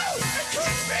 no, it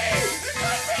couldn't be,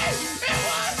 it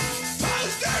was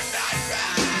Poster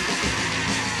Nightmare.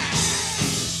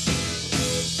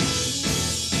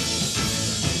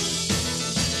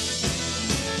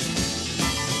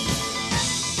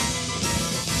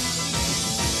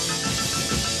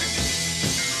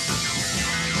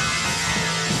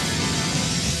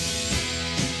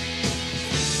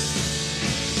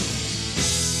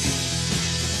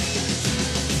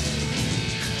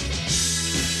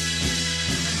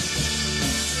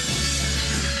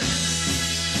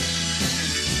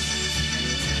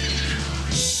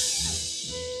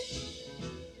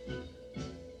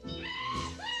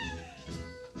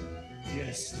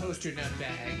 Poster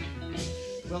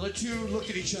Nutbag. Well, the two looked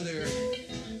at each other,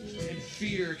 and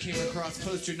fear came across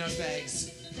Poster Nutbag's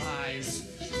eyes.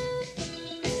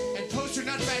 And Poster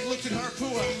Nutbag looked at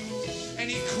Harpua,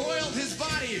 and he coiled his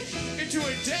body into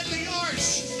a deadly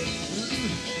arch.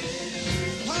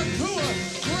 Harpua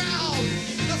growled.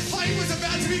 The fight was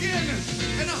about to begin,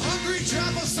 and a hungry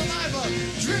drop of saliva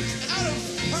dripped out of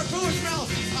Harpua's mouth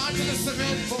onto the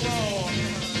cement below.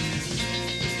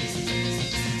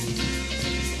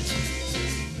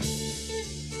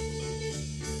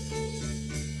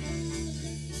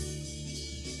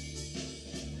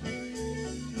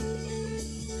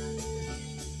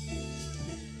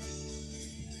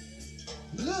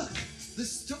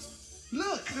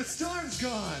 Look, the storm's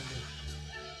gone.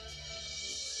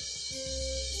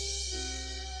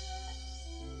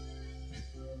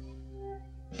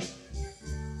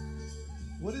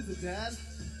 What is it, Dad?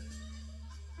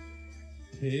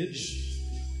 Pidge.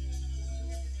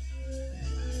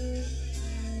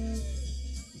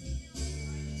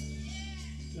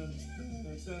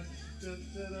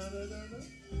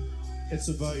 It's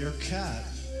about your cat.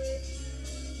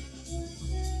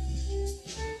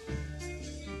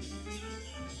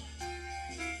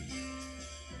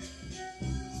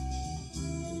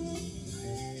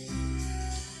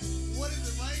 What is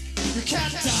it, Mike? Your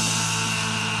cat died!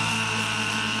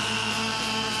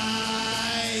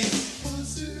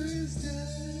 Poster is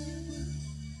dead.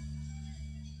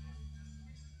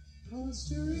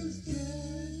 Poster is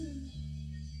dead.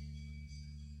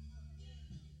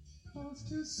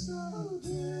 Poster's so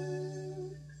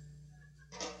dead.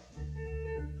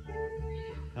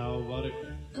 How about a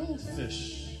goldfish?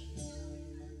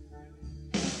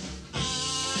 I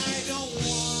don't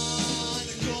want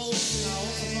a goldfish. How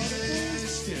about a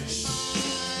goldfish?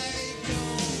 I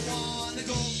don't want a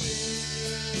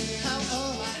goldfish. How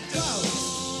about?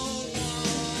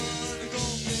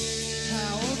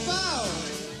 How about?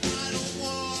 I don't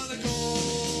want a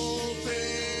goldfish.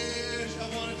 I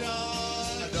want a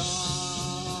dog. A dog.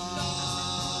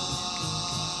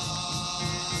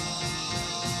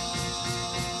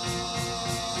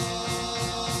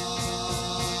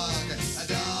 A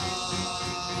dog.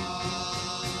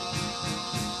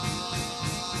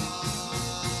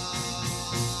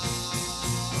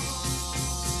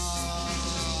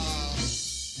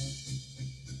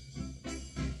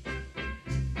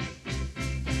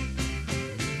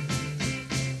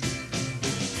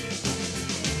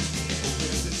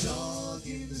 There's a dog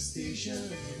in the station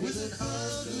with an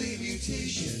ugly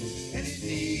mutation, and it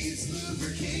needs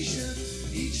lubrication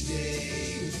each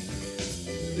day.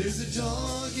 There's a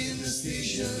dog in the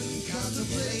station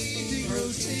contemplating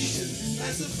rotation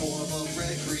as a form of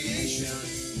recreation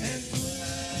and play.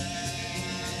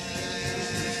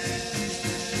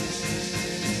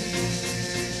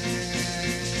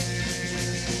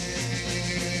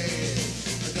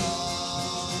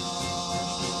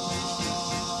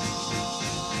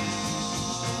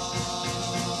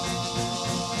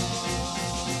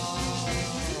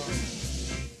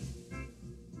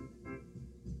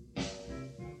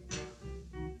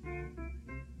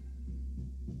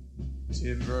 A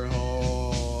Timber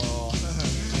hole.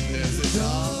 There's a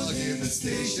dog in the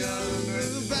station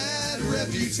with a bad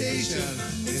reputation.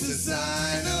 It's a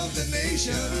sign of the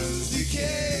nation's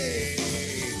decay.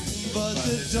 But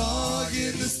the dog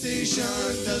in the station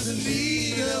doesn't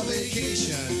need a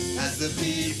vacation as the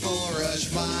people rush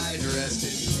by dressed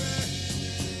in gray.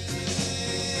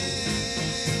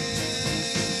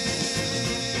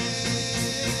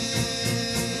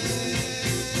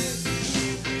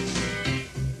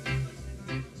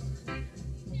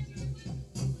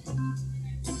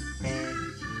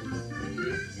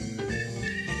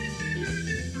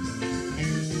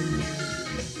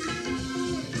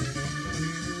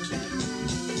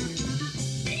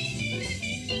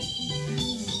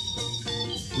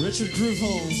 Richard Groove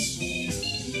Holmes.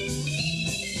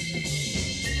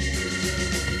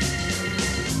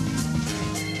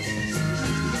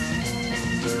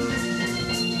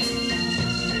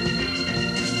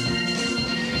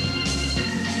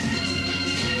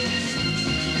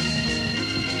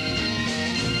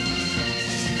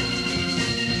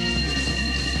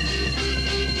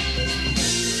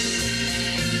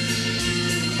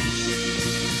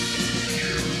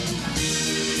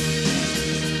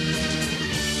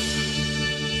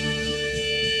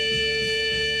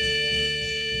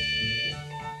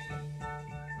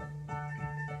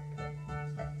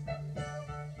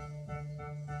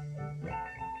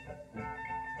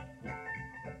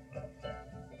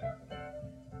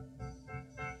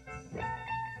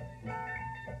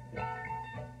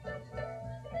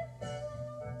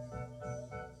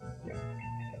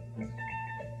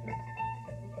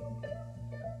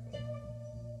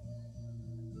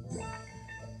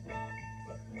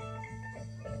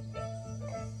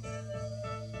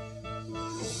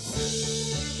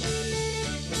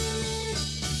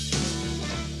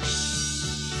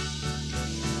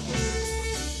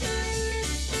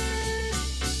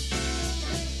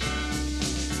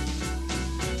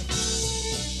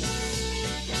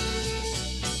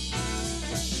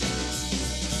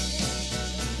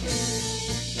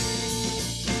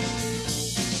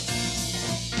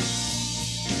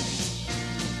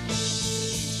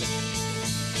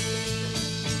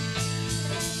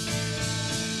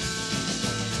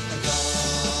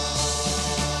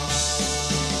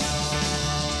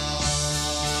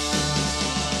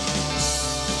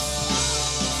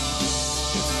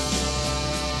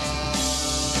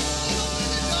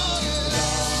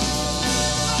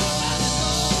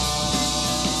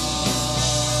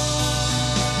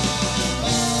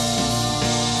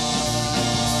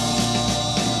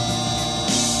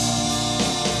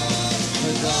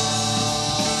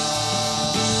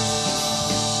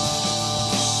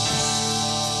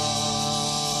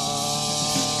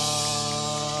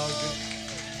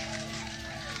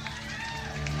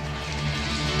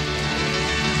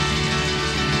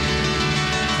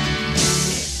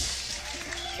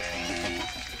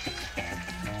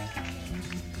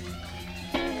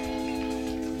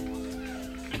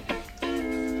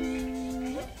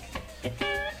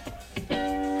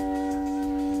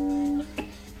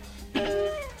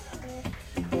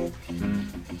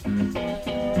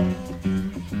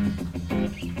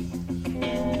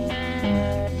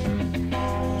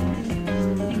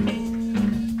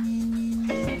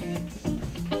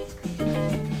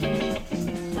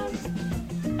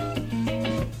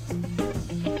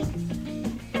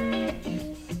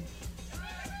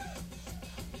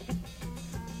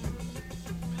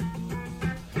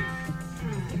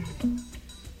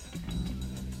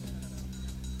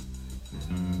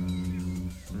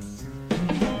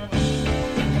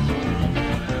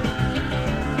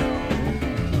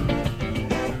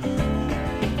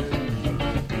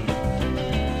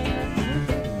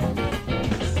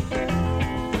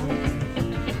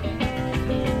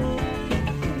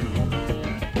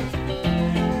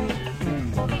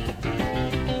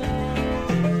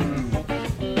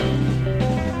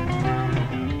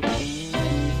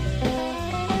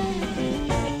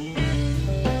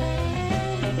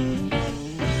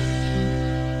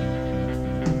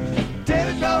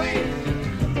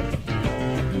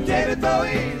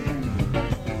 Bowie,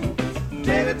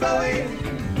 David Bowie,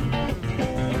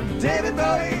 David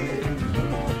Bowie,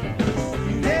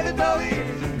 David Bowie,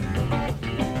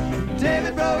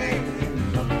 David Bowie,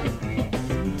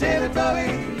 David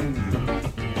Bowie,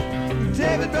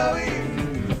 David Bowie.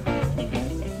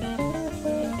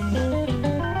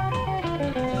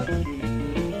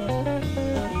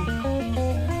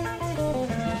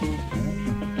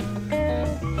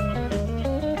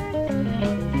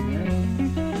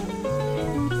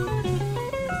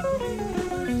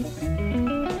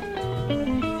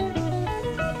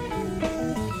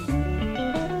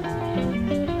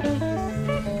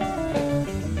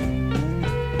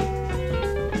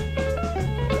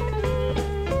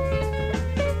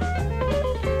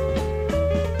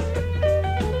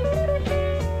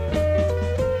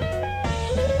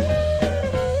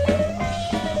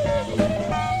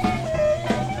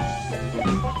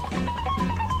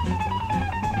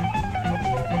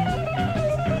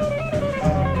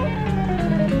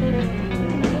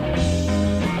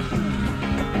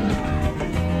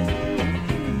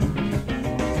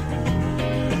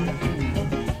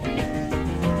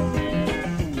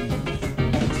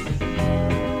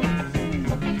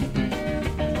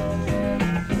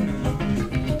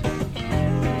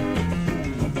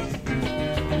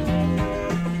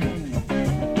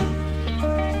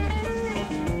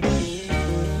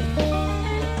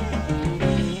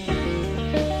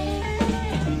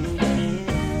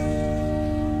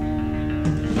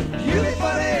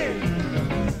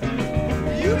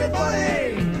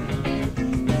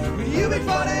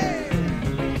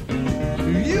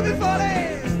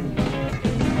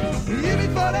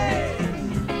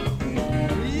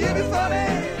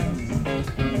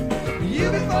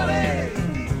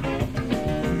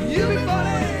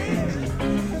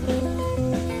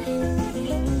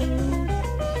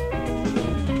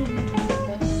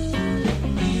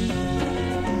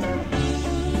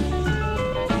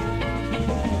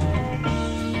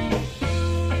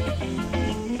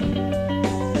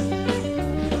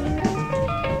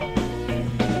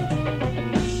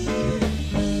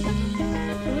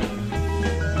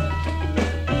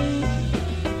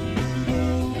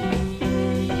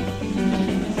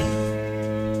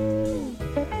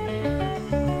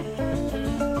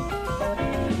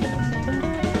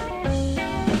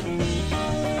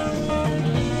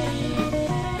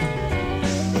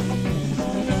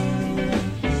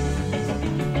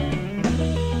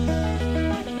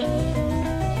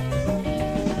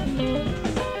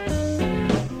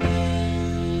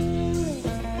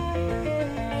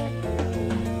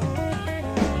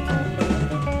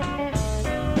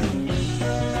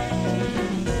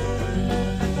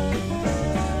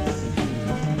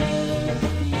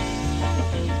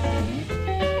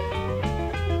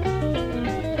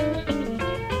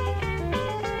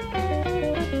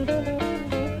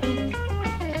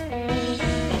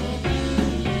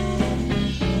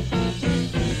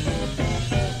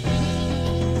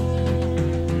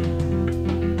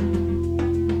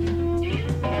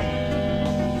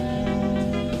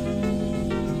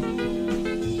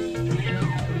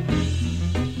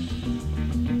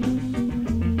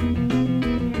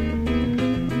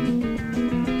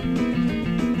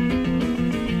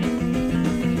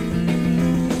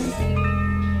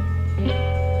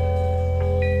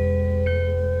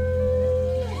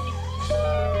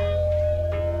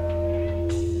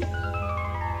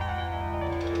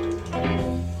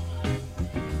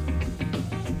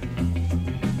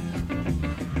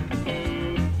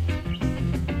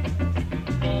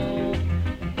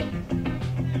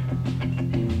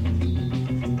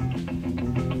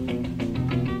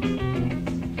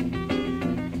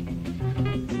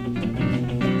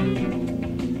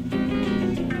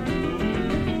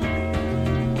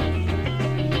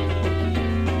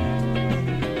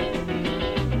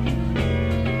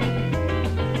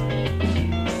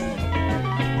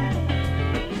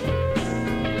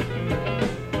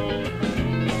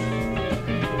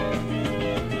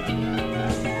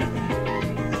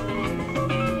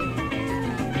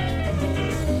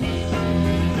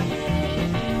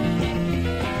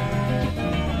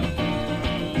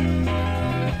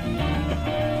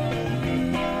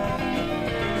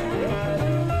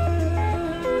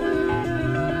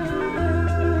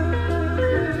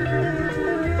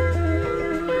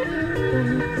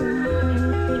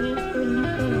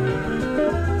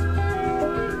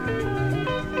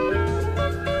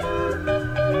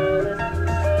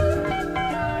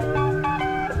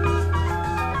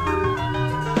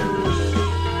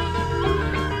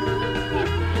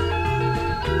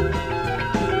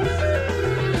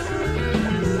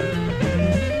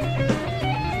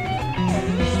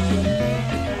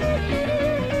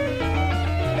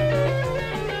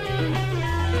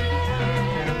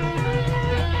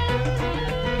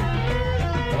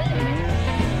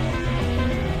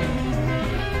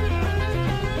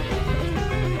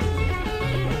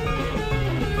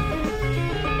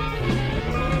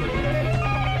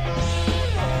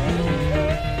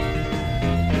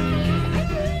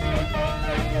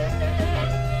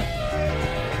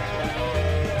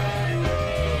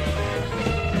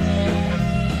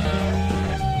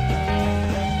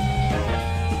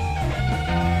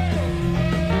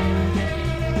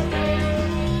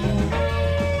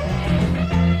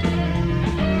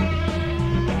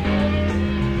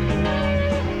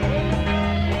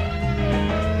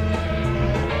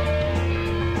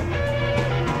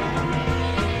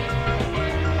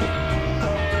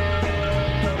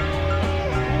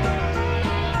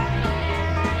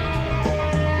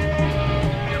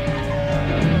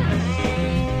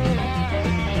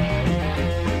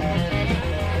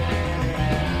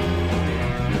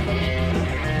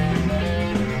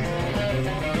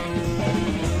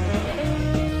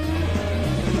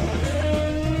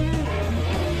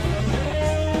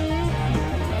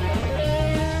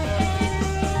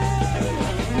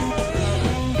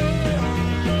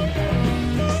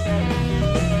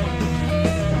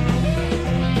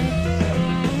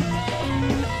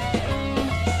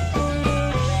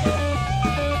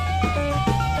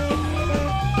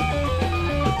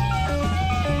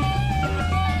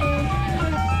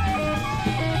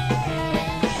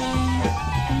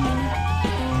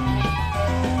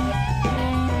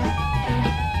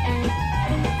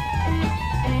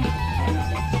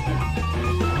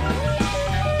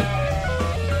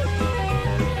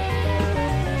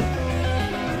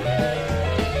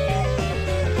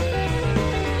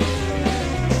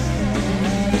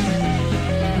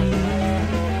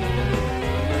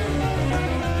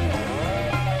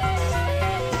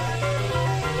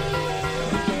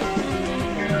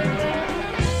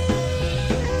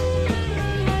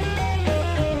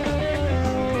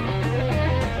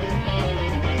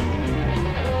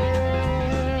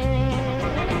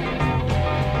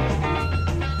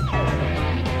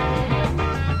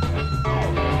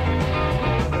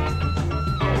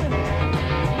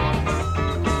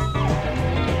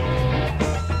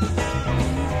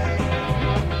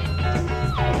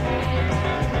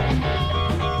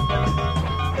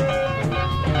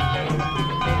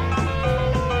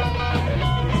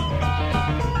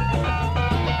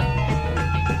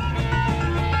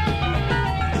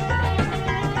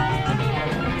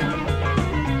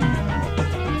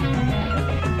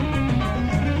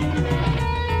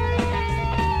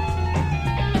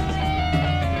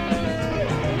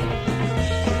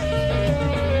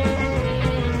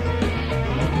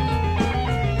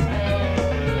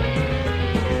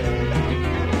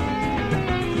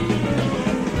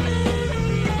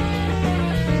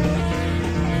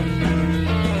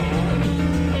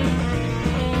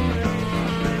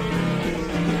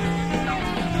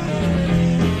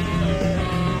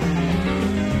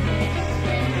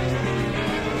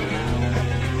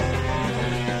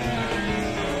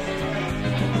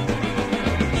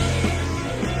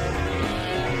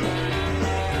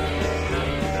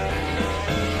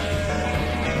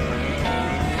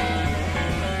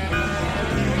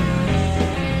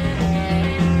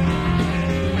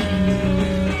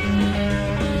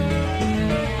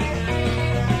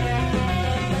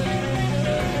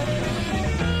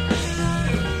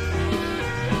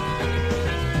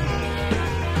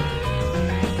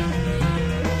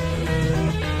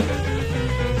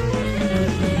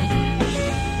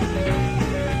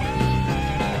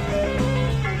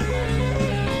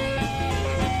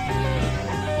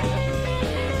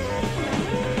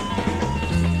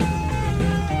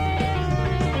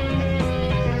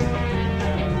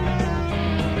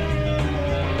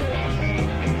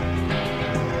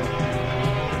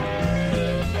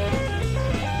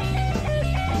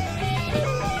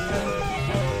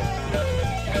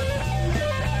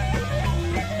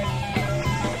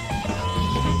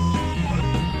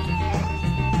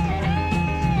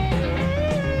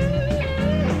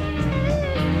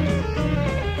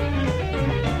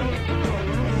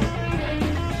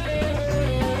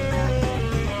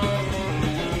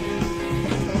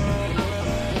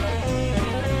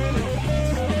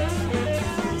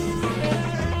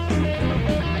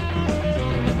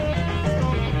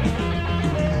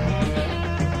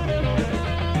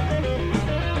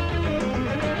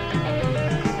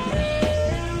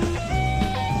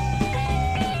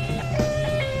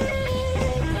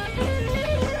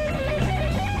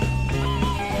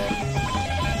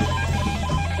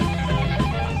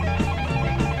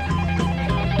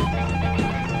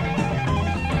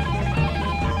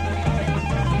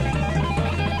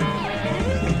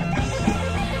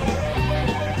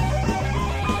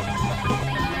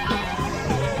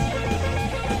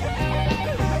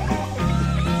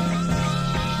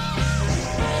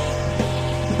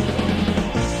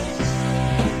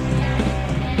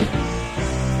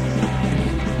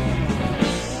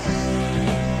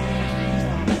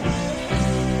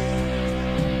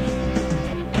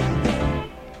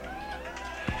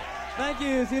 Thank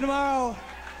you. See you tomorrow.